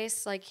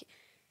place, like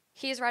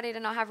he's ready to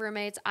not have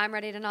roommates. I'm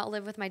ready to not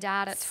live with my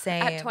dad at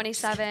Same.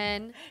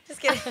 27.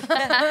 Just kidding.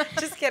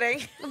 Just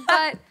kidding.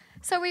 But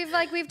so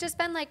we've just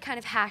been like kind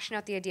of hashing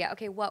out the idea.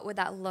 Okay, what would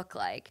that look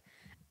like?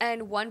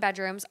 And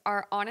 1-bedrooms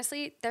are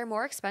honestly, they're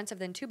more expensive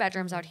than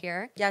 2-bedrooms out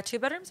here. Yeah, 2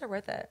 bedrooms are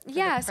worth it. for the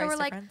Yeah, so price we're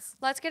like, difference.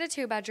 let's get a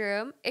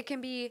 2-bedroom. It can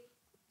be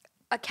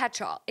a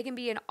catch-all. It can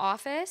be an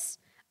office,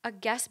 a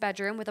guest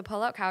bedroom with a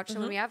pull-out couch, so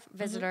when we have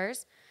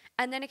visitors,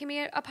 and then it can be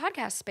a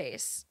podcast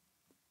space.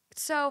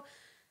 So,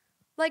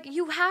 like,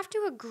 you have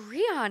to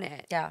agree on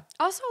it. Yeah.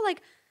 Also,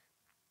 like,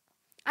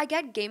 I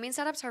get gaming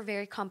setups are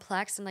very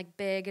complex and like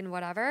big and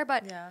whatever,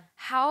 but Yeah.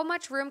 how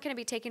much room can it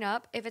be taken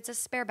up if it's a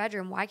spare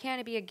bedroom? Why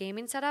can't it be a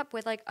gaming setup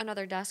with like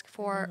another desk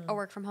for a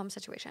work from home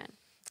situation?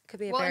 Could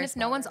be a Well, very and if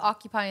no small one's room.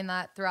 occupying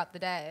that throughout the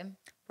day,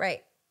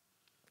 Right.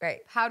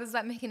 how does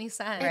that make any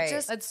sense? Right.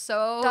 just It's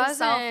so doesn't.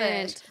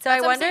 selfish. So That's I what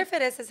I'm wonder saying. if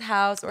it is his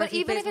house or But if he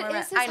even pays if it more is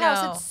rent. his I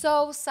house, know. it's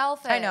so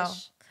selfish. I know.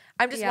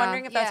 I'm just Yeah.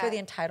 wondering if that's Yeah. where the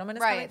entitlement is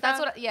coming Right. That's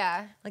from. what.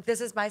 Yeah. Like, this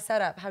is my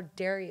setup. How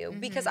dare you?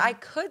 Because I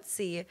could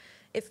see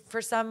if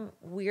for some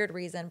weird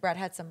reason Brett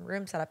had some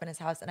room set up in his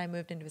house and I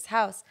moved into his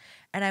house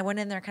and I went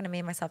in there, kind of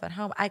made myself at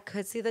home. I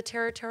could see the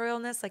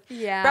territorialness. Like,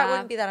 Yeah. Brett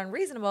wouldn't be that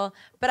unreasonable,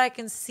 but I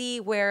can see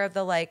where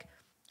the like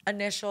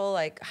initial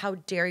like, how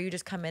dare you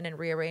just come in and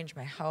rearrange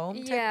my home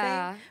type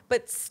Yeah. thing.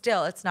 But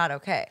still, it's not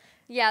okay.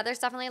 Yeah, there's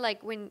definitely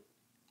like when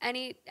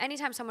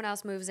anytime someone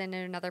else moves into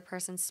another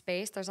person's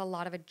space, there's a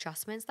lot of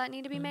adjustments that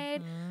need to be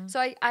made. So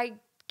I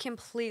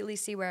completely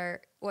see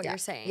what Yeah. you're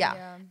saying. Yeah.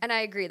 Yeah. And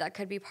I agree that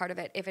could be part of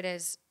it if it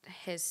is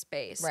his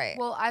space. Right.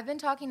 Well, I've been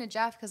talking to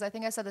Jeff because I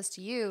think I said this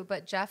to you,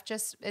 but Jeff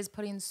just is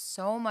putting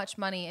so much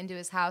money into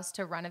his house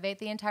to renovate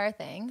the entire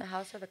thing. The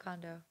house or the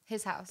condo?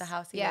 His house. The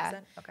house he yeah. lives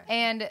in? Okay.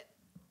 And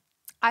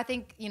I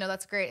think,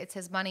 that's great. It's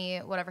his money,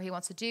 whatever he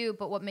wants to do.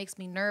 But what makes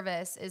me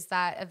nervous is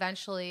that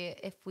eventually,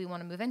 if we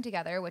want to move in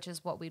together, which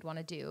is what we'd want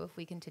to do if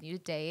we continue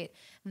to date,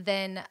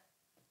 then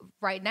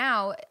right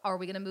now, are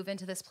we going to move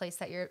into this place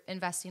that you're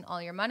investing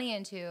all your money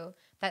into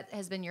that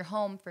has been your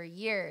home for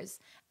years?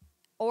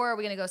 Or are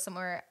we going to go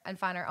somewhere and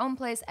find our own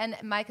place? And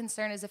my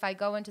concern is if I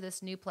go into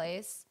this new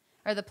place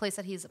or the place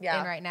that he's in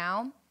right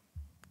now,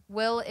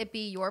 will it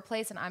be your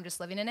place and I'm just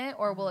living in it,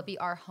 or will it be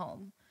our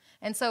home?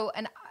 And so,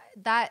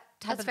 that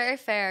type That's of very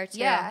fair too.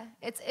 yeah,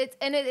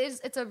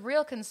 it's a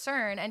real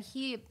concern. And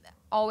he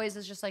always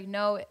is just like,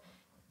 no,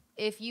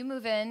 if you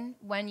move in,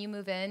 when you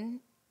move in,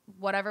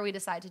 whatever we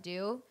decide to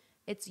do,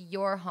 it's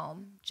your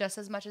home just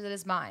as much as it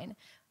is mine.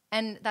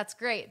 And that's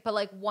great. But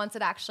like once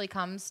it actually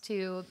comes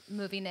to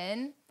moving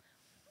in,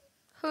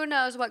 Who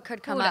knows what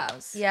could come who up?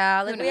 knows?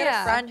 Yeah, like we had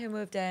knows? a friend who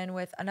moved in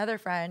with another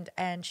friend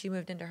and she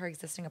moved into her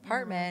existing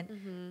apartment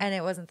and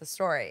it wasn't the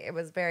story. It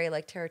was very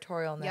like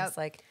territorialness, Yep.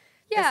 like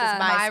Yeah. this is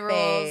my My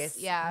rules, space,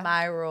 yeah.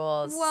 my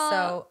rules. Well,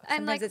 so and,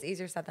 sometimes like- it's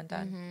easier said than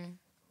done.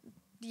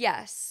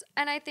 Yes.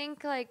 And I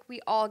think like we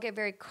all get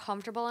very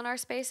comfortable in our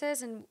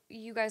spaces, and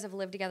you guys have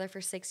lived together for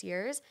 6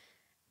 years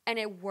and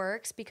it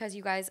works because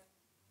you guys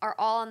are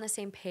all on the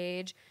same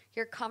page.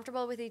 You're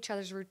comfortable with each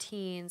other's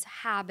routines,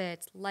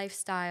 habits,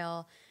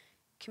 lifestyle,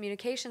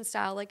 communication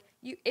style. Like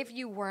if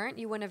you weren't,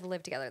 you wouldn't have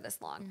lived together this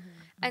long.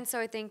 And so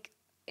I think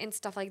in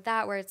stuff like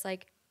that where it's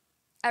like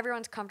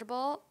everyone's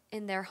comfortable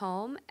in their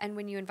home, and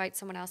when you invite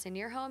someone else into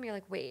your home, you're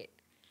like, wait,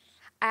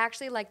 I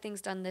actually like things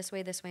done this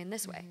way, and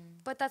this way.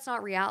 But that's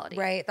not reality.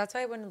 Right. That's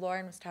why when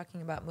Lauren was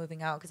talking about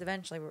moving out, because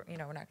eventually we're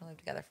not going to live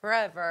together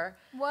forever.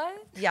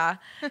 What? Yeah.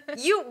 What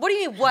do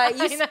you mean what?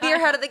 You I know.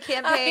 spearheaded the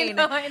campaign.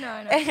 I know.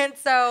 And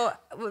so,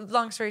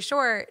 long story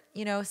short,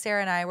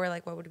 Sarah and I were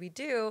like, what would we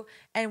do?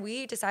 And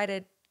we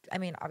decided, I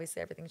mean,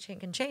 obviously everything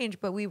can change,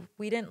 but we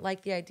didn't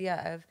like the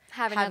idea of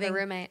Having another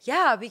roommate.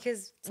 Yeah,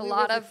 because It's a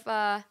lot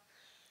of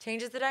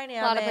changes the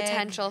dynamic. A lot of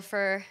potential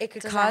for it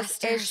could disasters.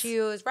 cause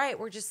issues. Right.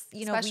 We're just,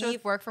 Especially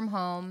with work from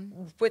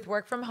home. With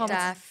work from home.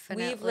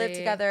 Definitely. We've lived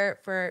together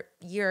for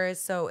years.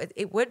 So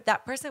it would,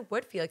 that person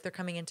would feel like they're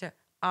coming into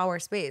our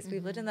space.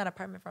 We've lived in that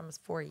apartment for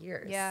almost 4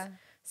 years. Yeah.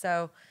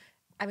 So,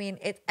 I mean,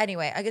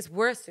 anyway, I guess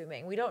we're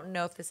assuming. We don't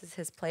know if this is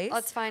his place.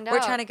 Let's find We're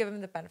out. trying to give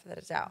him the benefit of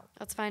the doubt.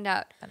 Let's find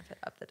out. Benefit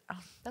of the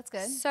doubt. That's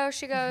good. So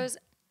she goes,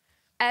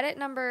 edit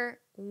number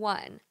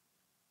 1.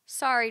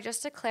 Sorry,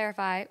 just to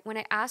clarify, when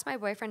I asked my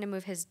boyfriend to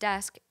move his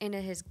desk into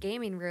his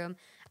gaming room,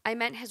 I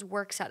meant his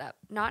work setup,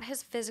 not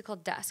his physical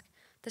desk.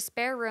 The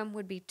spare room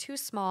would be too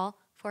small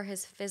for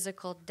his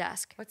physical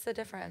desk. What's the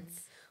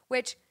difference?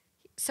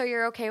 So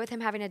you're okay with him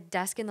having a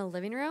desk in the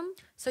living room?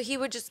 So he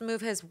would just move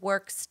his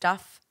work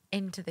stuff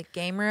into the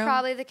game room?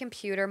 Probably the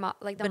computer,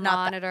 like the but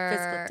monitor. not the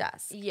physical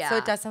desk. Yeah. So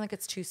it does sound like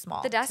it's too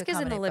small. The desk to is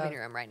in the accommodate living both.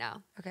 room right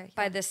now. Okay.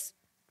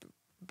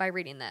 By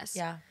reading this.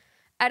 Yeah.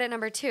 Edit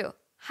number 2.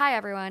 Hi,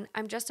 everyone.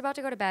 I'm just about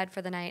to go to bed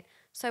for the night,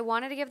 so I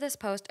wanted to give this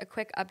post a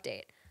quick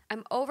update.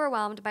 I'm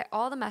overwhelmed by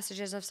all the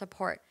messages of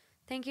support.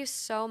 Thank you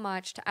so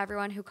much to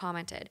everyone who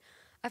commented.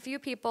 A few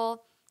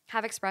people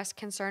have expressed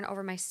concern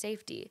over my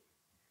safety.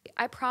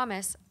 I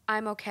promise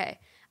I'm okay.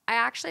 I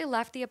actually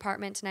left the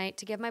apartment tonight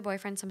to give my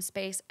boyfriend some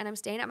space, and I'm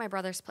staying at my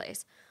brother's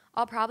place.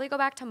 I'll probably go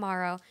back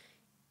tomorrow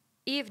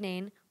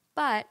evening,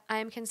 but I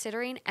am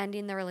considering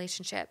ending the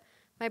relationship.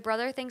 My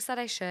brother thinks that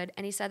I should,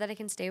 and he said that I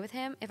can stay with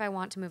him if I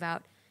want to move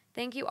out.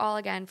 Thank you all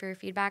again for your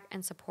feedback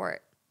and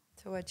support.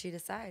 So what'd you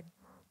decide?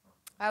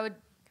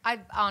 I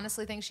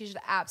honestly think she should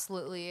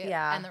absolutely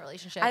end the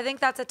relationship. I think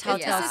that's a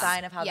telltale Yeah.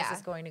 sign of how this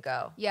is going to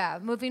go. Yeah,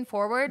 moving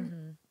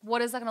forward,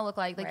 what is that going to look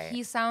like? Like,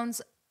 he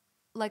sounds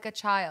like a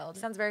child.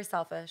 Sounds very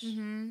selfish.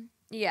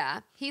 Yeah.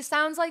 He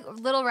sounds like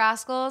Little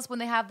Rascals when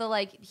they have the,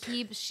 like,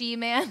 he, she,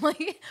 man,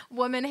 like,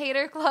 woman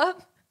hater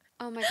club.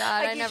 Oh my God,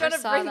 Like, I he's never trying to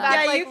saw bring that. back,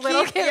 Yeah, like, you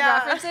little keep- kid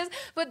yeah. references.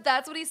 But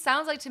that's what he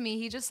sounds like to me.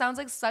 He just sounds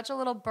like such a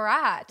little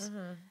brat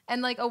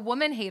and, like, a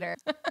woman hater.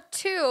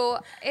 2,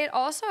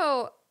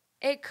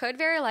 it could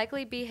very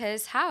likely be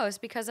his house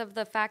because of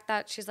the fact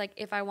that she's like,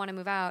 if I want to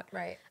move out,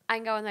 Right. I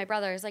can go with my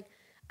brothers. Like,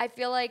 I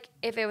feel like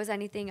if it was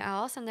anything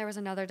else and there was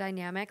another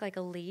dynamic, like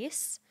a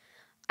lease,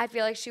 I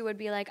feel like she would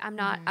be like, I'm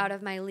not out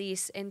of my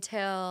lease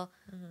until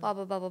blah,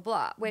 blah, blah, blah,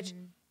 blah, which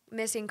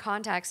missing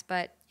context,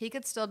 but He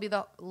could still be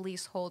the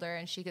leaseholder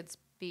and she could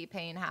be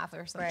paying half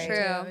or something. Right.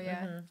 Too. True.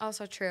 Yeah.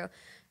 also true.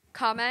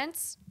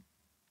 Comments,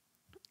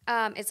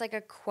 it's like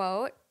a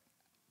quote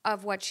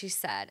of what she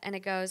said, and it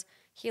goes,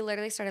 he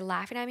literally started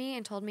laughing at me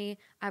and told me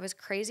I was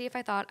crazy if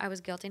I thought I was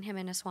guilting him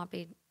into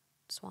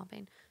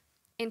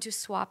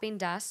swapping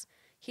desks.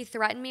 He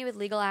threatened me with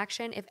legal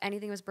action if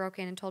anything was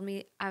broken and told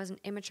me I was an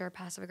immature,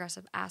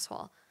 passive-aggressive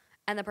asshole.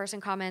 And the person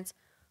comments,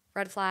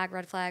 red flag,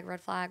 red flag,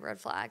 red flag,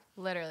 red flag.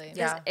 Literally.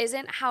 This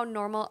isn't how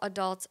normal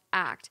adults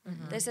act.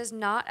 This is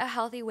not a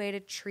healthy way to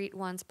treat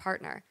one's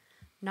partner.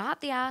 Not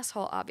the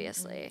asshole,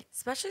 obviously.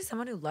 Especially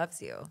someone who loves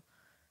you.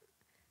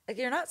 Like,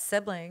 you're not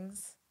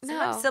siblings. No.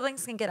 Sometimes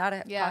siblings can get out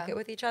of pocket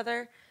with each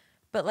other.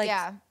 But, like,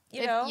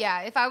 you know?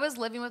 If I was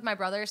living with my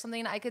brother or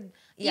something, I could,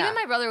 even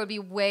my brother would be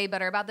way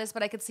better about this,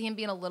 but I could see him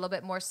being a little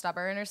bit more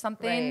stubborn or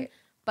something. Right.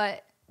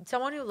 But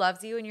someone who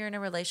loves you and you're in a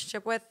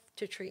relationship with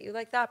to treat you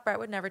like that, Brett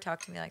would never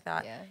talk to me like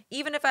that. Yeah.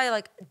 Even if I,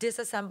 like,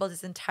 disassembled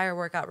his entire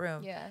workout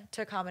room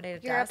to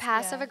accommodate a You're a desk.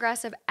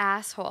 passive-aggressive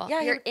asshole. Yeah,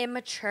 You're he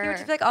immature. would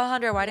just be like,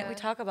 Alejandra, why didn't we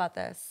talk about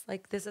this?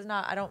 Like, this is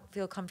not, I don't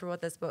feel comfortable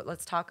with this, but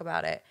let's talk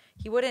about it.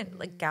 He wouldn't,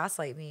 like,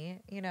 gaslight me,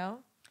 you know?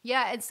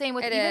 yeah, and same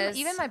with It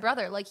even is. my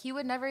brother. Like, he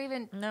would never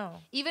even, No.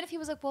 even if he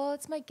was like, well,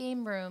 it's my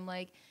game room,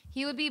 like,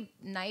 he would be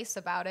nice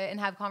about it and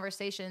have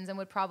conversations and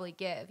would probably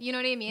give. You know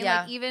what I mean?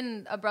 Yeah. Like,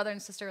 even a brother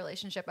and sister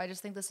relationship, I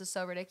just think this is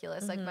so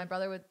ridiculous. Like, my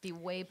brother would be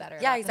way better.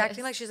 Yeah, about he's acting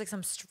this. like she's like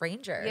some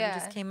stranger who Yeah.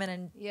 just came in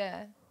and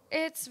Yeah.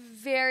 It's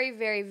very,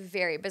 very,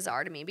 very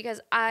bizarre to me because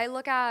I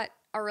look at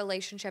a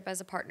relationship as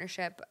a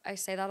partnership. I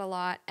say that a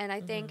lot. And I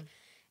think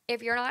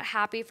if you're not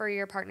happy for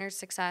your partner's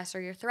success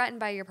or you're threatened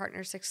by your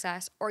partner's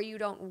success or you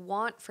don't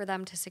want for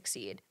them to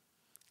succeed,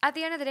 at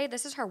the end of the day,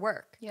 this is her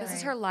work. Yeah. This is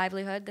Right. her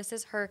livelihood. This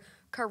is her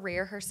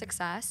career, her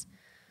success.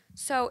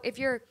 So if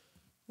you're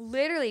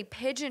literally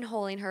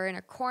pigeonholing her in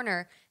a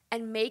corner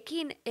and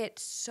making it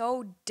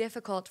so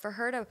difficult for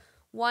her to,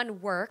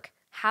 one, work,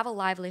 have a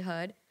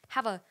livelihood,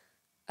 have a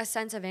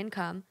sense of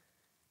income,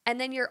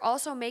 and then you're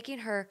also making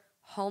her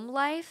home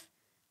life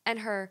and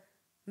her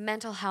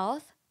mental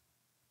health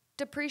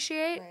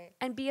depreciate Right.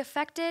 and be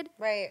affected.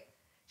 right.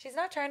 She's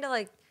not trying to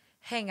like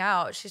hang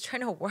out. She's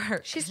trying to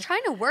work. She's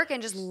trying to work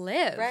and just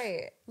live.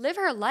 Right. Live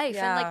her life.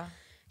 And Yeah. like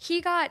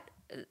he got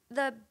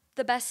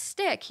the best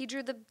stick. He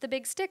drew the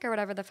big stick or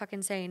whatever the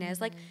fucking saying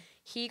is. Like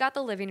he got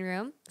the living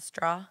room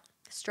straw.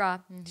 straw.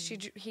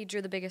 He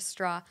drew the biggest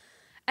straw.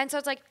 And so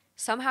it's like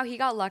somehow he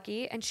got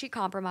lucky and she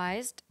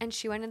compromised and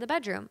she went in the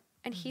bedroom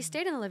and he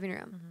stayed in the living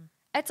room.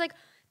 It's like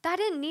that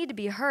didn't need to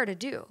be her to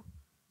do.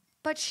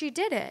 But she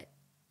did it.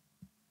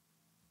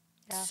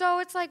 Yeah. So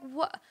it's like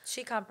what?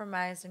 She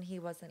compromised and he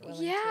wasn't willing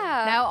to.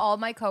 Yeah. Now all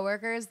my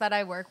coworkers that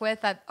I work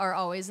with that are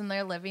always in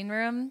their living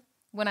room,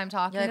 when I'm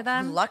talking You're to like,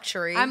 them.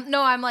 luxury.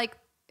 I'm like,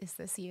 is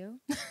this you?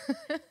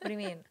 What do you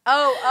mean?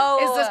 Oh.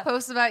 Is this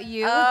post about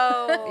you?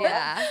 Oh.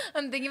 Yeah.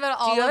 I'm thinking about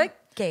Do all you of have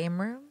a game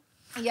room?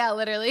 Yeah,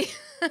 literally.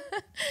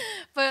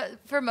 But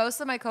for most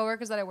of my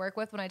coworkers that I work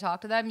with, when I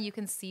talk to them, you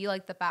can see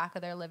like the back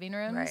of their living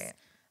rooms.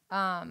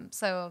 Right.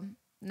 So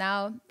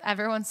now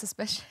everyone's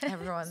suspicious.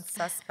 Everyone's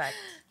suspect.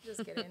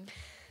 Just kidding.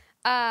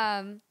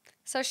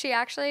 So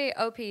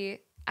OP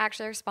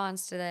actually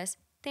responds to this.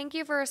 Thank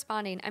you for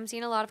responding. I'm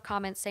seeing a lot of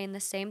comments saying the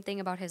same thing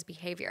about his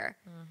behavior.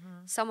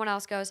 Someone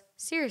else goes,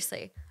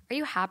 seriously, are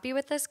you happy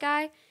with this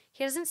guy?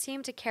 He doesn't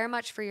seem to care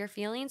much for your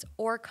feelings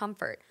or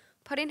comfort,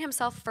 putting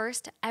himself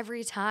first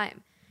every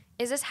time.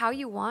 Is this how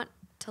you want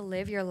to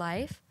live your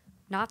life?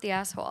 Not the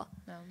asshole.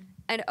 No.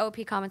 And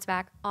OP comments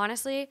back,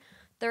 honestly,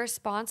 the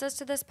responses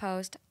to this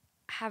post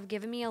have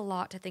given me a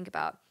lot to think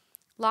about.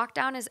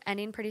 Lockdown is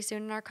ending pretty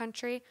soon in our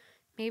country.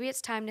 Maybe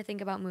it's time to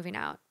think about moving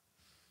out.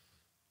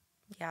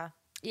 Yeah.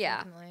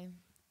 Yeah, Definitely.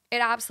 it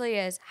absolutely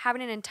is.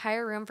 Having an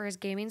entire room for his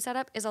gaming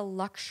setup is a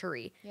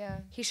luxury. Yeah.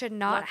 He should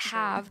not Luxury.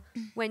 have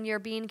when you're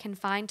being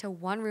confined to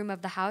one room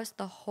of the house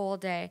the whole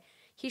day.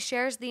 He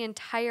shares the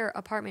entire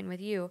apartment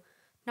with you,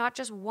 not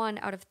just 1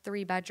 out of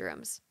 3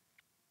 bedrooms.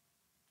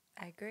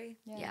 I agree.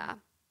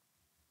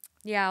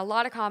 Yeah, a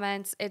lot of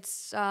comments.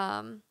 It's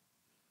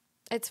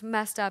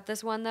messed up.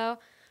 This one though,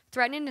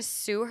 threatening to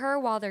sue her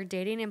while they're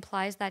dating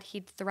implies that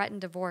he'd threaten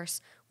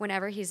divorce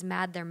whenever he's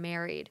mad they're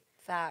married.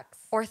 Facts.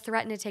 Or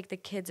threaten to take the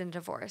kids in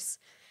divorce.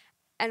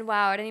 And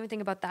wow, I didn't even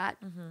think about that.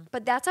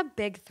 But that's a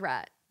big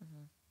threat.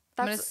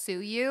 I'm going to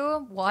sue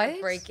you? What?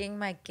 For breaking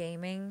my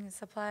gaming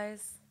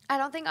supplies. I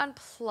don't think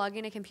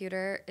unplugging a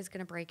computer is going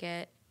to break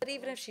it. But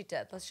even if she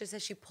did, let's just say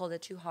she pulled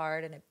it too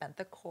hard and it bent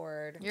the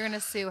cord. You're going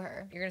to sue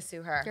her. You're going to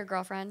sue her. Your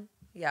girlfriend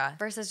Yeah.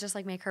 versus just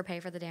like make her pay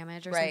for the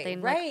damage or Right.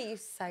 something Right. like You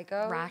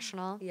psycho.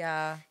 rational.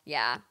 Yeah.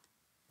 Yeah.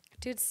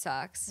 Dude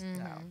sucks.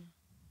 No.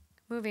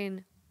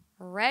 Moving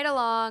right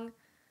along,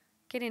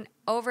 getting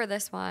over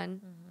this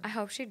one. I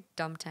hope she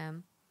dumped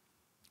him.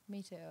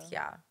 Me too.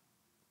 Yeah.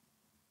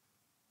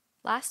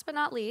 Last but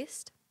not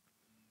least,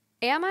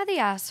 am I the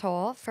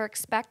asshole for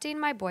expecting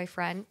my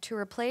boyfriend to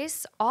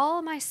replace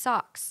all my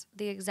socks,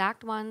 the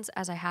exact ones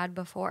as I had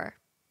before?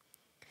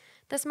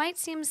 This might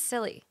seem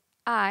silly.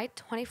 I,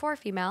 24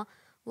 female,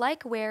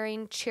 like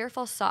wearing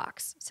cheerful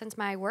socks since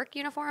my work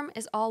uniform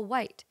is all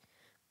white.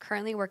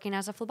 Currently working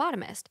as a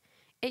phlebotomist.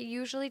 It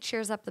usually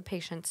cheers up the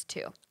patients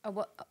too. A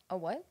what? A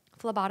what?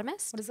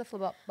 Phlebotomist? What is a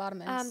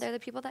phlebotomist? They're the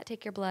people that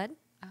take your blood.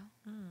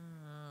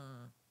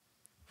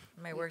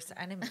 My worst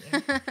enemy.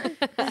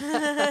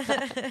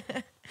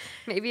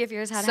 Maybe if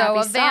yours had So happy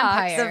a socks.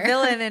 vampire. The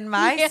villain in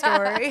my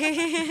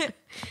story.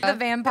 the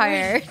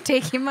vampire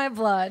taking my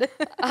blood.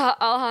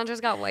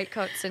 Alejandra's got white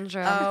coat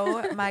syndrome.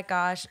 Oh my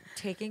gosh.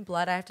 Taking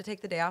blood. I have to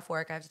take the day off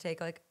work. I have to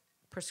take like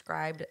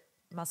prescribed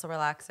muscle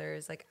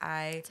relaxers. Like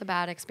It's a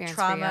bad experience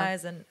trauma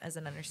for you. as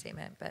an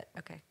understatement, but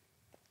okay.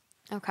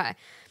 Okay.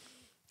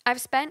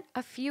 I've spent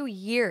a few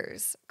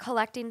years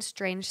collecting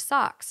strange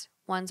socks.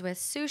 Ones with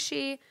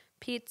sushi,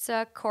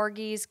 pizza,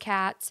 corgis,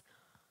 cats.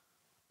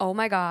 Oh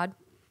my God.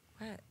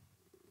 What?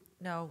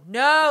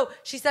 No.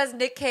 She says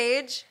Nick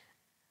Cage.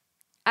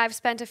 I've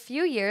spent a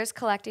few years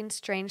collecting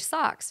strange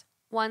socks.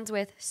 Ones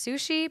with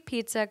sushi,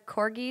 pizza,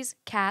 corgis,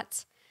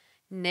 cats,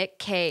 Nick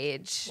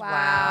Cage.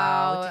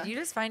 Wow. Did you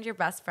just find your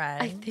best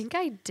friend? I think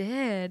I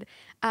did.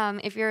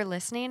 If you're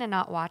listening and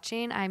not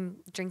watching, I'm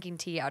drinking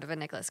tea out of a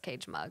Nicolas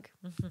Cage mug.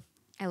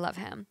 I love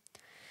him.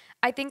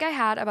 I think I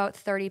had about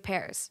 30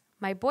 pairs.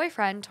 My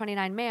boyfriend,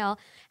 29 male,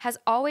 has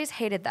always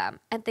hated them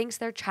and thinks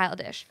they're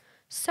childish.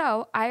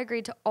 So I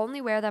agreed to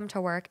only wear them to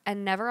work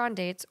and never on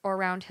dates or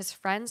around his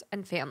friends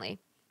and family.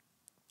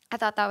 I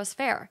thought that was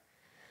fair.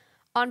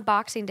 On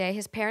Boxing Day,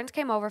 his parents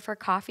came over for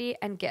coffee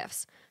and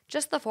gifts,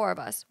 just the 4 of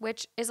us,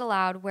 which is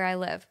allowed where I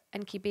live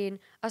and keeping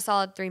a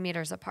solid 3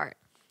 meters apart.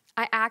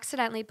 I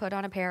accidentally put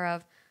on a pair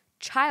of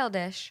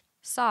childish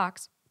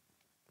socks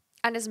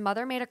and his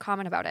mother made a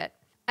comment about it.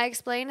 I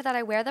explained that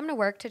I wear them to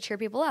work to cheer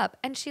people up,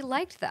 and she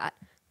liked that.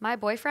 My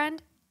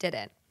boyfriend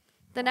didn't.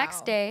 The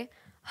next day,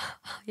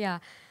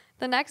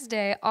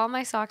 all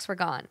my socks were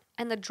gone,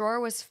 and the drawer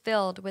was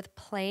filled with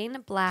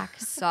plain black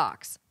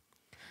socks.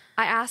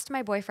 I asked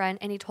my boyfriend,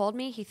 and he told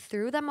me he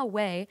threw them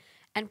away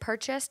and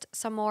purchased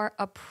some more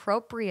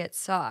appropriate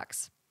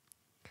socks.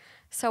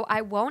 So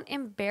I won't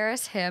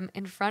embarrass him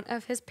in front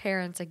of his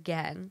parents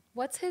again.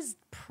 What's his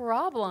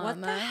problem?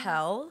 What the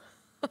hell?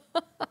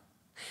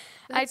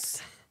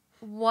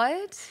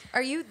 What?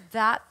 Are you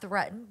that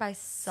threatened by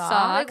socks?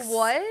 Socks. Like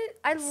what?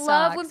 I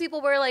love when Socks. people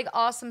wear like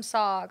awesome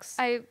socks.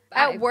 I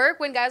At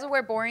work, when guys would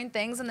wear boring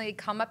things and they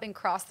come up and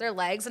cross their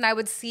legs, and I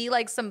would see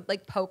like some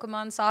like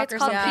Pokemon sock It's or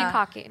called something.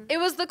 peacocking. It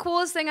was the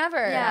coolest thing ever.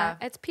 Yeah,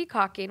 it's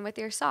peacocking with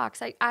your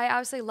socks. I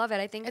absolutely love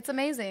it. I think It's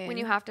amazing. when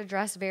you have to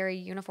dress very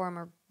uniform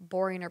or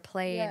boring or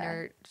plain Yeah.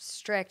 or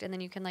strict, and then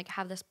you can like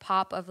have this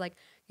pop of like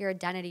your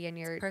identity and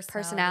your Personality.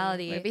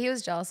 personality. Maybe he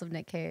was jealous of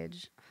Nick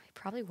Cage. He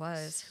probably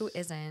was. Who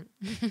isn't?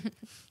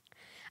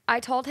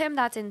 I told him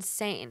that's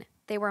insane.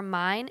 They were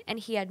mine and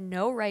he had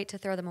no right to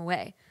throw them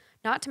away.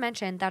 Not to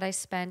mention that I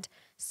spent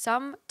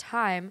some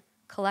time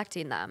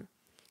collecting them.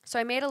 So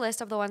I made a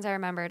list of the ones I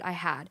remembered I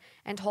had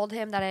and told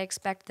him that I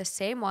expect the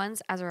same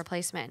ones as a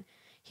replacement.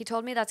 He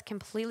told me that's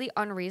completely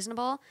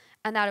unreasonable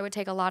and that it would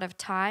take a lot of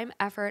time,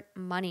 effort,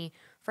 money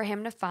for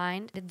him to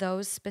find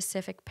those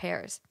specific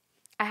pairs.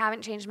 I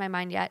haven't changed my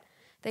mind yet.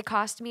 They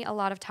cost me a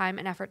lot of time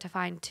and effort to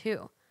find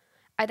too.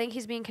 I think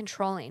he's being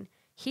controlling.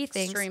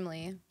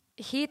 Extremely.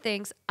 He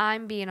thinks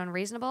I'm being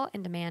unreasonable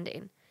and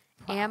demanding.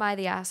 Wow. Am I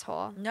the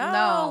asshole?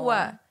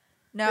 No.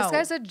 This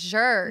guy's a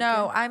jerk.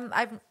 No, I'm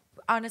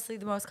honestly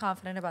the most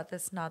confident about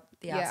this, not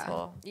the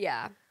asshole.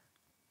 Yeah.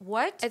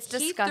 What? It's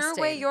He disgusting.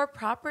 threw away your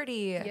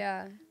property.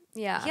 Yeah.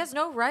 Yeah. He has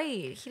no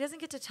right. He doesn't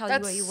get to tell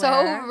That's you what you so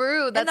wear.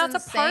 rude. And that's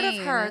That's a part of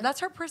insane. her. That's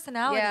her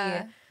personality.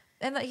 Yeah.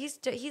 And that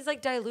he's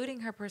like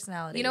diluting her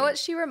personality. You know what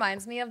she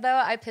reminds me of, though?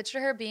 I picture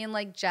her being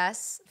like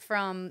Jess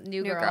from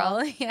New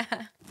Girl. Yeah.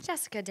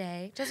 Jessica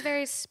Day. Just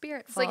very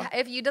spiritful. It's like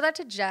if you did that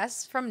to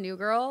Jess from New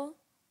Girl,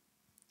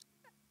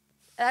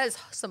 that is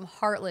some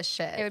heartless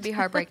shit. it would be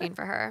heartbreaking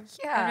for her.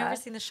 Yeah. I've never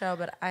seen the show,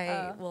 but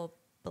I will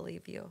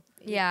believe you.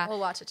 Yeah. We'll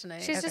watch it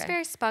tonight. She's just Okay.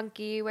 very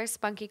spunky, wears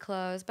spunky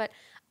clothes. But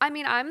I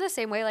mean, I'm the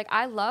same way. Like,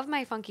 I love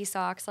my funky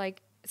socks.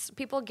 Like,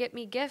 people get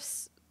me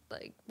gifts.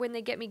 Like, when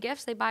they get me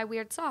gifts, they buy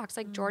weird socks.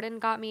 Like, Jordan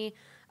got me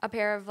a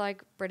pair of,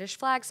 like, British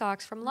flag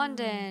socks from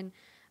London.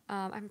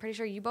 I'm pretty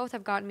sure you both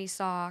have gotten me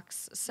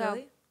socks. So,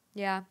 Really?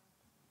 yeah.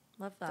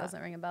 Love that.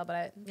 Doesn't ring a bell, but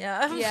I.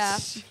 Yeah. Yeah.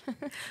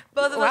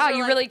 Both of us Wow, were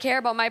you like, really care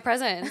about my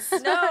presents.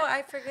 No,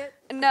 I forget.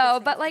 No,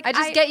 but, like, I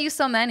just get you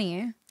so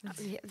many.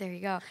 Yeah, there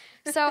you go.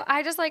 So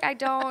I just like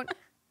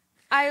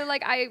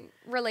I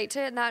relate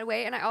to it in that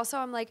way, and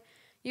I'm like,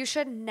 you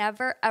should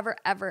never ever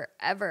ever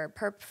ever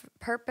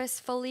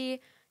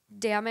purposefully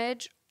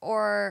damage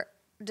or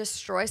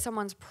destroy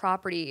someone's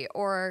property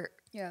or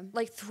Yeah.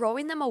 like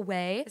throwing them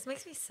away. This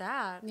makes me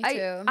sad. Me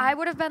too. I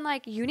would have been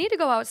like, you need to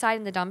go outside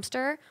in the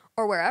dumpster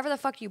or wherever the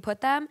fuck you put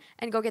them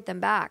and go get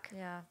them back.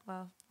 Yeah.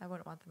 Well, I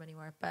wouldn't want them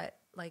anymore, but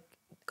like,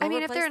 I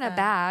mean, if they're in a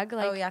bag,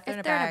 like, oh yeah, if they're in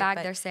a bag,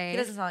 but they're safe. He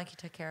doesn't sound like he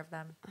took care of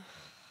them.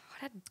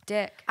 What a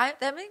dick.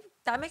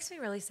 That makes me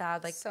really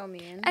sad. Like, so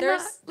mean. And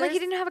There's- like he there's-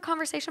 didn't have a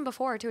conversation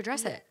before to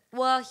address it.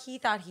 well, he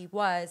thought he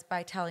was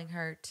by telling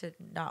her to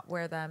not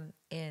wear them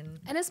in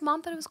And his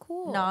mom thought it was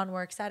cool.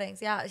 non-work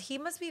settings. Yeah, he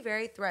must be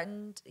very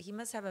threatened. He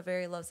must have a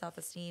very low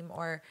self-esteem,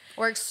 or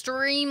Or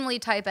extremely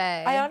type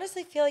A. I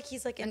honestly feel like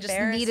he's like and just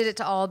embarrassed. needed it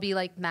to all be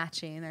like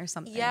matching or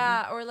something.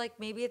 Yeah, or like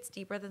maybe it's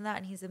deeper than that,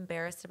 and he's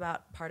embarrassed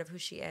about part of who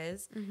she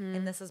is,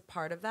 and this is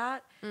part of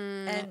that.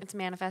 And It's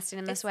manifesting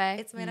in this it's- way.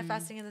 It's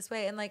manifesting in this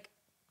way, and like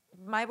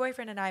my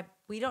boyfriend and I,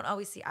 we don't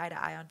always see eye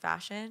to eye on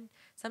fashion.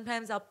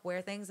 Sometimes I'll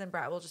wear things, and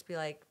Brett will just be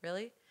like,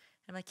 "Really?" And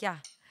I'm like, "Yeah,"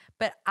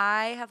 but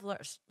I have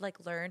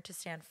learned to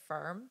stand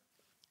firm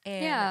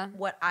in Yeah.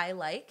 what I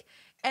like,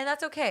 and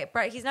that's okay.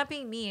 Brett, he's not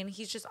being mean.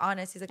 He's just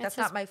honest. He's like, It's "That's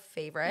not his- my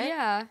favorite."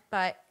 Yeah.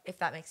 But if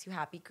that makes you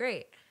happy,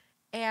 great.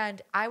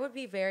 And I would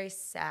be very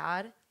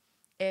sad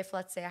if,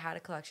 let's say, I had a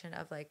collection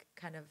of like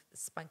kind of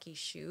spunky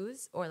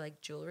shoes or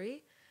like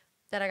jewelry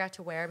that I got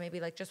to wear,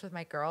 maybe like just with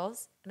my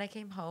girls, and I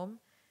came home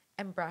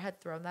and Brett had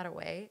thrown that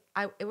away.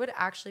 It would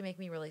actually make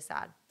me really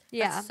sad.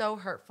 Yeah. That's so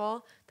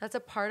hurtful. That's a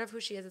part of who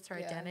she is. It's her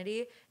Yeah.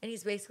 identity. And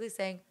he's basically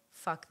saying,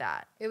 fuck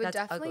that. It would That's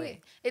definitely.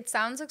 ugly. It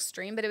sounds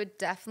extreme, but it would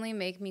definitely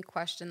make me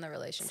question the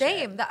relationship.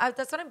 Same.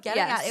 That's what I'm getting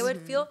Yes. at.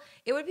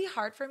 It would be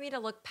hard for me to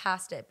look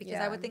past it because I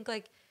Yeah. would think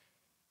like,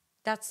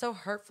 that's so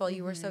hurtful.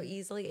 You were so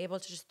easily able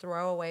to just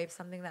throw away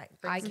something that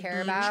I brings care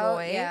me about.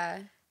 joy. Yeah.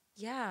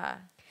 Yeah.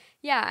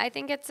 Yeah, I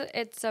think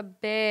it's a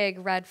big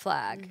red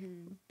flag.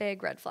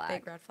 Big red flag.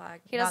 Big red flag.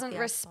 He Not doesn't the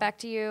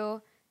respect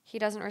you. He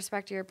doesn't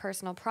respect your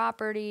personal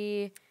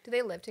property. Do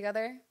they live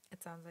together? asshole.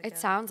 It sounds like It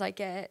sounds like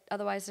it.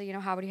 Otherwise,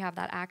 how would he have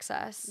that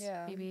access?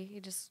 Yeah. Maybe he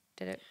just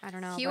did it. I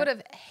don't know. He but- would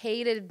have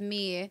hated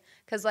me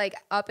because, like,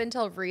 up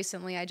until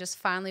recently, I just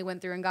finally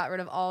went through and got rid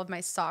of all of my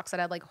socks that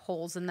had like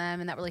holes in them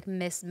and that were like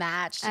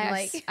mismatched. And,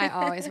 like, I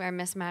always wear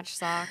mismatched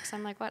socks.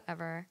 I'm like,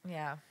 whatever.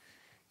 Yeah.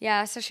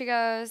 Yeah, so she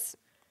goes,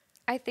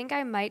 I think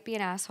I might be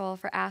an asshole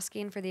for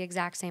asking for the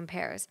exact same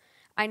pairs.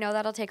 I know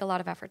that'll take a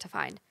lot of effort to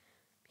find.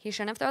 He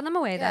shouldn't have thrown them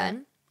away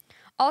then.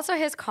 Also,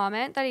 his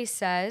comment that he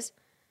says,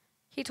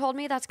 he told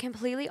me that's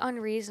completely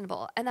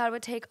unreasonable and that it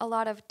would take a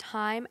lot of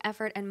time,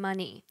 effort, and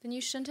money. then you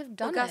shouldn't have Well,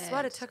 done guess it.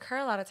 what? It took her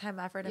a lot of time,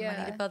 effort, and money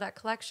Yeah. to build that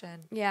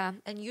collection. Yeah,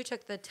 And you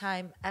took the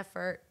time,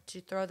 effort to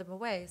throw them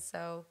away.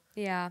 So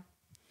yeah.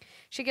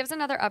 She gives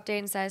another update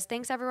and says,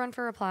 thanks everyone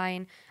for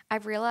replying.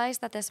 I've realized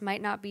that this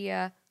might not be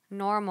a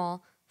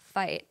normal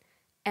fight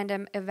and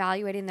am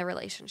evaluating the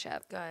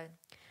relationship. good.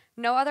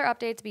 No other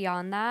updates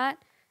beyond that.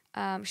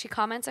 She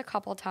comments a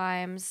couple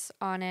times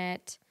on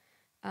it.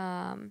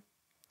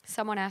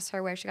 Someone asked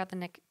her where she got the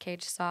Nick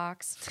Cage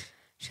socks.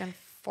 She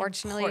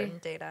unfortunately,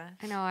 Important data.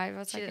 I know, I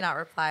was She like, did not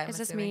reply. I'm is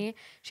this assuming. me?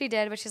 She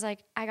did, but she's like,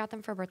 I got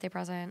them for a birthday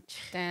present.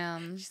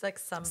 Damn. She's like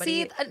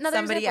somebody. another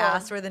somebody example.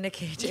 asked where the Nick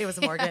Cage. It was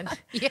Morgan.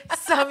 Yeah.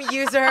 Some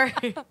user.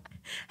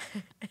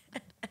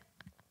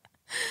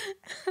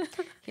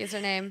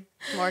 Username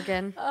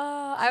Morgan.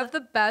 I have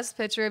the best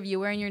picture of you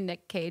wearing your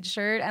Nick Cage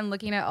shirt and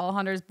looking at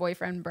Alejandra's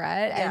boyfriend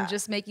Brett Yeah. and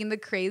just making the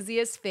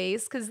craziest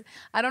face because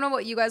I don't know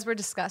what you guys were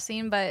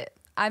discussing, but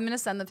I'm gonna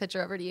send the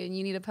picture over to you and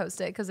you need to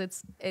post it because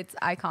it's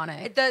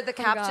iconic. The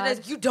caption God.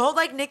 is, "You don't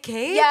like Nick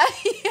Cage?" Yeah,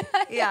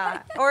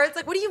 Yeah. Or it's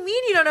like, "What do you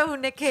mean you don't know who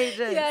Nick Cage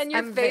is?" yeah, and your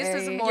I'm face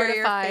very- is your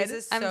mortified. face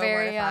is I'm so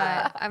very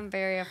mortified. I'm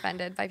very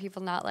offended by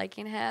people not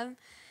liking him.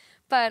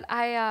 But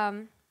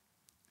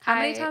How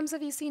many times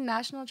have you seen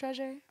National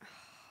Treasure?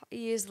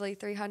 easily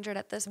 300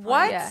 at this point.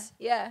 What?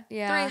 Yeah.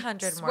 Yeah.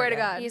 300 Swear to Morgan.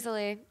 God.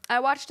 Easily. I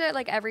watched it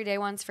like every day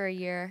once for a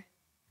year.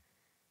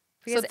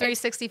 So Because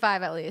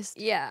 365 at least.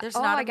 yeah. There's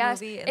oh, not I a guess.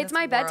 movie in It's this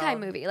my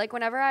bedtime world. movie. Like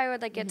whenever I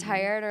would like get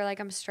tired or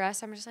like I'm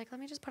stressed, I'm just like, let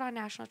me just put on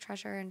National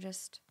Treasure and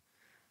just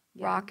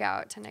rock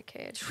out to Nick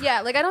Cage. Yeah,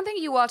 like I don't think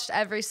you watched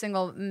every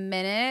single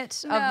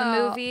minute of the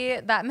No. movie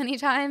that many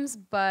times,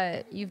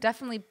 but you've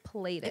definitely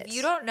played it. If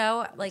you don't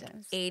know like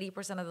Sometimes.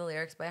 80% of the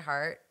lyrics by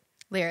heart,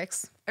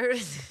 lyrics, or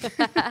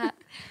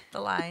the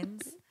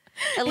lines,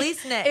 at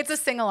least Nick. it's a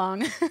sing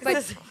along.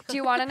 But do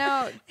you want to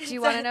know? Do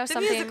you want to know the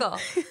something musical.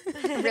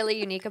 really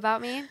unique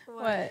about me?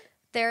 What?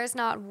 There is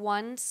not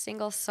one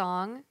single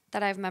song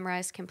that I've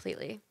memorized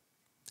completely.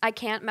 I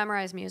can't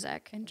memorize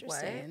music.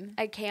 Interesting.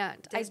 I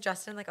can't. Is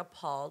Justin like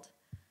appalled?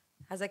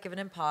 Has that given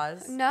him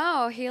pause?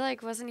 No, he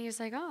like wasn't. He was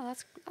like, oh,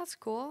 that's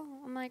cool.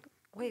 I'm like,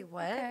 Wait,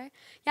 what? okay.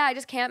 Yeah, I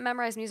just can't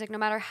memorize music. No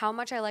matter how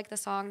much I like the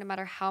song, no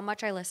matter how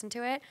much I listen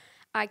to it,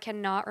 I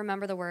cannot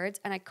remember the words,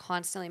 and I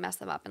constantly mess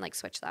them up and like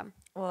switch them.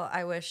 Well,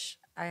 I wish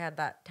I had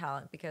that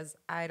talent because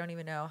I don't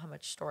even know how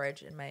much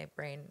storage in my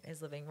brain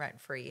is living rent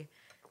free.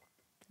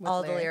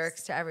 All the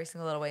lyrics to every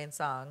single Lil Wayne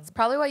song.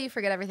 Probably why you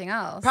forget everything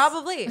else.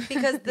 Probably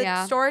because the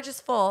Yeah. storage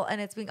is full and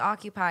it's being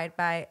occupied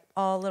by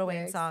all Lil Wayne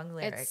Lyrics. song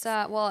lyrics. It's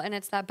well, and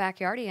it's that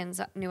Backyardigans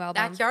new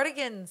album.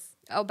 Backyardigans.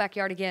 Oh,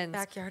 Backyardigans.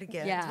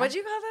 Backyardigans. Yeah. What'd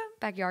you call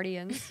them?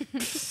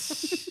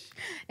 Backyardians.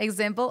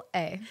 Example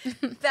A.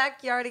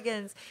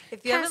 Backyardigans.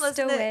 If you haven't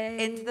listened to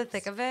Castaways. Into the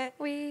Thick of It,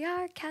 We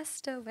are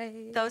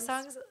castaways. those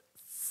songs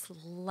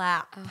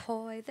slap.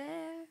 Ahoy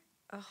there.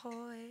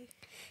 Ahoy.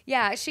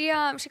 Yeah, she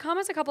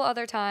comments a couple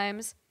other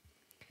times.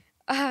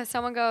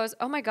 Someone goes,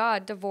 "Oh my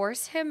God,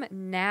 divorce him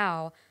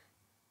now."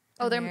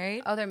 Oh, they're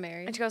married? Oh, they're And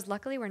married. she goes,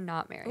 "Luckily, we're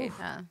not married."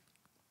 Yeah.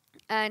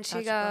 And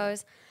she Dodged a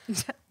bullet.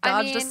 goes,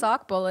 Dodged a mean-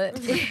 sock bullet.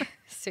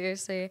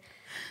 seriously.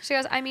 She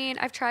goes, I mean,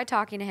 I've tried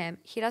talking to him.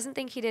 He doesn't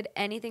think he did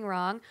anything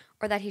wrong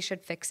or that he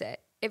should fix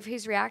it. If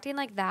he's reacting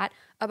like that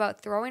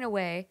about throwing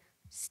away,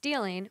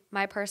 stealing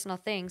my personal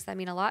things that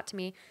mean a lot to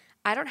me,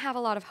 I don't have a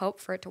lot of hope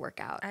for it to work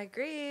out. I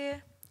agree.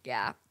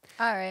 Yeah.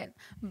 All right.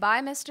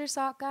 Bye, Mr.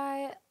 Sock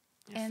Guy.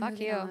 And fuck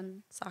moving you.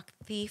 on. Sock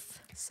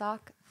thief.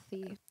 Sock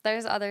thief.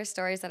 There's other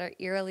stories that are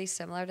eerily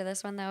similar to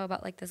this one, though,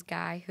 about like this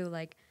guy who,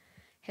 like,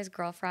 his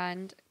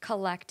girlfriend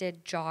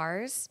collected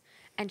jars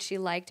and she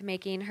liked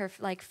making her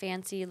like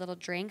fancy little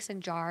drinks in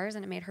jars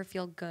and it made her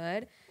feel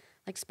good,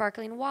 like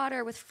sparkling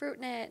water with fruit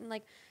in it, and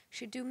like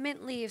she'd do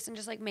mint leaves and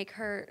just like make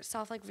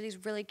herself like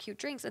these really cute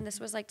drinks, and this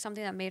was like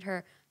something that made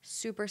her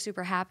super,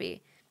 super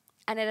happy,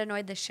 and it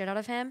annoyed the shit out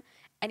of him,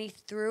 and he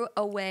threw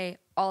away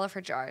all of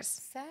her jars.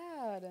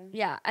 Sad.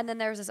 Yeah. And then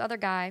there was this other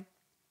guy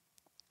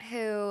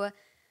who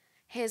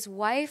his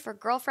wife or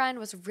girlfriend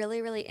was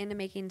really, really into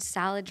making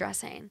salad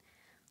dressing,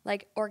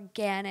 like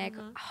organic,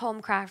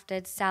 home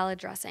crafted salad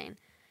dressing.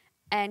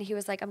 And he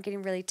was like, I'm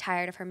getting really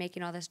tired of her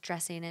making all this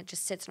dressing and it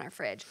just sits in our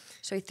fridge.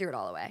 So he threw it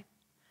all away.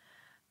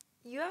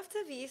 You have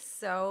to be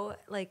so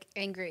like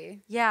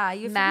Angry. yeah,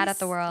 you have to Mad be at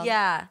the world.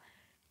 Yeah.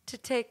 To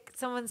take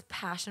someone's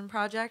passion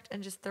project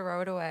and just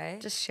throw it away.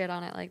 Just shit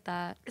on it like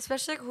that.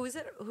 Especially like who's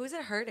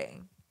it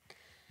hurting?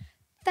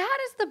 That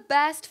is the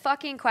best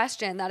fucking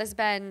question that has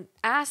been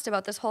asked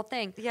about this whole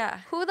thing. Yeah.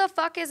 Who the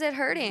fuck is it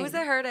hurting? Who's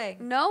it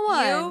hurting? No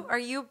one. You? Are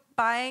you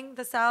buying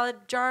the salad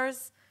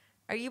jars?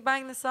 Are you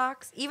buying the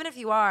socks? Even if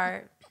you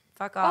are,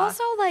 fuck off.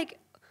 Also, like,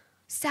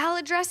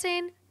 salad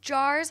dressing,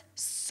 jars,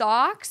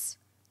 socks.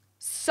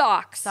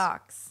 Socks.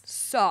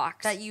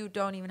 that you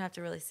don't even have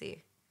to really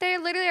see. They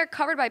literally are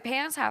covered by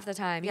pants half the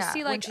time. You Yeah,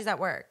 see, when like, she's at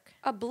work.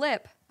 a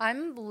blip.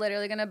 I'm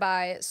literally gonna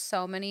buy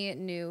so many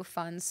new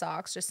fun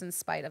socks just in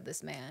spite of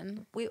this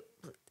man.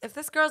 If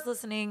this girl's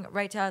listening,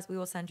 write to us. We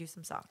will send you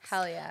some socks.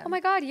 Hell yeah. Oh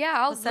my God, yeah.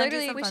 I'll We'll send you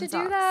literally. some we fun should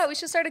socks. do that. We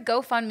should start a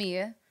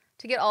GoFundMe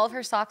to get all of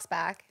her socks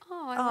back.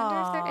 Oh, I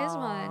wonder if there is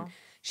Aw. one.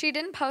 She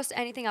didn't post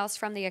anything else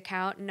from the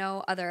account,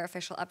 no other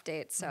official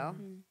updates. So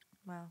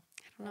Wow.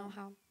 I don't know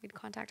how we'd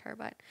contact her.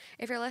 But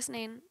if you're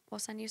listening, we'll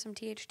send you some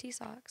THT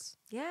socks.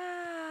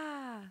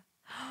 Yeah.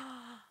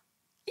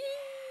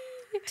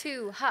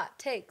 2 hot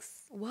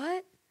takes.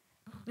 What?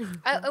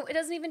 It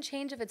doesn't even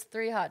change if it's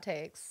 3 hot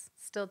takes.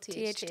 Still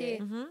THT.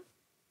 THT.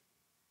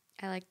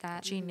 I like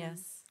that.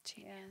 Genius.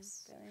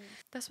 Genius.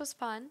 This was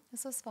fun.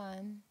 This was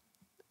fun.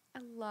 I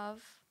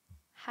love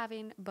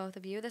having both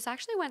of you. This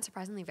actually went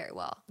surprisingly very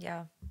well.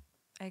 Yeah.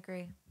 I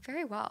agree.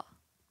 Very well.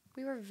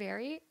 We were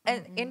very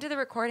And into the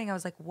recording, I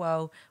was like,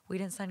 "Whoa, we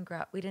didn't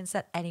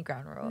set any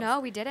ground rules. No,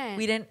 we didn't.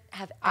 We didn't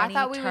have I any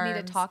thought we would need a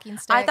terms. talking I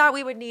stick. thought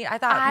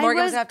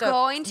Morgan was was gonna have to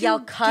going yell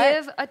to cut.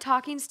 give a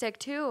talking stick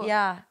too.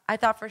 Yeah, I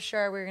thought for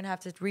sure we were gonna have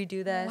to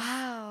redo this.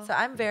 Wow. So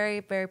I'm very,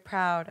 very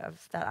proud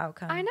of that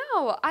outcome. I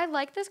know. I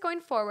like this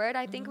going forward.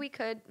 I think we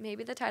could.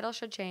 Maybe the title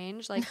should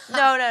change. Like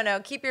No.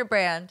 Keep your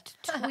brand.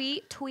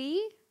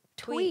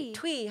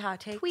 twee Hot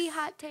takes. twee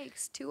hot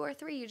takes 2 or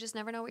 3. You just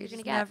never know what you're gonna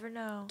Just get. never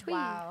know. Twee.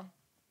 Wow.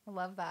 I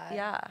love that.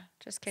 Yeah.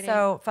 Just kidding.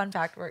 So, fun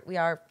fact, we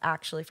are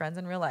actually friends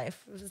in real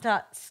life. It's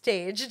not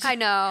staged. I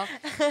know.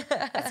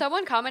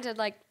 Someone commented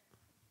like,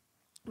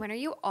 when are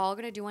you all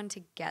gonna do one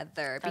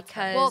together? That's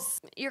Because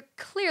funny. you're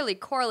clearly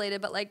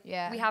correlated, but like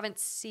Yeah. we haven't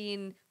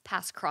seen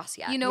past cross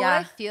yet. You know Yeah.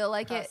 what I feel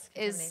like it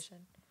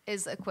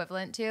is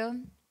equivalent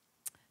to?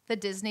 The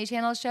Disney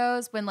Channel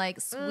shows when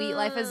like Sweet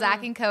Life of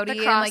Zach and Cody The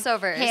and like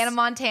crossovers. Hannah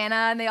Montana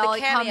and they all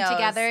like come cameos.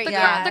 together. The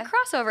yeah. The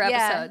crossover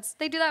Yeah. episodes.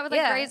 They do that with like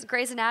Yeah.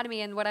 Grey's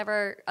Anatomy and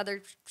whatever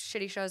other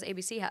shitty shows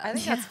ABC has. I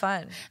think that's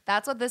fun.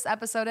 That's what this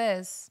episode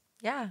is.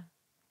 Yeah.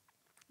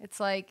 It's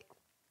like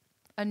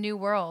a new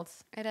world.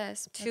 It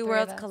is. The Two three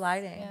worlds of us.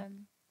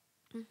 colliding.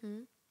 Yeah.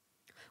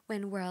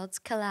 When worlds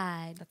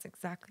collide. That's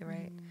exactly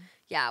right.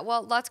 Yeah,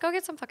 well, let's go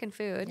get some fucking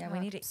food. Yeah, we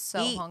need to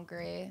So eat.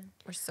 hungry.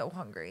 We're so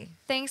hungry.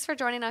 Thanks for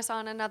joining us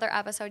on another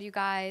episode, you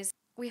guys.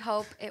 We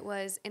hope it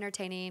was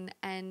entertaining.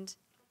 And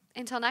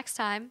until next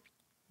time,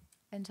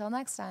 Until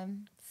next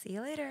time. See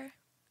you later.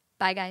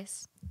 bye,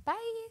 guys.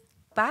 Bye.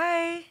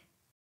 Bye.